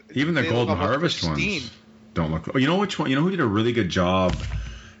 they look even the Golden Harvest pristine ones don't look. You know which one? You know who did a really good job?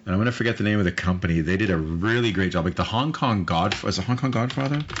 And I'm going to forget the name of the company. They did a really great job. Like the Hong Kong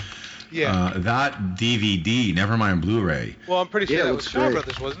Godfather? Yeah. That DVD, never mind Blu-ray. Well, I'm pretty sure that was Shaw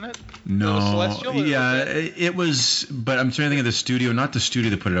Brothers, wasn't it? No. Celestial, it was, but I'm trying to think of the studio, not the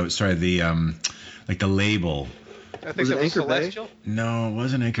studio that put it out. Sorry, the like the label. I think it was Celestial. No, it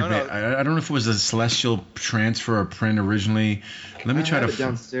wasn't Anchor Bay. No. I don't know if it was a Celestial transfer or print originally. Let me try to. It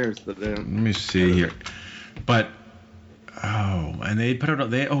downstairs, but let me see here. But. Oh, and they put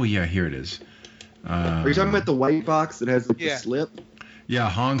out. Here it is. Are you talking about the white box that has the slip? Yeah,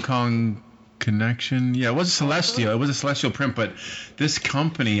 Hong Kong Connection. Yeah, it was a Celestial. It was a Celestial print, but this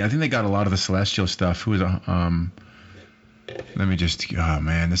company, I think they got a lot of the Celestial stuff. Who was let me just. Oh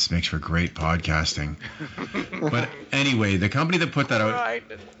man, this makes for great podcasting. But anyway, the company that put that out. I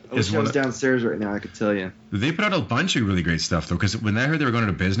wish I was downstairs right now. I could tell you. They put out a bunch of really great stuff though, because when I heard they were going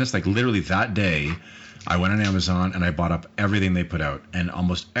into business, like literally that day, I went on Amazon and I bought up everything they put out, and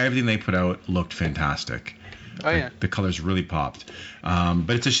almost everything they put out looked fantastic. Oh yeah. The colors really popped.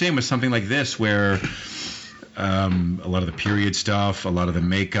 But it's a shame with something like this where a lot of the period stuff, a lot of the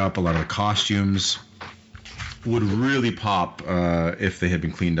makeup, a lot of the costumes would really pop if they had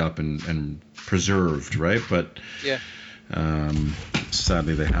been cleaned up and preserved, right? But yeah.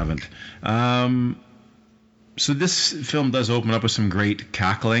 Sadly, they haven't. So this film does open up with some great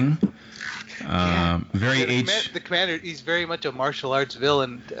cackling. The commander, he's very much a martial arts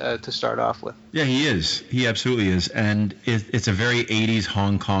villain to start off with. Yeah, he is. He absolutely is. And it's a very 80s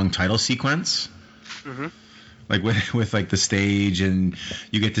Hong Kong title sequence. Mm-hmm. Like with like the stage, and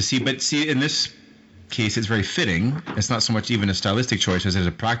you get to see. But see, in this case, it's very fitting. It's not so much even a stylistic choice as it's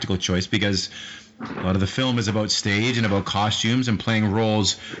a practical choice, because a lot of the film is about stage and about costumes and playing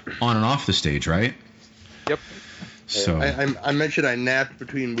roles on and off the stage, right? Yep. So I mentioned I napped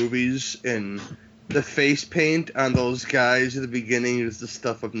between movies, and the face paint on those guys at the beginning is the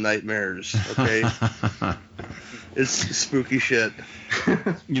stuff of nightmares. Okay, it's spooky shit.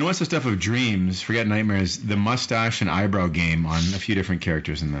 You know what's the stuff of dreams? Forget nightmares. The mustache and eyebrow game on a few different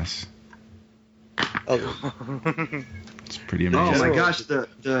characters in this. Oh, it's pretty amazing. Oh my gosh,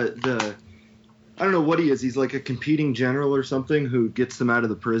 the I don't know what he is. He's like a competing general or something who gets them out of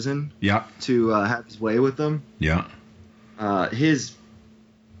the prison. Yeah. To have his way with them. Yeah. His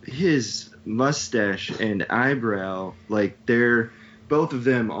mustache and eyebrow, like both of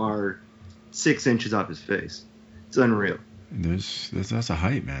them are 6 inches off his face. It's unreal. That's a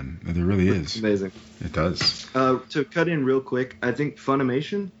height, man. There really is. It's amazing. It does. To cut in real quick, I think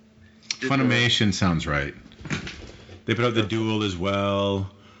Funimation. Sounds right. They put out The Duel as well.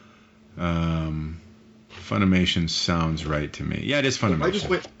 Funimation sounds right to me. Yeah, it is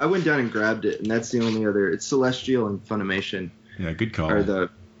Funimation. I went down and grabbed it, and that's the only other. It's Celestial and Funimation. Yeah, good call. Or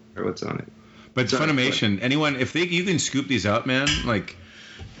what's on it. But Sorry, Funimation, anyone, if you can scoop these up, man, like,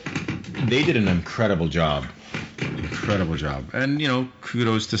 they did an incredible job. Incredible job. And,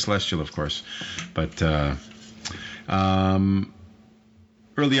 kudos to Celestial, of course. But early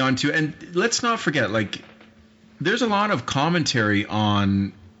on, too. And let's not forget, like, there's a lot of commentary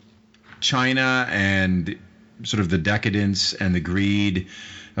on China and sort of the decadence and the greed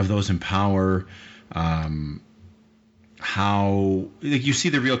of those in power. How, like, you see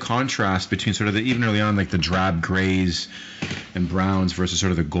the real contrast between sort of even early on, like the drab grays and browns versus sort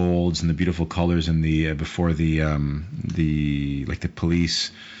of the golds and the beautiful colors in the before the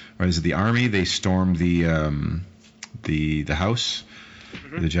police, or is it the army? They stormed the house.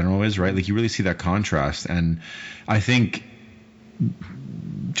 Mm-hmm. The general is, right? Like, you really see that contrast, and I think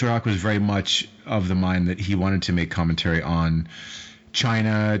Turok was very much of the mind that he wanted to make commentary on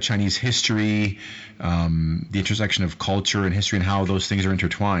China, Chinese history, the intersection of culture and history, and how those things are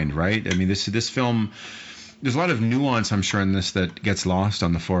intertwined, right? I mean, this film, there's a lot of nuance, I'm sure, in this that gets lost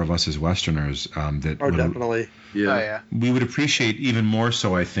on the four of us as Westerners. Definitely. Yeah. Oh, yeah. We would appreciate even more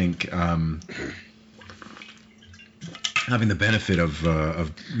so, I think, having the benefit of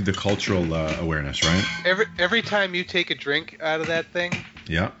the cultural awareness, right? Every time you take a drink out of that thing,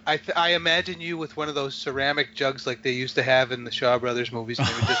 yeah, I imagine you with one of those ceramic jugs like they used to have in the Shaw Brothers movies, and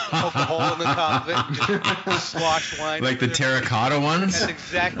they would just poke a hole in the top of it and just slosh wine. Like the terracotta ones? That's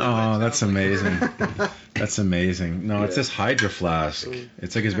exactly. Oh, that's amazing. That's amazing. No, it's this Hydro flask.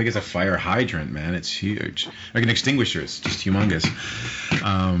 It's like as big as a fire hydrant, man. It's huge. Like an extinguisher. It's just humongous.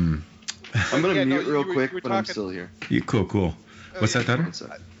 I'm gonna mute real quick, but I'm still here. Cool. What's that, Tyler?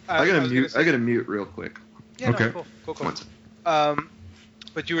 I gotta mute real quick. Yeah, okay. No, cool.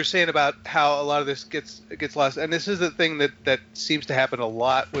 But you were saying about how a lot of this gets lost, and this is the thing that seems to happen a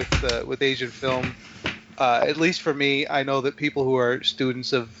lot with Asian film. At least for me, I know that people who are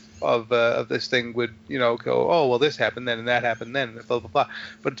students of this thing would go, oh well, this happened then and that happened then, and blah blah blah.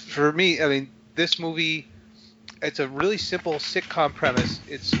 But for me, I mean, this movie, it's a really simple sitcom premise.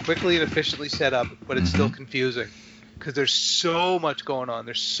 It's quickly and efficiently set up, but it's still confusing because there's so much going on.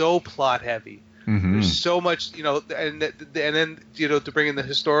 They're so plot heavy. Mm-hmm. There's so much, and then to bring in the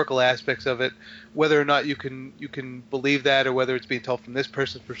historical aspects of it, whether or not you can believe that, or whether it's being told from this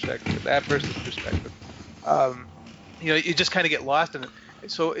person's perspective, or that person's perspective. You just kind of get lost in it.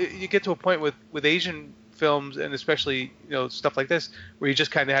 So you get to a point with Asian films, and especially stuff like this, where you just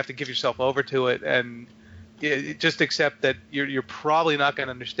kind of have to give yourself over to it and just accept that you're probably not going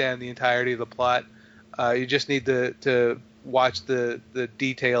to understand the entirety of the plot. You just need to watch the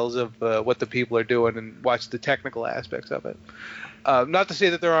details of what the people are doing and watch the technical aspects of it. Not to say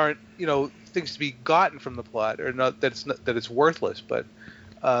that there aren't things to be gotten from the plot, or not that it's worthless, but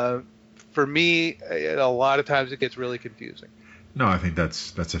for me, a lot of times it gets really confusing. No, I think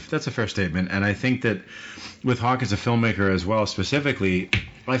that's a fair statement, and I think that with Hawk as a filmmaker as well, specifically,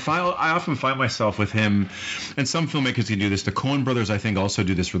 I often find myself with him, and some filmmakers can do this. The Coen brothers, I think, also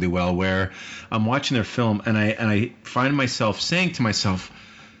do this really well, where I'm watching their film and I find myself saying to myself,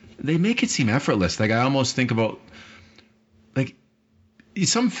 they make it seem effortless. Like, I almost think about, like,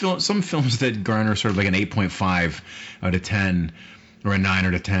 some films that garner sort of like an 8.5 out of 10 or a 9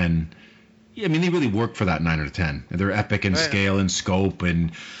 out of 10. Yeah, I mean, they really work for that 9 out of 10. They're epic in scale and scope,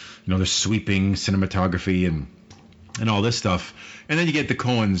 and they're sweeping cinematography and all this stuff. And then you get the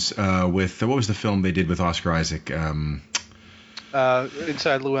Coens with what was the film they did with Oscar Isaac? Inside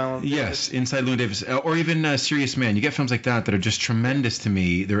Llewellyn. Yes, Inside Llewellyn Davis, or even Serious Man. You get films like that are just tremendous to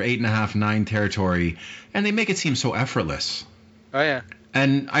me. They're 8.5, 9 territory, and they make it seem so effortless. Oh yeah.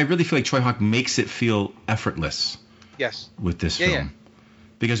 And I really feel like Troy Hawk makes it feel effortless. Yes. With this film. Yeah.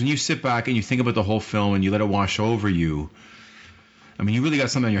 Because when you sit back and you think about the whole film and you let it wash over you, I mean, you really got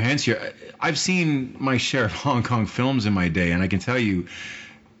something on your hands here. I've seen my share of Hong Kong films in my day, and I can tell you,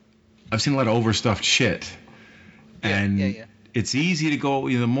 I've seen a lot of overstuffed shit. And it's easy to go,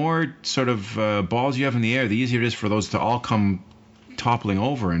 the more sort of balls you have in the air, the easier it is for those to all come toppling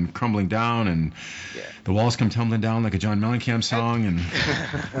over and crumbling down, and the walls come tumbling down like a John Mellencamp song.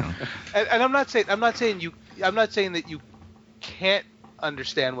 And I'm not saying that you can't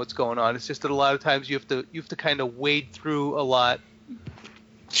understand what's going on. It's just that a lot of times you have to kind of wade through a lot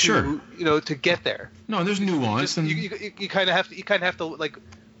to get there. No, and there's nuance. You kind of have to like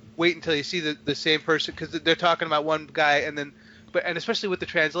wait until you see the same person, because they're talking about one guy, and especially with the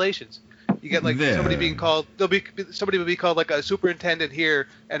translations, you get like somebody being called. Somebody will be called like a superintendent here,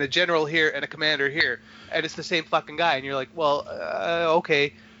 and a general here, and a commander here, and it's the same fucking guy, and you're like, well,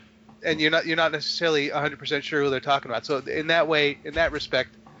 okay. and you're not necessarily 100% sure who they're talking about. So in that way, in that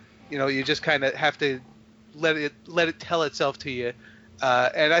respect, you just kind of have to let it tell itself to you.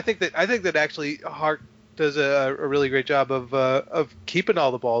 And I think that actually Hart does a really great job of keeping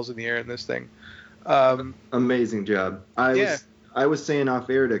all the balls in the air in this thing. Amazing job. I was saying off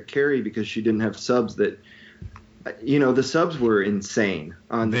air to Carrie, because she didn't have subs, that the subs were insane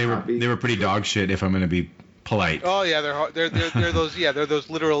on the copy. They were pretty dog shit, if I'm going to be polite. Oh yeah, they're those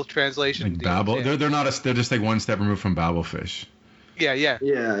literal translation. Like Babel. Yeah. They're just like one step removed from Babelfish. Yeah.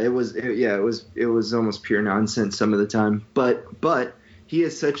 Yeah, it was almost pure nonsense some of the time, but he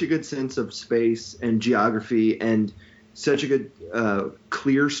has such a good sense of space and geography and such a good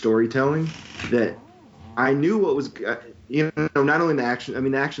clear storytelling that I knew what was not only the action. I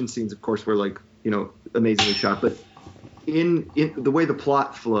mean, the action scenes, of course, were like amazingly shot, but in the way the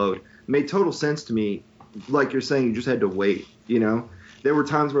plot flowed made total sense to me. Like you're saying, you just had to wait. There were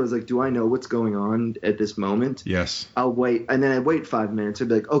times where I was like, do I know what's going on at this moment? Yes. I'll wait. And then I'd wait 5 minutes. I'd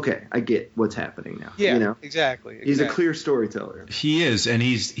be like, okay, I get what's happening now. Yeah, exactly. He's a clear storyteller. He is. And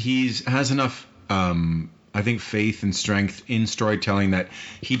he's has enough, I think, faith and strength in storytelling that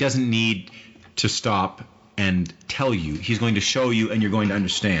he doesn't need to stop and tell you. He's going to show you and you're going to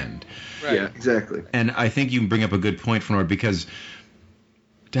understand. Right. Yeah, exactly. And I think you bring up a good point, Fenor, because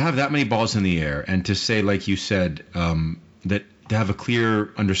to have that many balls in the air and to say, like you said, that to have a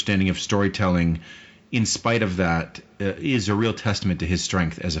clear understanding of storytelling in spite of that is a real testament to his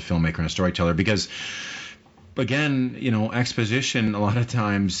strength as a filmmaker and a storyteller. Because, again, exposition a lot of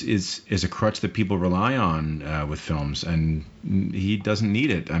times is a crutch that people rely on with films, and he doesn't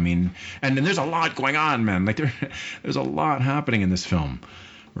need it. I mean, and there's a lot going on, man. Like there's a lot happening in this film,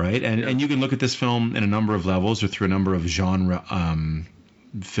 right? And you can look at this film in a number of levels or through a number of genre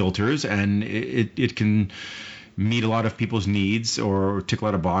filters, and it can meet a lot of people's needs or tick a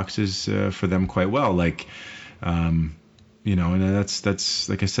lot of boxes for them quite well. Like, and that's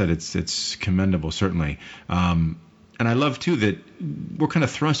like I said, it's commendable, certainly. And I love too that we're kind of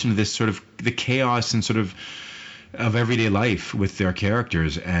thrust into this sort of the chaos and sort of everyday life with their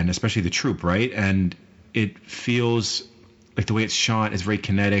characters, and especially the troupe, right? And it feels like the way it's shot is very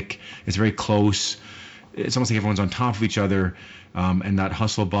kinetic. It's very close. It's almost like everyone's on top of each other, and that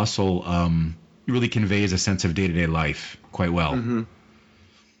hustle bustle really conveys a sense of day-to-day life quite well. Mm-hmm.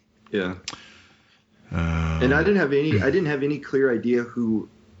 Yeah. And I didn't have any clear idea who.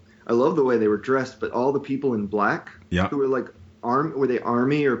 I love the way they were dressed, but all the people in black, who were like were they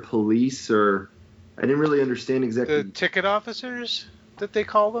army or police, or I didn't really understand exactly. The ticket officers that they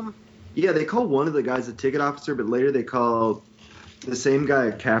call them. Yeah, they call one of the guys a ticket officer, but later they call the same guy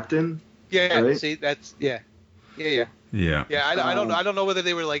a captain. Yeah. Right? See, that's yeah. Yeah. Yeah, I don't know whether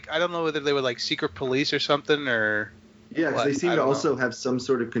they were like secret police or something, or. Yeah, because they seem to also have some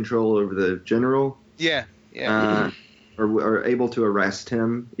sort of control over the general. Yeah. Or able to arrest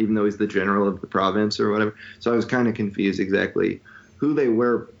him, even though he's the general of the province or whatever. So I was kind of confused exactly who they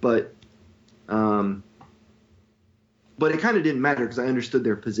were, but it kind of didn't matter because I understood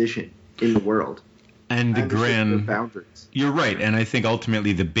their position in the world and the grand boundaries. You're right, and I think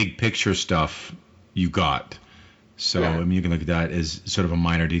ultimately the big picture stuff you got. So I mean, you can look at that as sort of a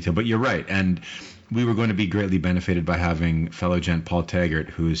minor detail, but you're right, and we were going to be greatly benefited by having fellow gent Paul Taggart,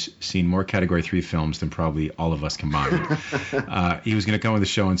 who's seen more Category 3 films than probably all of us combined. He was going to come on the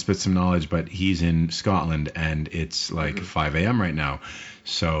show and spit some knowledge, but he's in Scotland, and it's like 5 a.m. right now.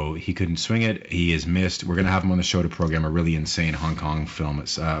 So he couldn't swing it. He is missed. We're going to have him on the show to program a really insane Hong Kong film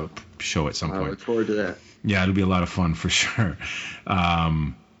show at some point. I look forward to that. Yeah, it'll be a lot of fun for sure.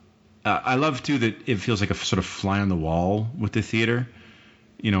 I love, too, that it feels like a sort of fly on the wall with the theater.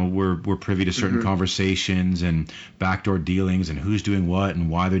 We're privy to certain conversations and backdoor dealings and who's doing what and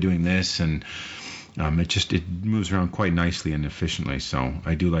why they're doing this, and it moves around quite nicely and efficiently. So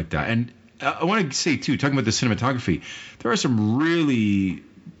I do like that. And I want to say too, talking about the cinematography, there are some really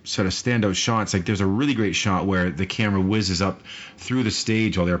sort of standout shots. Like there's a really great shot where the camera whizzes up through the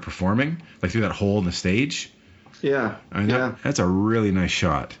stage while they're performing, like through that hole in the stage. Yeah, I mean, that's a really nice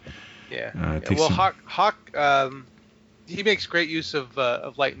shot. Yeah. Well, Hawk. He makes great use of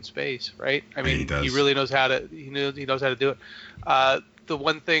light and space, right? I mean, he really knows how to. He knows how to do it. The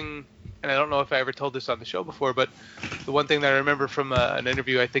one thing, and I don't know if I ever told this on the show before, but the one thing that I remember from an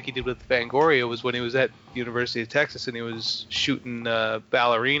interview I think he did with Fangoria was when he was at the University of Texas and he was shooting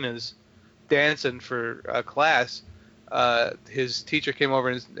ballerinas dancing for a class. His teacher came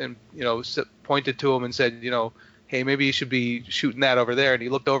over and pointed to him and said, hey, maybe you should be shooting that over there. And he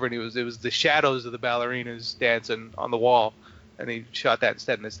looked over and it was the shadows of the ballerinas dancing on the wall, and he shot that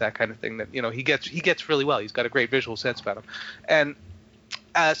instead. And it's that kind of thing that he gets really well. He's got a great visual sense about him. And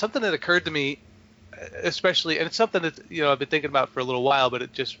something that occurred to me, especially, and it's something that I've been thinking about for a little while, but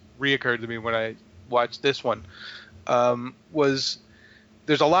it just reoccurred to me when I watched this one. Was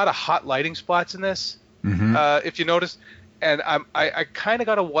there's a lot of hot lighting spots in this, if you notice, and I kind of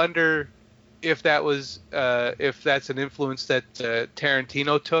got to wonder if that's an influence that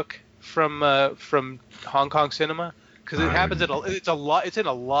Tarantino took from Hong Kong cinema, because it happens it's in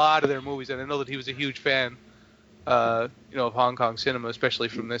a lot of their movies, and I know that he was a huge fan of Hong Kong cinema, especially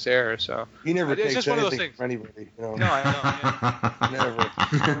from this era. So he never it's takes just one of those anything things. from anybody. No, I know. Never.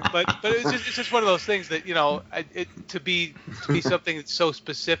 But it's just one of those things that to be something that's so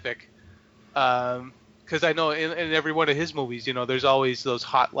specific. Because I know in every one of his movies, there's always those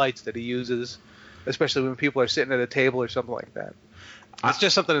hot lights that he uses, especially when people are sitting at a table or something like that. It's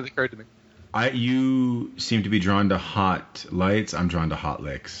just something that occurred to me. You seem to be drawn to hot lights. I'm drawn to hot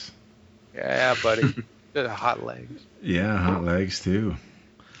licks. Yeah, buddy. Hot legs. Yeah, hot legs too.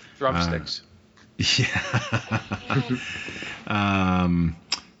 Drumsticks. Yeah.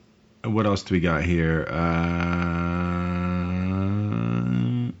 What else do we got here?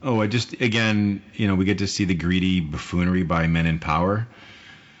 We get to see the greedy buffoonery by men in power.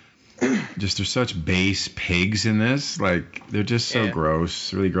 Just they're such base pigs in this. Like they're just so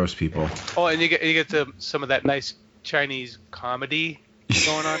gross, really gross people. Oh, and you get to some of that nice Chinese comedy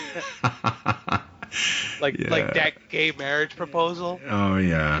going on. Like that gay marriage proposal. Oh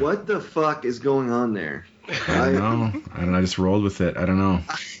yeah. What the fuck is going on there? I don't know. I just rolled with it. I don't know.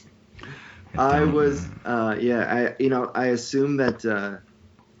 I assume that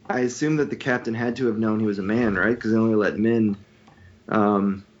the captain had to have known he was a man, right? Because they only let men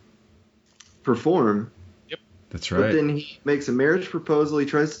perform. Yep. That's right. But then he makes a marriage proposal. He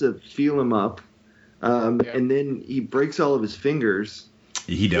tries to feel him up, and then he breaks all of his fingers.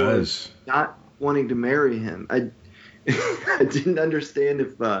 He does. Not wanting to marry him. I didn't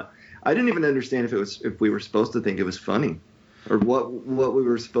understand I didn't even understand if we were supposed to think it was funny, or what we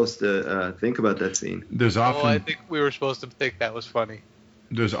were supposed to think about that scene. I think we were supposed to think that was funny.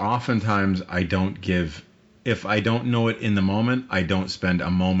 There's oftentimes if I don't know it in the moment, I don't spend a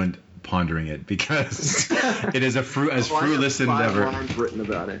moment pondering it, because it is a fruitless endeavor. I have 5 lines written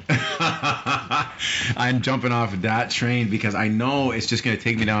about it. I'm jumping off that train because I know it's just going to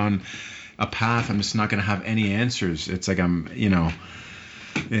take me down a path. I'm just not going to have any answers. It's like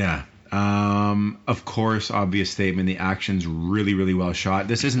yeah. Of course, obvious statement. The action's really, really well shot.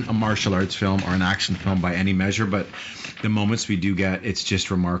 This isn't a martial arts film or an action film by any measure, but the moments we do get, it's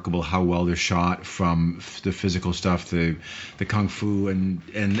just remarkable how well they're shot, from the physical stuff to the kung fu and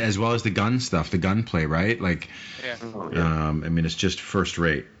as well as the gun stuff, the gunplay, right? Like, it's just first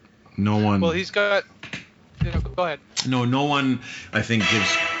rate. No one. Well, he's got. Go ahead. No one, I think,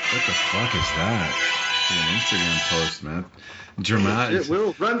 gives. What the fuck is that? It's an Instagram post, man. Dramatic.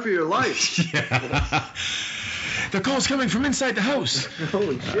 Will, run for your life. Yeah. The call's coming from inside the house.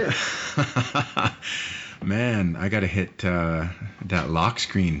 Holy shit. Man, I gotta hit that lock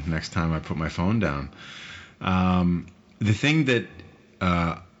screen next time I put my phone down. The thing that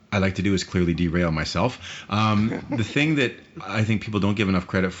I like to do is clearly derail myself. The thing that I think people don't give enough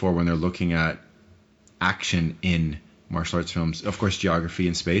credit for when they're looking at action in martial arts films, of course, geography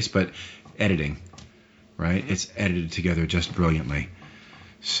and space, but editing. Right? Mm-hmm. It's edited together just brilliantly.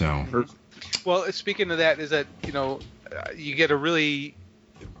 So. Well, speaking of that, is that you get a really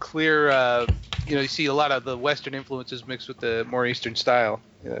clear. You see a lot of the Western influences mixed with the more Eastern style,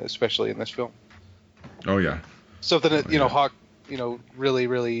 especially in this film. Oh yeah. Something that Hawk, really,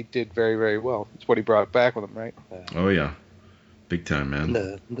 really did very, very well. It's what he brought back with him, right? Oh yeah. Big time,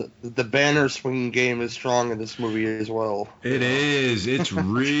 man. The banner swinging game is strong in this movie as well. It is. It's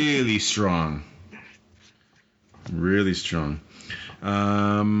really strong. Really strong.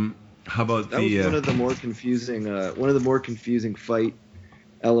 How about that was one of the more confusing fight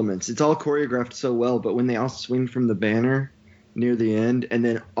elements. It's all choreographed so well, but when they all swing from the banner near the end, and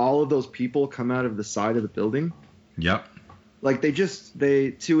then all of those people come out of the side of the building. Yep. Like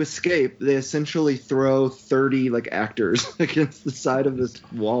to escape, they essentially throw 30 actors against the side of this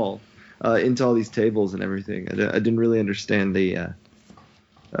wall into all these tables and everything. I didn't really understand the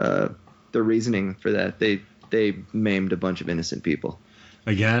reasoning for that. They maimed a bunch of innocent people.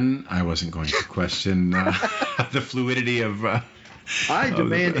 Again, I wasn't going to question the fluidity of. I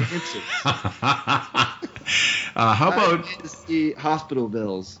demand answers. How about the hospital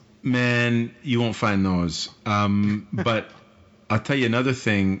bills? Man, you won't find those. But I'll tell you another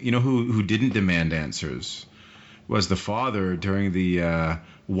thing. You know who didn't demand answers was the father during the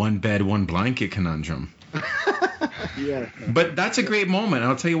one bed, one blanket conundrum. Yeah. But that's a great moment.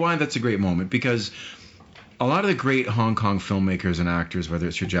 I'll tell you why that's a great moment, because a lot of the great Hong Kong filmmakers and actors, whether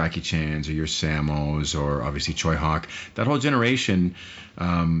it's your Jackie Chans or your Samos or obviously Choi Hawk, that whole generation,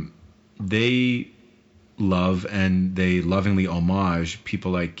 they love and they lovingly homage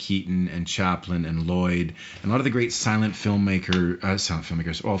people like Keaton and Chaplin and Lloyd and a lot of the great filmmakers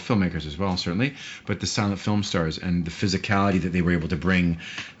as well, certainly, but the silent film stars and the physicality that they were able to bring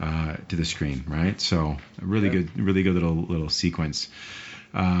to the screen, right? So a really good little sequence.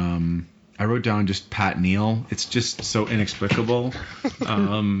 I wrote down just Pat Neal. It's just so inexplicable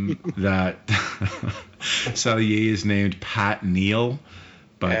that Salier is named Pat Neal.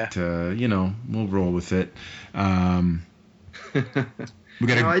 But, we'll roll with it. I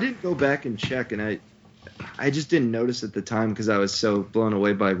didn't go back and check, and I just didn't notice at the time because I was so blown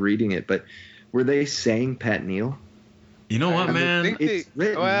away by reading it. But were they saying Pat Neal? You know what, man? It's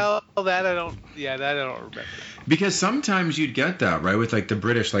written. Well, that I don't remember. Because sometimes you'd get that, right? With, like, the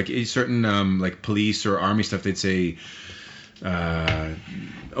British, like, certain, like, police or army stuff, they'd say...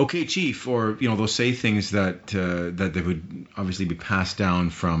 okay, chief, or they'll say things that they would obviously be passed down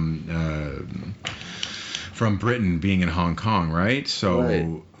from Britain being in Hong Kong, right? So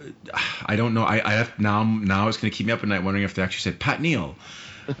right. I don't know. I have now it's going to keep me up at night wondering if they actually said Pat Neal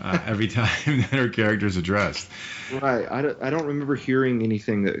every time that her character is addressed. Right. I don't remember hearing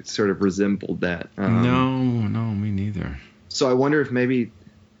anything that sort of resembled that. No, me neither. So I wonder if maybe,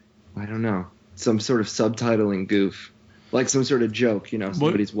 I don't know, some sort of subtitling goof. Like some sort of joke,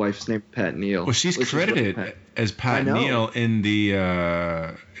 somebody's wife's named Pat Neal. Well, she's credited as Pat Neal in the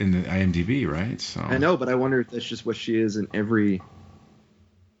IMDb, right? So I know, but I wonder if that's just what she is in every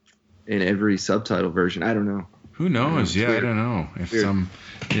subtitle version. I don't know. Who knows? I don't know. I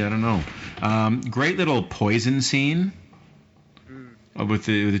don't know. Great little poison scene with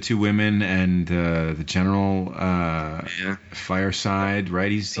the two women and the general fireside,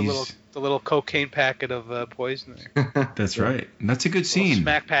 right? He's the little cocaine packet of poison there. That's right. And that's a good scene.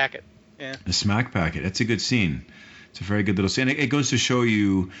 Smack packet. Yeah. The smack packet. That's a good scene. It's a very good little scene. It goes to show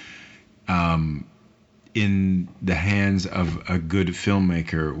you, in the hands of a good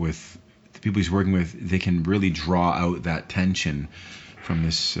filmmaker with the people he's working with, they can really draw out that tension from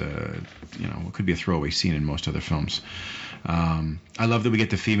this, what could be a throwaway scene in most other films. I love that we get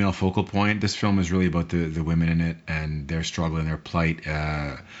the female focal point. This film is really about the women in it and their struggle and their plight,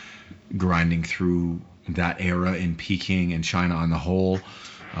 grinding through that era in Peking and China on the whole.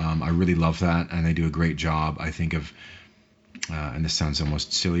 I really love that, and they do a great job, I think, of and this sounds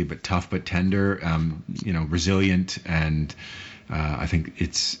almost silly, but tough but tender, resilient, and I think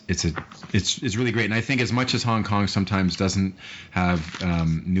it's really great. And I think as much as Hong Kong sometimes doesn't have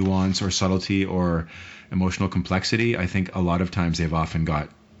nuance or subtlety or emotional complexity, I think a lot of times they've often got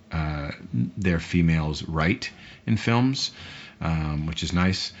their females right in films, which is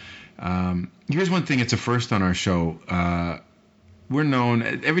nice. Here's one thing, it's a first on our show. We're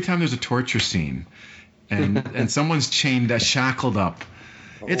known, every time there's a torture scene and someone's shackled up,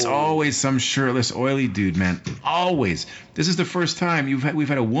 it's always some shirtless, oily dude, man. Always. This is the first time we've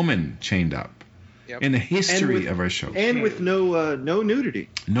had a woman chained up in the history of our show. And with no nudity.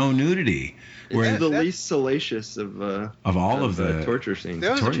 No nudity. It's the least salacious of all of the torture scenes.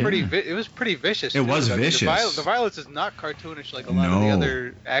 It was pretty vicious. It was vicious. The violence is not cartoonish like a lot of the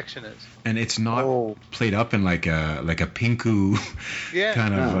other action is. And it's not played up in like a pinku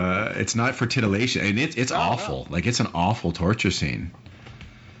kind of. It's not for titillation. And it's awful. No. Like, it's an awful torture scene.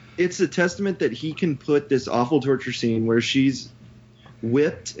 It's a testament that he can put this awful torture scene where she's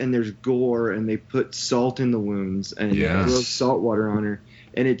whipped and there's gore and they put salt in the wounds and throw salt water on her.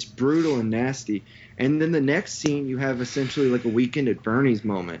 And it's brutal and nasty. And then the next scene, you have essentially like a Weekend at Bernie's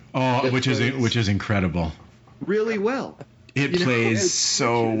moment. Oh, which is incredible. Really well. It plays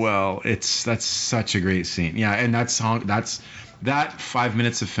so well. That's such a great scene. Yeah, and that 5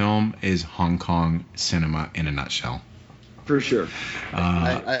 minutes of film is Hong Kong cinema in a nutshell. For sure.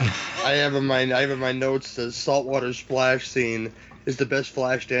 I have in my notes the saltwater splash scene is the best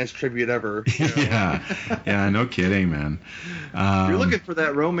Flashdance tribute ever. Yeah, no kidding, man. You're looking for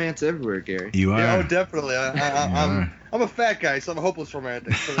that romance everywhere, Gary. You are. Yeah, oh, definitely. I'm a fat guy, so I'm a hopeless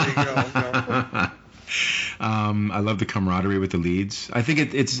romantic. So there you go. I love the camaraderie with the leads. I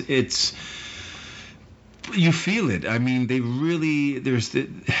think it's you feel it. I mean, they really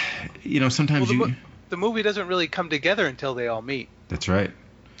sometimes the movie doesn't really come together until they all meet. That's right.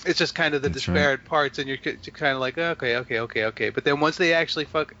 It's just kind of the disparate parts, and you're kind of like, okay. But then once they actually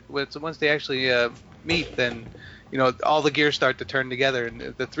meet, then all the gears start to turn together,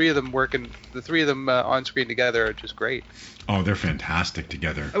 and the three of them on screen together are just great. Oh, they're fantastic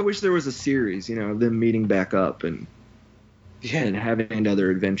together. I wish there was a series, them meeting back up and and having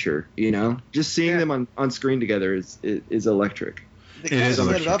another adventure. You know, just seeing them on screen together is electric. They kind of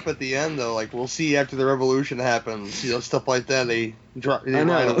set it up at the end, though. Like, we'll see after the revolution happens, you know, stuff like that. They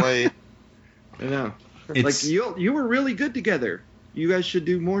ride away. I know. Like, you were really good together. You guys should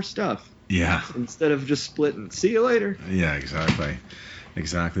do more stuff. Yeah. Instead of just splitting. See you later. Yeah, exactly.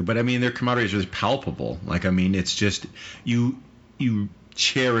 But I mean, their camaraderie is really palpable. Like, I mean, it's just you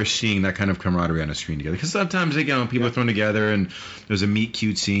cherish seeing that kind of camaraderie on a screen together, because sometimes people are thrown together and there's a meet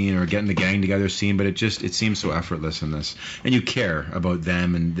cute scene or getting the gang together scene, but it that seems so effortless in this, and you care about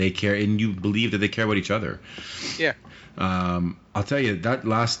them and they care, and you believe that they care about each other. I'll tell you,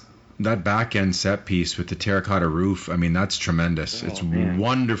 that back end set piece with the terracotta roof, I mean, that's tremendous. It's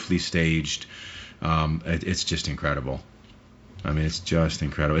wonderfully staged. It's just incredible. I mean, it's just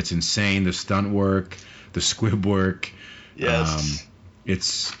incredible. It's insane, the stunt work, the squib work. Yes.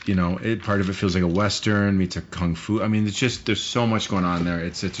 It's, part of it feels like a Western meets a Kung Fu. I mean, it's just, there's so much going on there.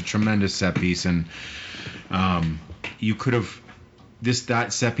 It's a tremendous set piece, and you could have,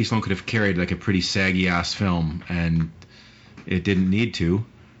 that set piece alone could have carried like a pretty saggy ass film, and it didn't need to,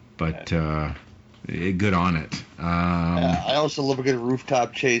 but good on it. I also love a good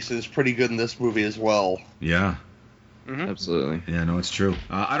rooftop chase. It's pretty good in this movie as well. Yeah. Mm-hmm. Absolutely. Yeah, no, it's true.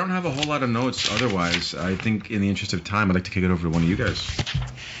 I don't have a whole lot of notes otherwise. I think in the interest of time, I'd like to kick it over to one of you guys.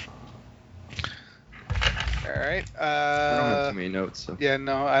 All right. I don't have too many notes. So. Yeah,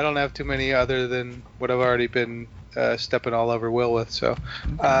 no, I don't have too many other than what I've already been stepping all over Will with. So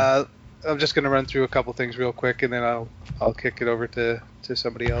I'm just going to run through a couple things real quick, and then I'll kick it over to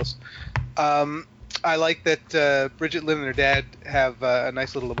somebody else. I like that Bridget Lynn and her dad have a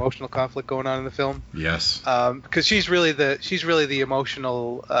nice little emotional conflict going on in the film. Yes. Because she's really the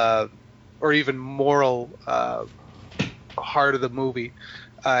emotional or even moral heart of the movie,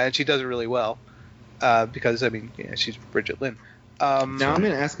 and she does it really well. Because she's Bridget Lynn. Now I'm going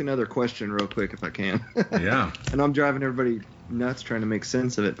to ask another question real quick if I can. Yeah. And I'm driving everybody nuts trying to make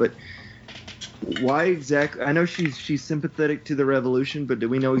sense of it, but why exactly? I know she's sympathetic to the revolution, but do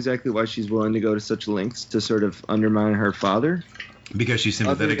we know exactly why she's willing to go to such lengths to sort of undermine her father? Because she's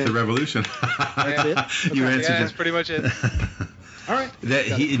sympathetic to the revolution. That's it? Okay. You answered that's pretty much it. All right.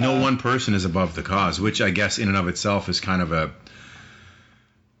 No one person is above the cause, which I guess in and of itself is kind of a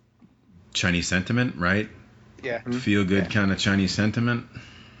Chinese sentiment, right? Yeah. Feel good kind of Chinese sentiment.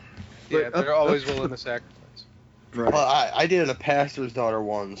 Yeah, they're always willing to sacrifice. Right. Well, I dated a pastor's daughter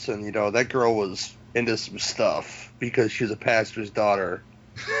once, and that girl was into some stuff because she was a pastor's daughter.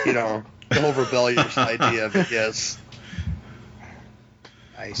 The whole rebellious idea of it. Yes.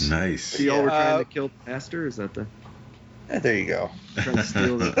 Nice. So y'all were trying to kill the pastor? Is that the? Yeah, there you go. Trying to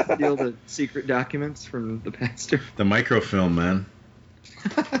steal the secret documents from the pastor. The microfilm, man.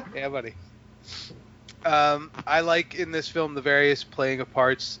 Yeah, buddy. I like in this film the various playing of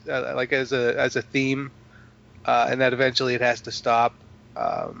parts, like as a theme. And that eventually it has to stop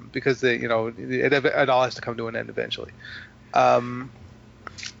because it all has to come to an end eventually. The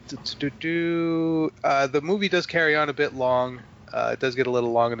movie does carry on a bit long. It does get a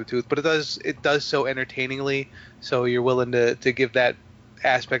little long in the tooth, but it does so entertainingly. So you're willing to give that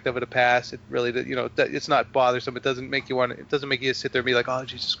aspect of it a pass. It really, it's not bothersome. It doesn't make you sit there and be like, oh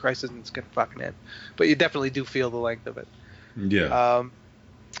Jesus Christ, it's gonna fucking end. But you definitely do feel the length of it. Yeah.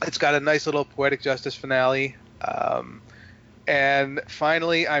 It's got a nice little poetic justice finale. And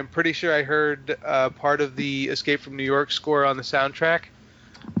finally, I'm pretty sure I heard part of the Escape from New York score on the soundtrack.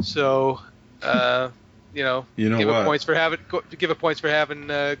 So, give it points for having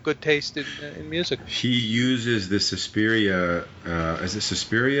good taste in music. He uses the Suspiria, is it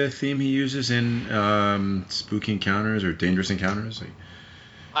Suspiria theme he uses in Spooky Encounters or Dangerous Encounters?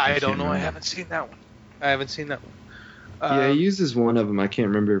 I don't know. I haven't seen that one. Yeah, he uses one of them. I can't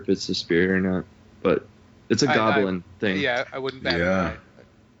remember if it's Suspiria or not, but it's a goblin thing. Yeah, I wouldn't bat an eye.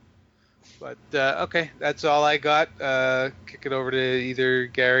 But okay, that's all I got. Kick it over to either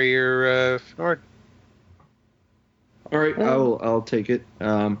Gary or Nord. All right, I'll take it.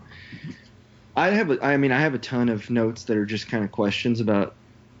 I have a ton of notes that are just kind of questions about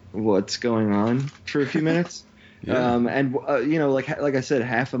what's going on for a few minutes. Yeah. Like I said,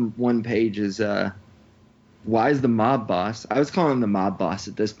 half of one page is why is the mob boss? I was calling him the mob boss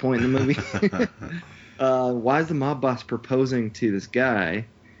at this point in the movie. Why is the mob boss proposing to this guy,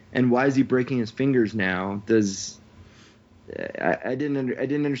 and why is he breaking his fingers now? I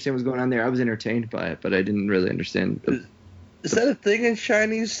didn't understand what's going on there. I was entertained by it, but I didn't really understand. Is that a thing in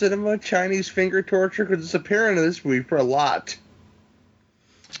Chinese cinema? Chinese finger torture? Because it's apparent in this movie for a lot.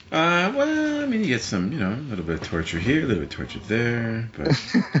 Well, I mean, you get some, a little bit of torture here, a little bit of torture there, but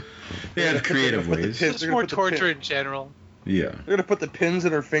they have creative ways. It's more torture in general. Yeah. They're gonna put the pins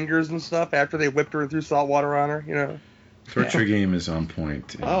in her fingers and stuff after they whipped her through salt water on her, you know. Torture game is on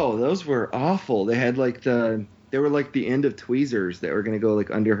point. Oh, those were awful. They had like they were like the end of tweezers that were gonna go like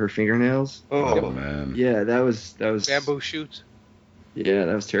under her fingernails. Oh man. Yeah, that was Bamboo shoots. Yeah,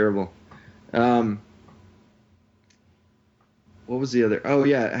 that was terrible. What was the other? Oh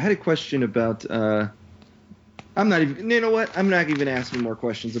yeah, I had a question about. I'm not even. You know what? I'm not even asking more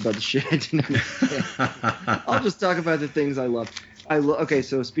questions about the shit I didn't understand. I'll just talk about the things I love. Okay,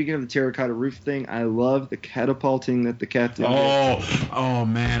 so speaking of the terracotta roof thing, I love the catapulting that the captain did. Oh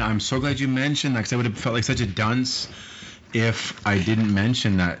man, I'm so glad you mentioned that because I would have felt like such a dunce if I didn't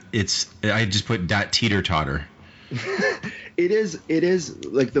mention that. I just put that teeter-totter. It is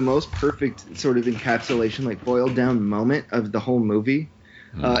like the most perfect sort of encapsulation, like boiled down moment of the whole movie,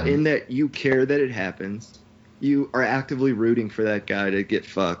 in that you care that it happens. You are actively rooting for that guy to get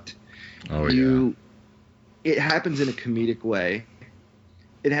fucked. Oh yeah. It happens in a comedic way.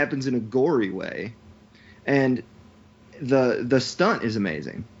 It happens in a gory way, and the stunt is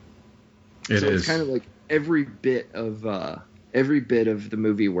amazing. It's kind of like every bit of the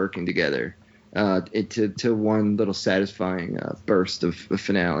movie working together to one little satisfying burst of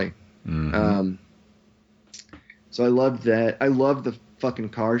finale. Mm-hmm. So I loved that. I love the fucking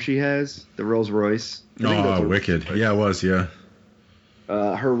car she has, the Rolls Royce. Oh, wicked! Yeah, it was. Yeah.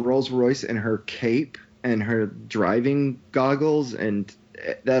 Her Rolls Royce and her cape and her driving goggles and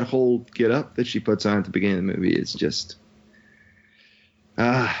that whole get up that she puts on at the beginning of the movie is just.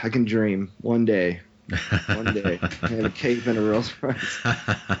 I can dream one day. One day, I have a cape and a Rolls Royce.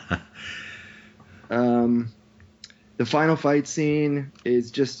 The final fight scene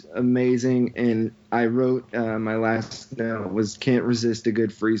is just amazing, and I wrote my last note was can't resist a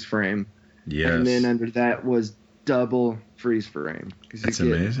good freeze frame. Yes. And then under that was double freeze frame. That's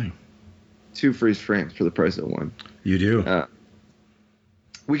amazing. 2 freeze frames for the price of 1. You do.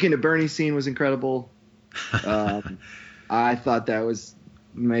 Weekend at Bernie's scene was incredible. I thought that was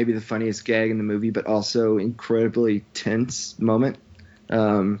maybe the funniest gag in the movie, but also incredibly tense moment.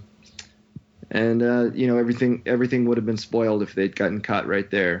 Everything would have been spoiled if they'd gotten caught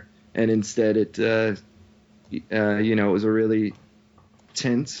right there. And instead it was a really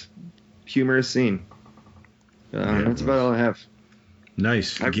tense, humorous scene. That's about all I have.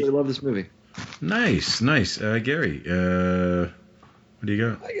 Nice. I really love this movie. Nice. Gary, what do you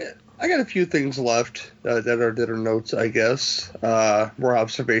got? I got a few things left that are notes, I guess. More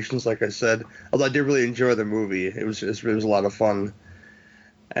observations, like I said. Although I did really enjoy the movie. It was a lot of fun.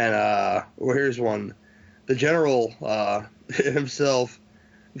 And here's one. The general himself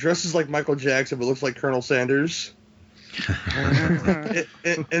dresses like Michael Jackson, but looks like Colonel Sanders.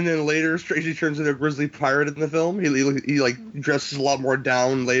 and then later, strangely turns into a grizzly pirate in the film. He like dresses a lot more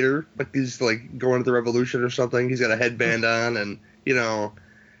down later, like he's like going to the revolution or something. He's got a headband on, and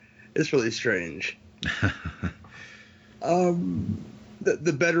it's really strange.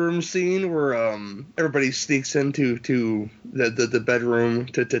 The bedroom scene where everybody sneaks into the bedroom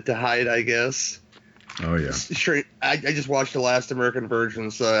to hide, I guess. Oh yeah. Straight. I just watched The Last American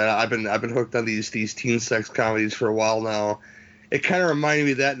Virgin, so I've been hooked on these teen sex comedies for a while now. It kind of reminded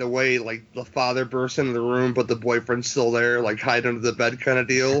me of that in a way, like the father bursts into the room, but the boyfriend's still there, like hide under the bed kind of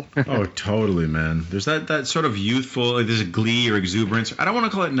deal. Oh, totally, man. There's that sort of youthful, like, there's a glee or exuberance. I don't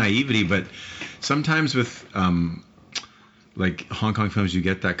want to call it naivety, but sometimes with like Hong Kong films, you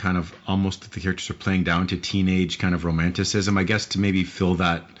get that kind of almost the characters are playing down to teenage kind of romanticism, I guess, to maybe fill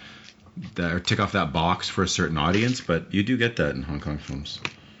that or tick off that box for a certain audience. But you do get that in Hong Kong films.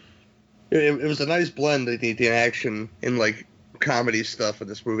 It was a nice blend of the action and like comedy stuff in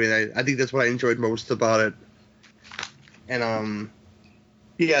this movie, and I think that's what I enjoyed most about it. And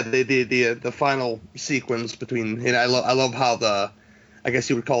the final sequence between, and I love how I guess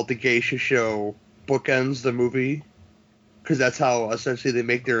you would call it the geisha show bookends the movie, because that's how essentially they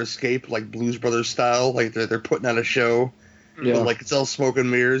make their escape, like Blues Brothers style, like they're putting on a show, yeah. But like it's all smoke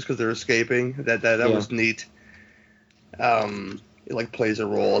and mirrors because they're escaping. That was neat. It like plays a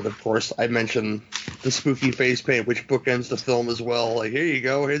role, and of course I mentioned the spooky face paint, which bookends the film as well. Like, here you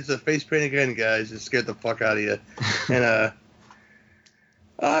go, here's the face paint again, guys. It scared the fuck out of you. And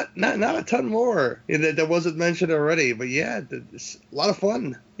not a ton more that wasn't mentioned already, but yeah, it's a lot of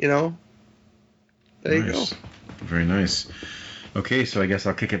fun. There you go. Very nice. Okay, so I guess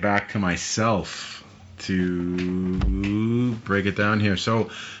I'll kick it back to myself to break it down here. So,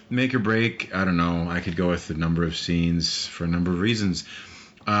 make or break, I don't know. I could go with a number of scenes for a number of reasons.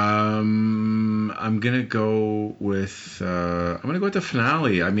 I'm gonna go with the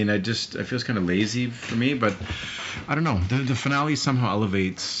finale. I mean, it feels kind of lazy for me, but I don't know. The finale somehow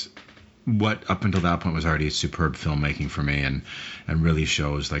elevates what up until that point was already superb filmmaking for me, and really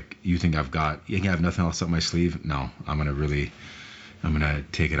shows like you have nothing else up my sleeve. No, I'm gonna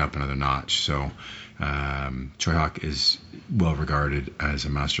take it up another notch. So Choi Hak is well regarded as a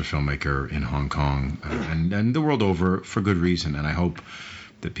master filmmaker in Hong Kong and the world over for good reason, and I hope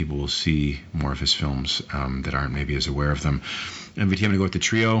that people will see more of his films that aren't maybe as aware of them. MVT, I'm going to go with the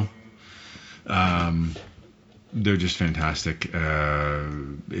trio. They're just fantastic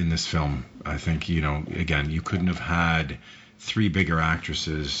in this film. I think, again, you couldn't have had three bigger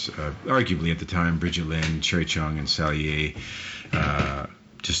actresses, arguably at the time, Bridget Lin, Cherry Chung, and Sally Ye,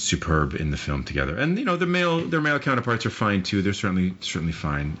 just superb in the film together. And their male counterparts are fine too. They're certainly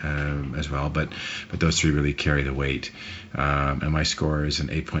fine as well. But those three really carry the weight. And my score is an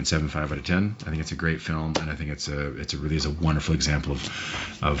 8.75 out of 10. I think it's a great film, and I think it's really a wonderful example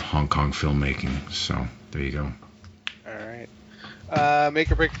of Hong Kong filmmaking. So there you go. All right. Make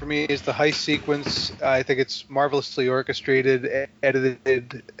or break for me is the heist sequence. I think it's marvelously orchestrated,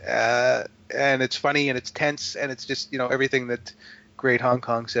 edited, and it's funny and it's tense and it's just everything that great Hong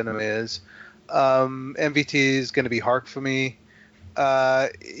Kong cinema is. MVT is going to be Hark for me. When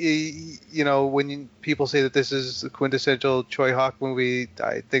people say that this is the quintessential Choi Hak movie,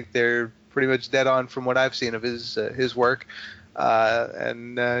 I think they're pretty much dead on from what I've seen of his work.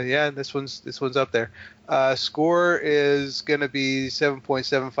 This one's up there. Score is going to be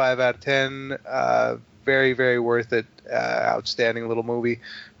 7.75 out of 10. Very, very worth it. Outstanding little movie.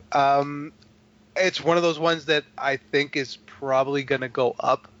 It's one of those ones that I think is probably going to go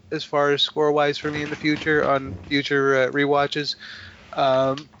up as far as score-wise for me in the future on future rewatches.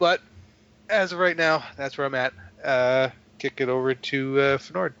 But as of right now, that's where I'm at. Kick it over to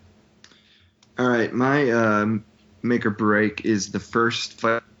Fnord. All right, my make or break is the first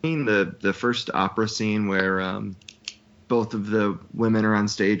fight scene, the first opera scene where both of the women are on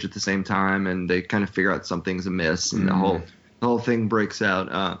stage at the same time and they kind of figure out something's amiss and the whole thing breaks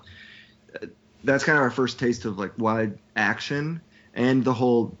out. That's kind of our first taste of like wide action, and the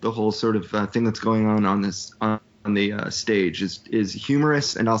whole sort of thing that's going on the stage is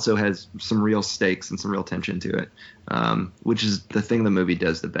humorous and also has some real stakes and some real tension to it, which is the thing the movie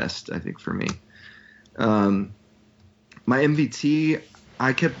does the best, I think, for me. My MVT,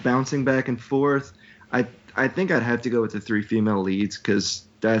 I kept bouncing back and forth. I think I'd have to go with the three female leads because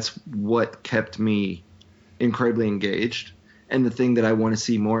that's what kept me incredibly engaged and the thing that I want to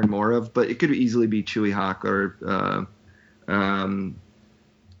see more and more of. But it could easily be Choi Hak or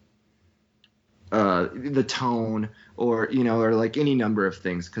the tone or like any number of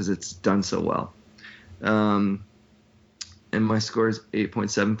things because it's done so well. And my score is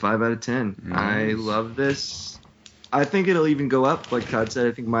 8.75 out of 10. Nice. I love this. I think it'll even go up. Like Todd said,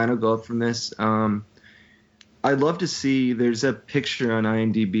 I think mine will go up from this. I'd love to see, there's a picture on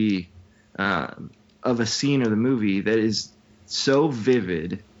IMDb of a scene of the movie that is so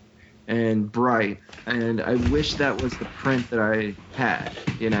vivid and bright, and I wish that was the print that I had,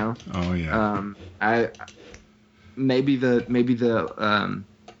 Oh yeah. Maybe the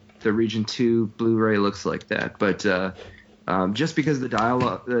Region 2 Blu-ray looks like that, but just because the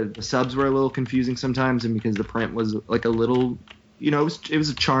dialogue, the subs were a little confusing sometimes, and because the print was like a little, it was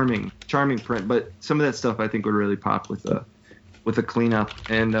a charming print, but some of that stuff I think would really pop with a cleanup,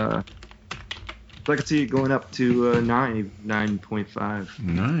 and so I could see it going up to 9.5.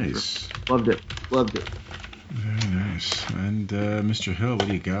 Nice. Loved it. Very nice. And Mr. Hill, what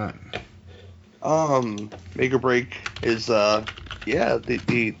do you got? Make or break is the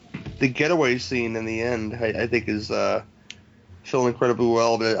getaway scene in the end. I think is shown incredibly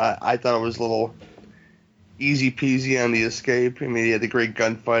well. But I thought it was a little easy peasy on the escape. I mean, he had the great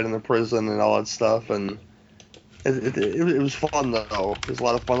gunfight in the prison and all that stuff, and it was fun though. It was a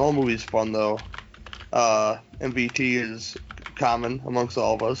lot of fun. The whole movie's fun though. MVT is common amongst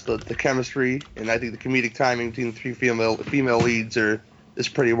all of us. The chemistry and I think the comedic timing between the three female leads is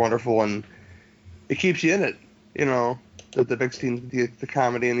pretty wonderful, and it keeps you in it. The mixing the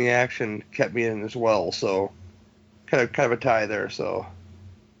comedy and the action kept me in as well. So kind of a tie there. So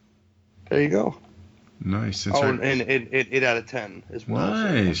there you go. Nice. And 8 out of 10 as well.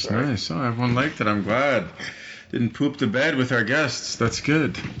 Nice, so nice. Oh, everyone liked it. I'm glad. Didn't poop the bed with our guests. That's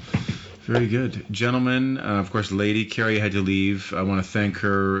good. Very good. Gentlemen, of course, Lady Carrie had to leave. I want to thank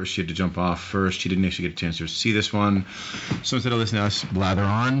her. She had to jump off first. She didn't actually get a chance to see this one. So instead of listening to us blather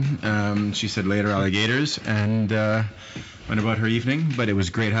on, she said later alligators and went about her evening. But it was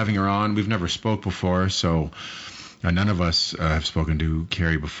great having her on. We've never spoke before, so none of us have spoken to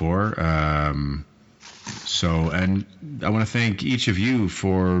Carrie before. So, and I want to thank each of you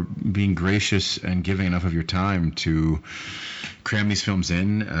for being gracious and giving enough of your time to cram these films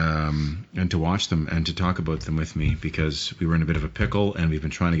in and to watch them and to talk about them with me, because we were in a bit of a pickle and we've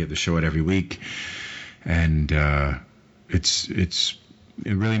been trying to get the show out every week. And it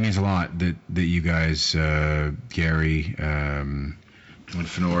really means a lot that you guys, Gary, and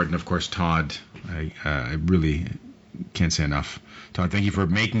Fenord, and of course Todd, I really can't say enough. Todd, thank you for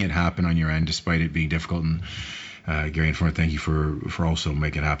making it happen on your end, despite it being difficult. And Gary and Fenord, thank you for also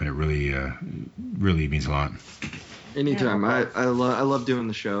making it happen. It really means a lot. Anytime. I love doing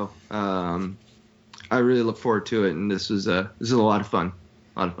the show. I really look forward to it, and this is a lot of fun.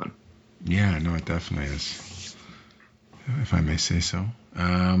 Yeah, no, it definitely is, if I may say so.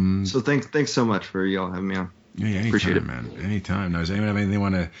 So thanks so much for y'all having me on. Yeah, anytime, appreciate it, man. Anytime. Now, does anyone have anything they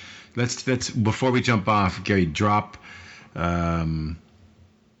want to? Let's before we jump off, Gary, drop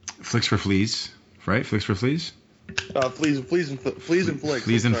Flicks for Fleas, right? Flicks for Fleas. Fleas and flicks.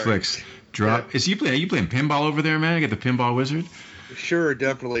 Fleas and flicks. Drop. Yeah. Are you playing pinball over there, man? I got the pinball wizard. Sure,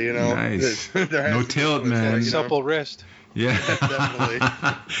 definitely. You know, nice. No tilt, man. Supple wrist. Yeah, definitely.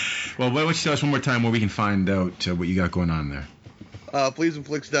 Well, why don't you tell us one more time where we can find out what you got going on there?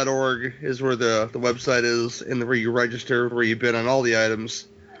 Fleasandflicks.org is where the website is, and where you register, where you bid on all the items.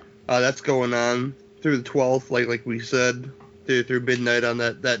 That's going on through the 12th, like we said, through midnight on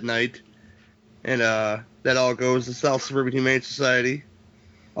that night. And that all goes to South Suburban Humane Society,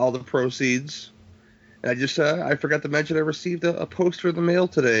 all the proceeds. And I forgot to mention I received a poster in the mail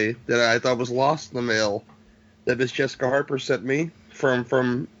today that I thought was lost in the mail that Miss Jessica Harper sent me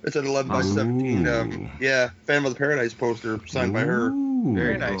from it's an 11 by 17 Phantom of the Paradise poster signed by her.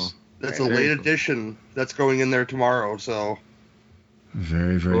 Very nice. That's a late edition that's going in there tomorrow. So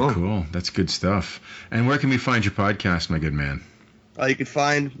very, very cool. That's good stuff. And where can we find your podcast, my good man? You can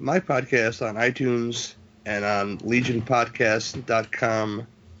find my podcast on iTunes and on legionpodcast.com.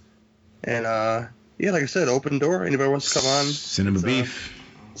 And like I said, open door. Anybody wants to come on? Cinema Beef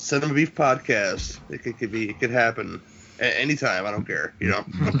podcast. It could happen anytime. I don't care. You know.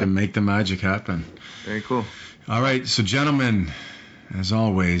 Make the magic happen. Very cool. All right, so gentlemen, as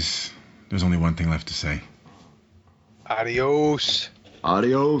always, there's only one thing left to say. Adios.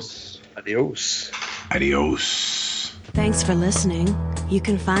 Thanks for listening. You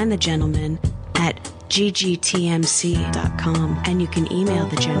can find the gentleman at ggtmc.com, and you can email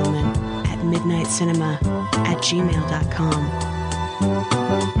the gentleman at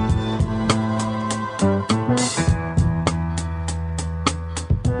midnightcinema@gmail.com.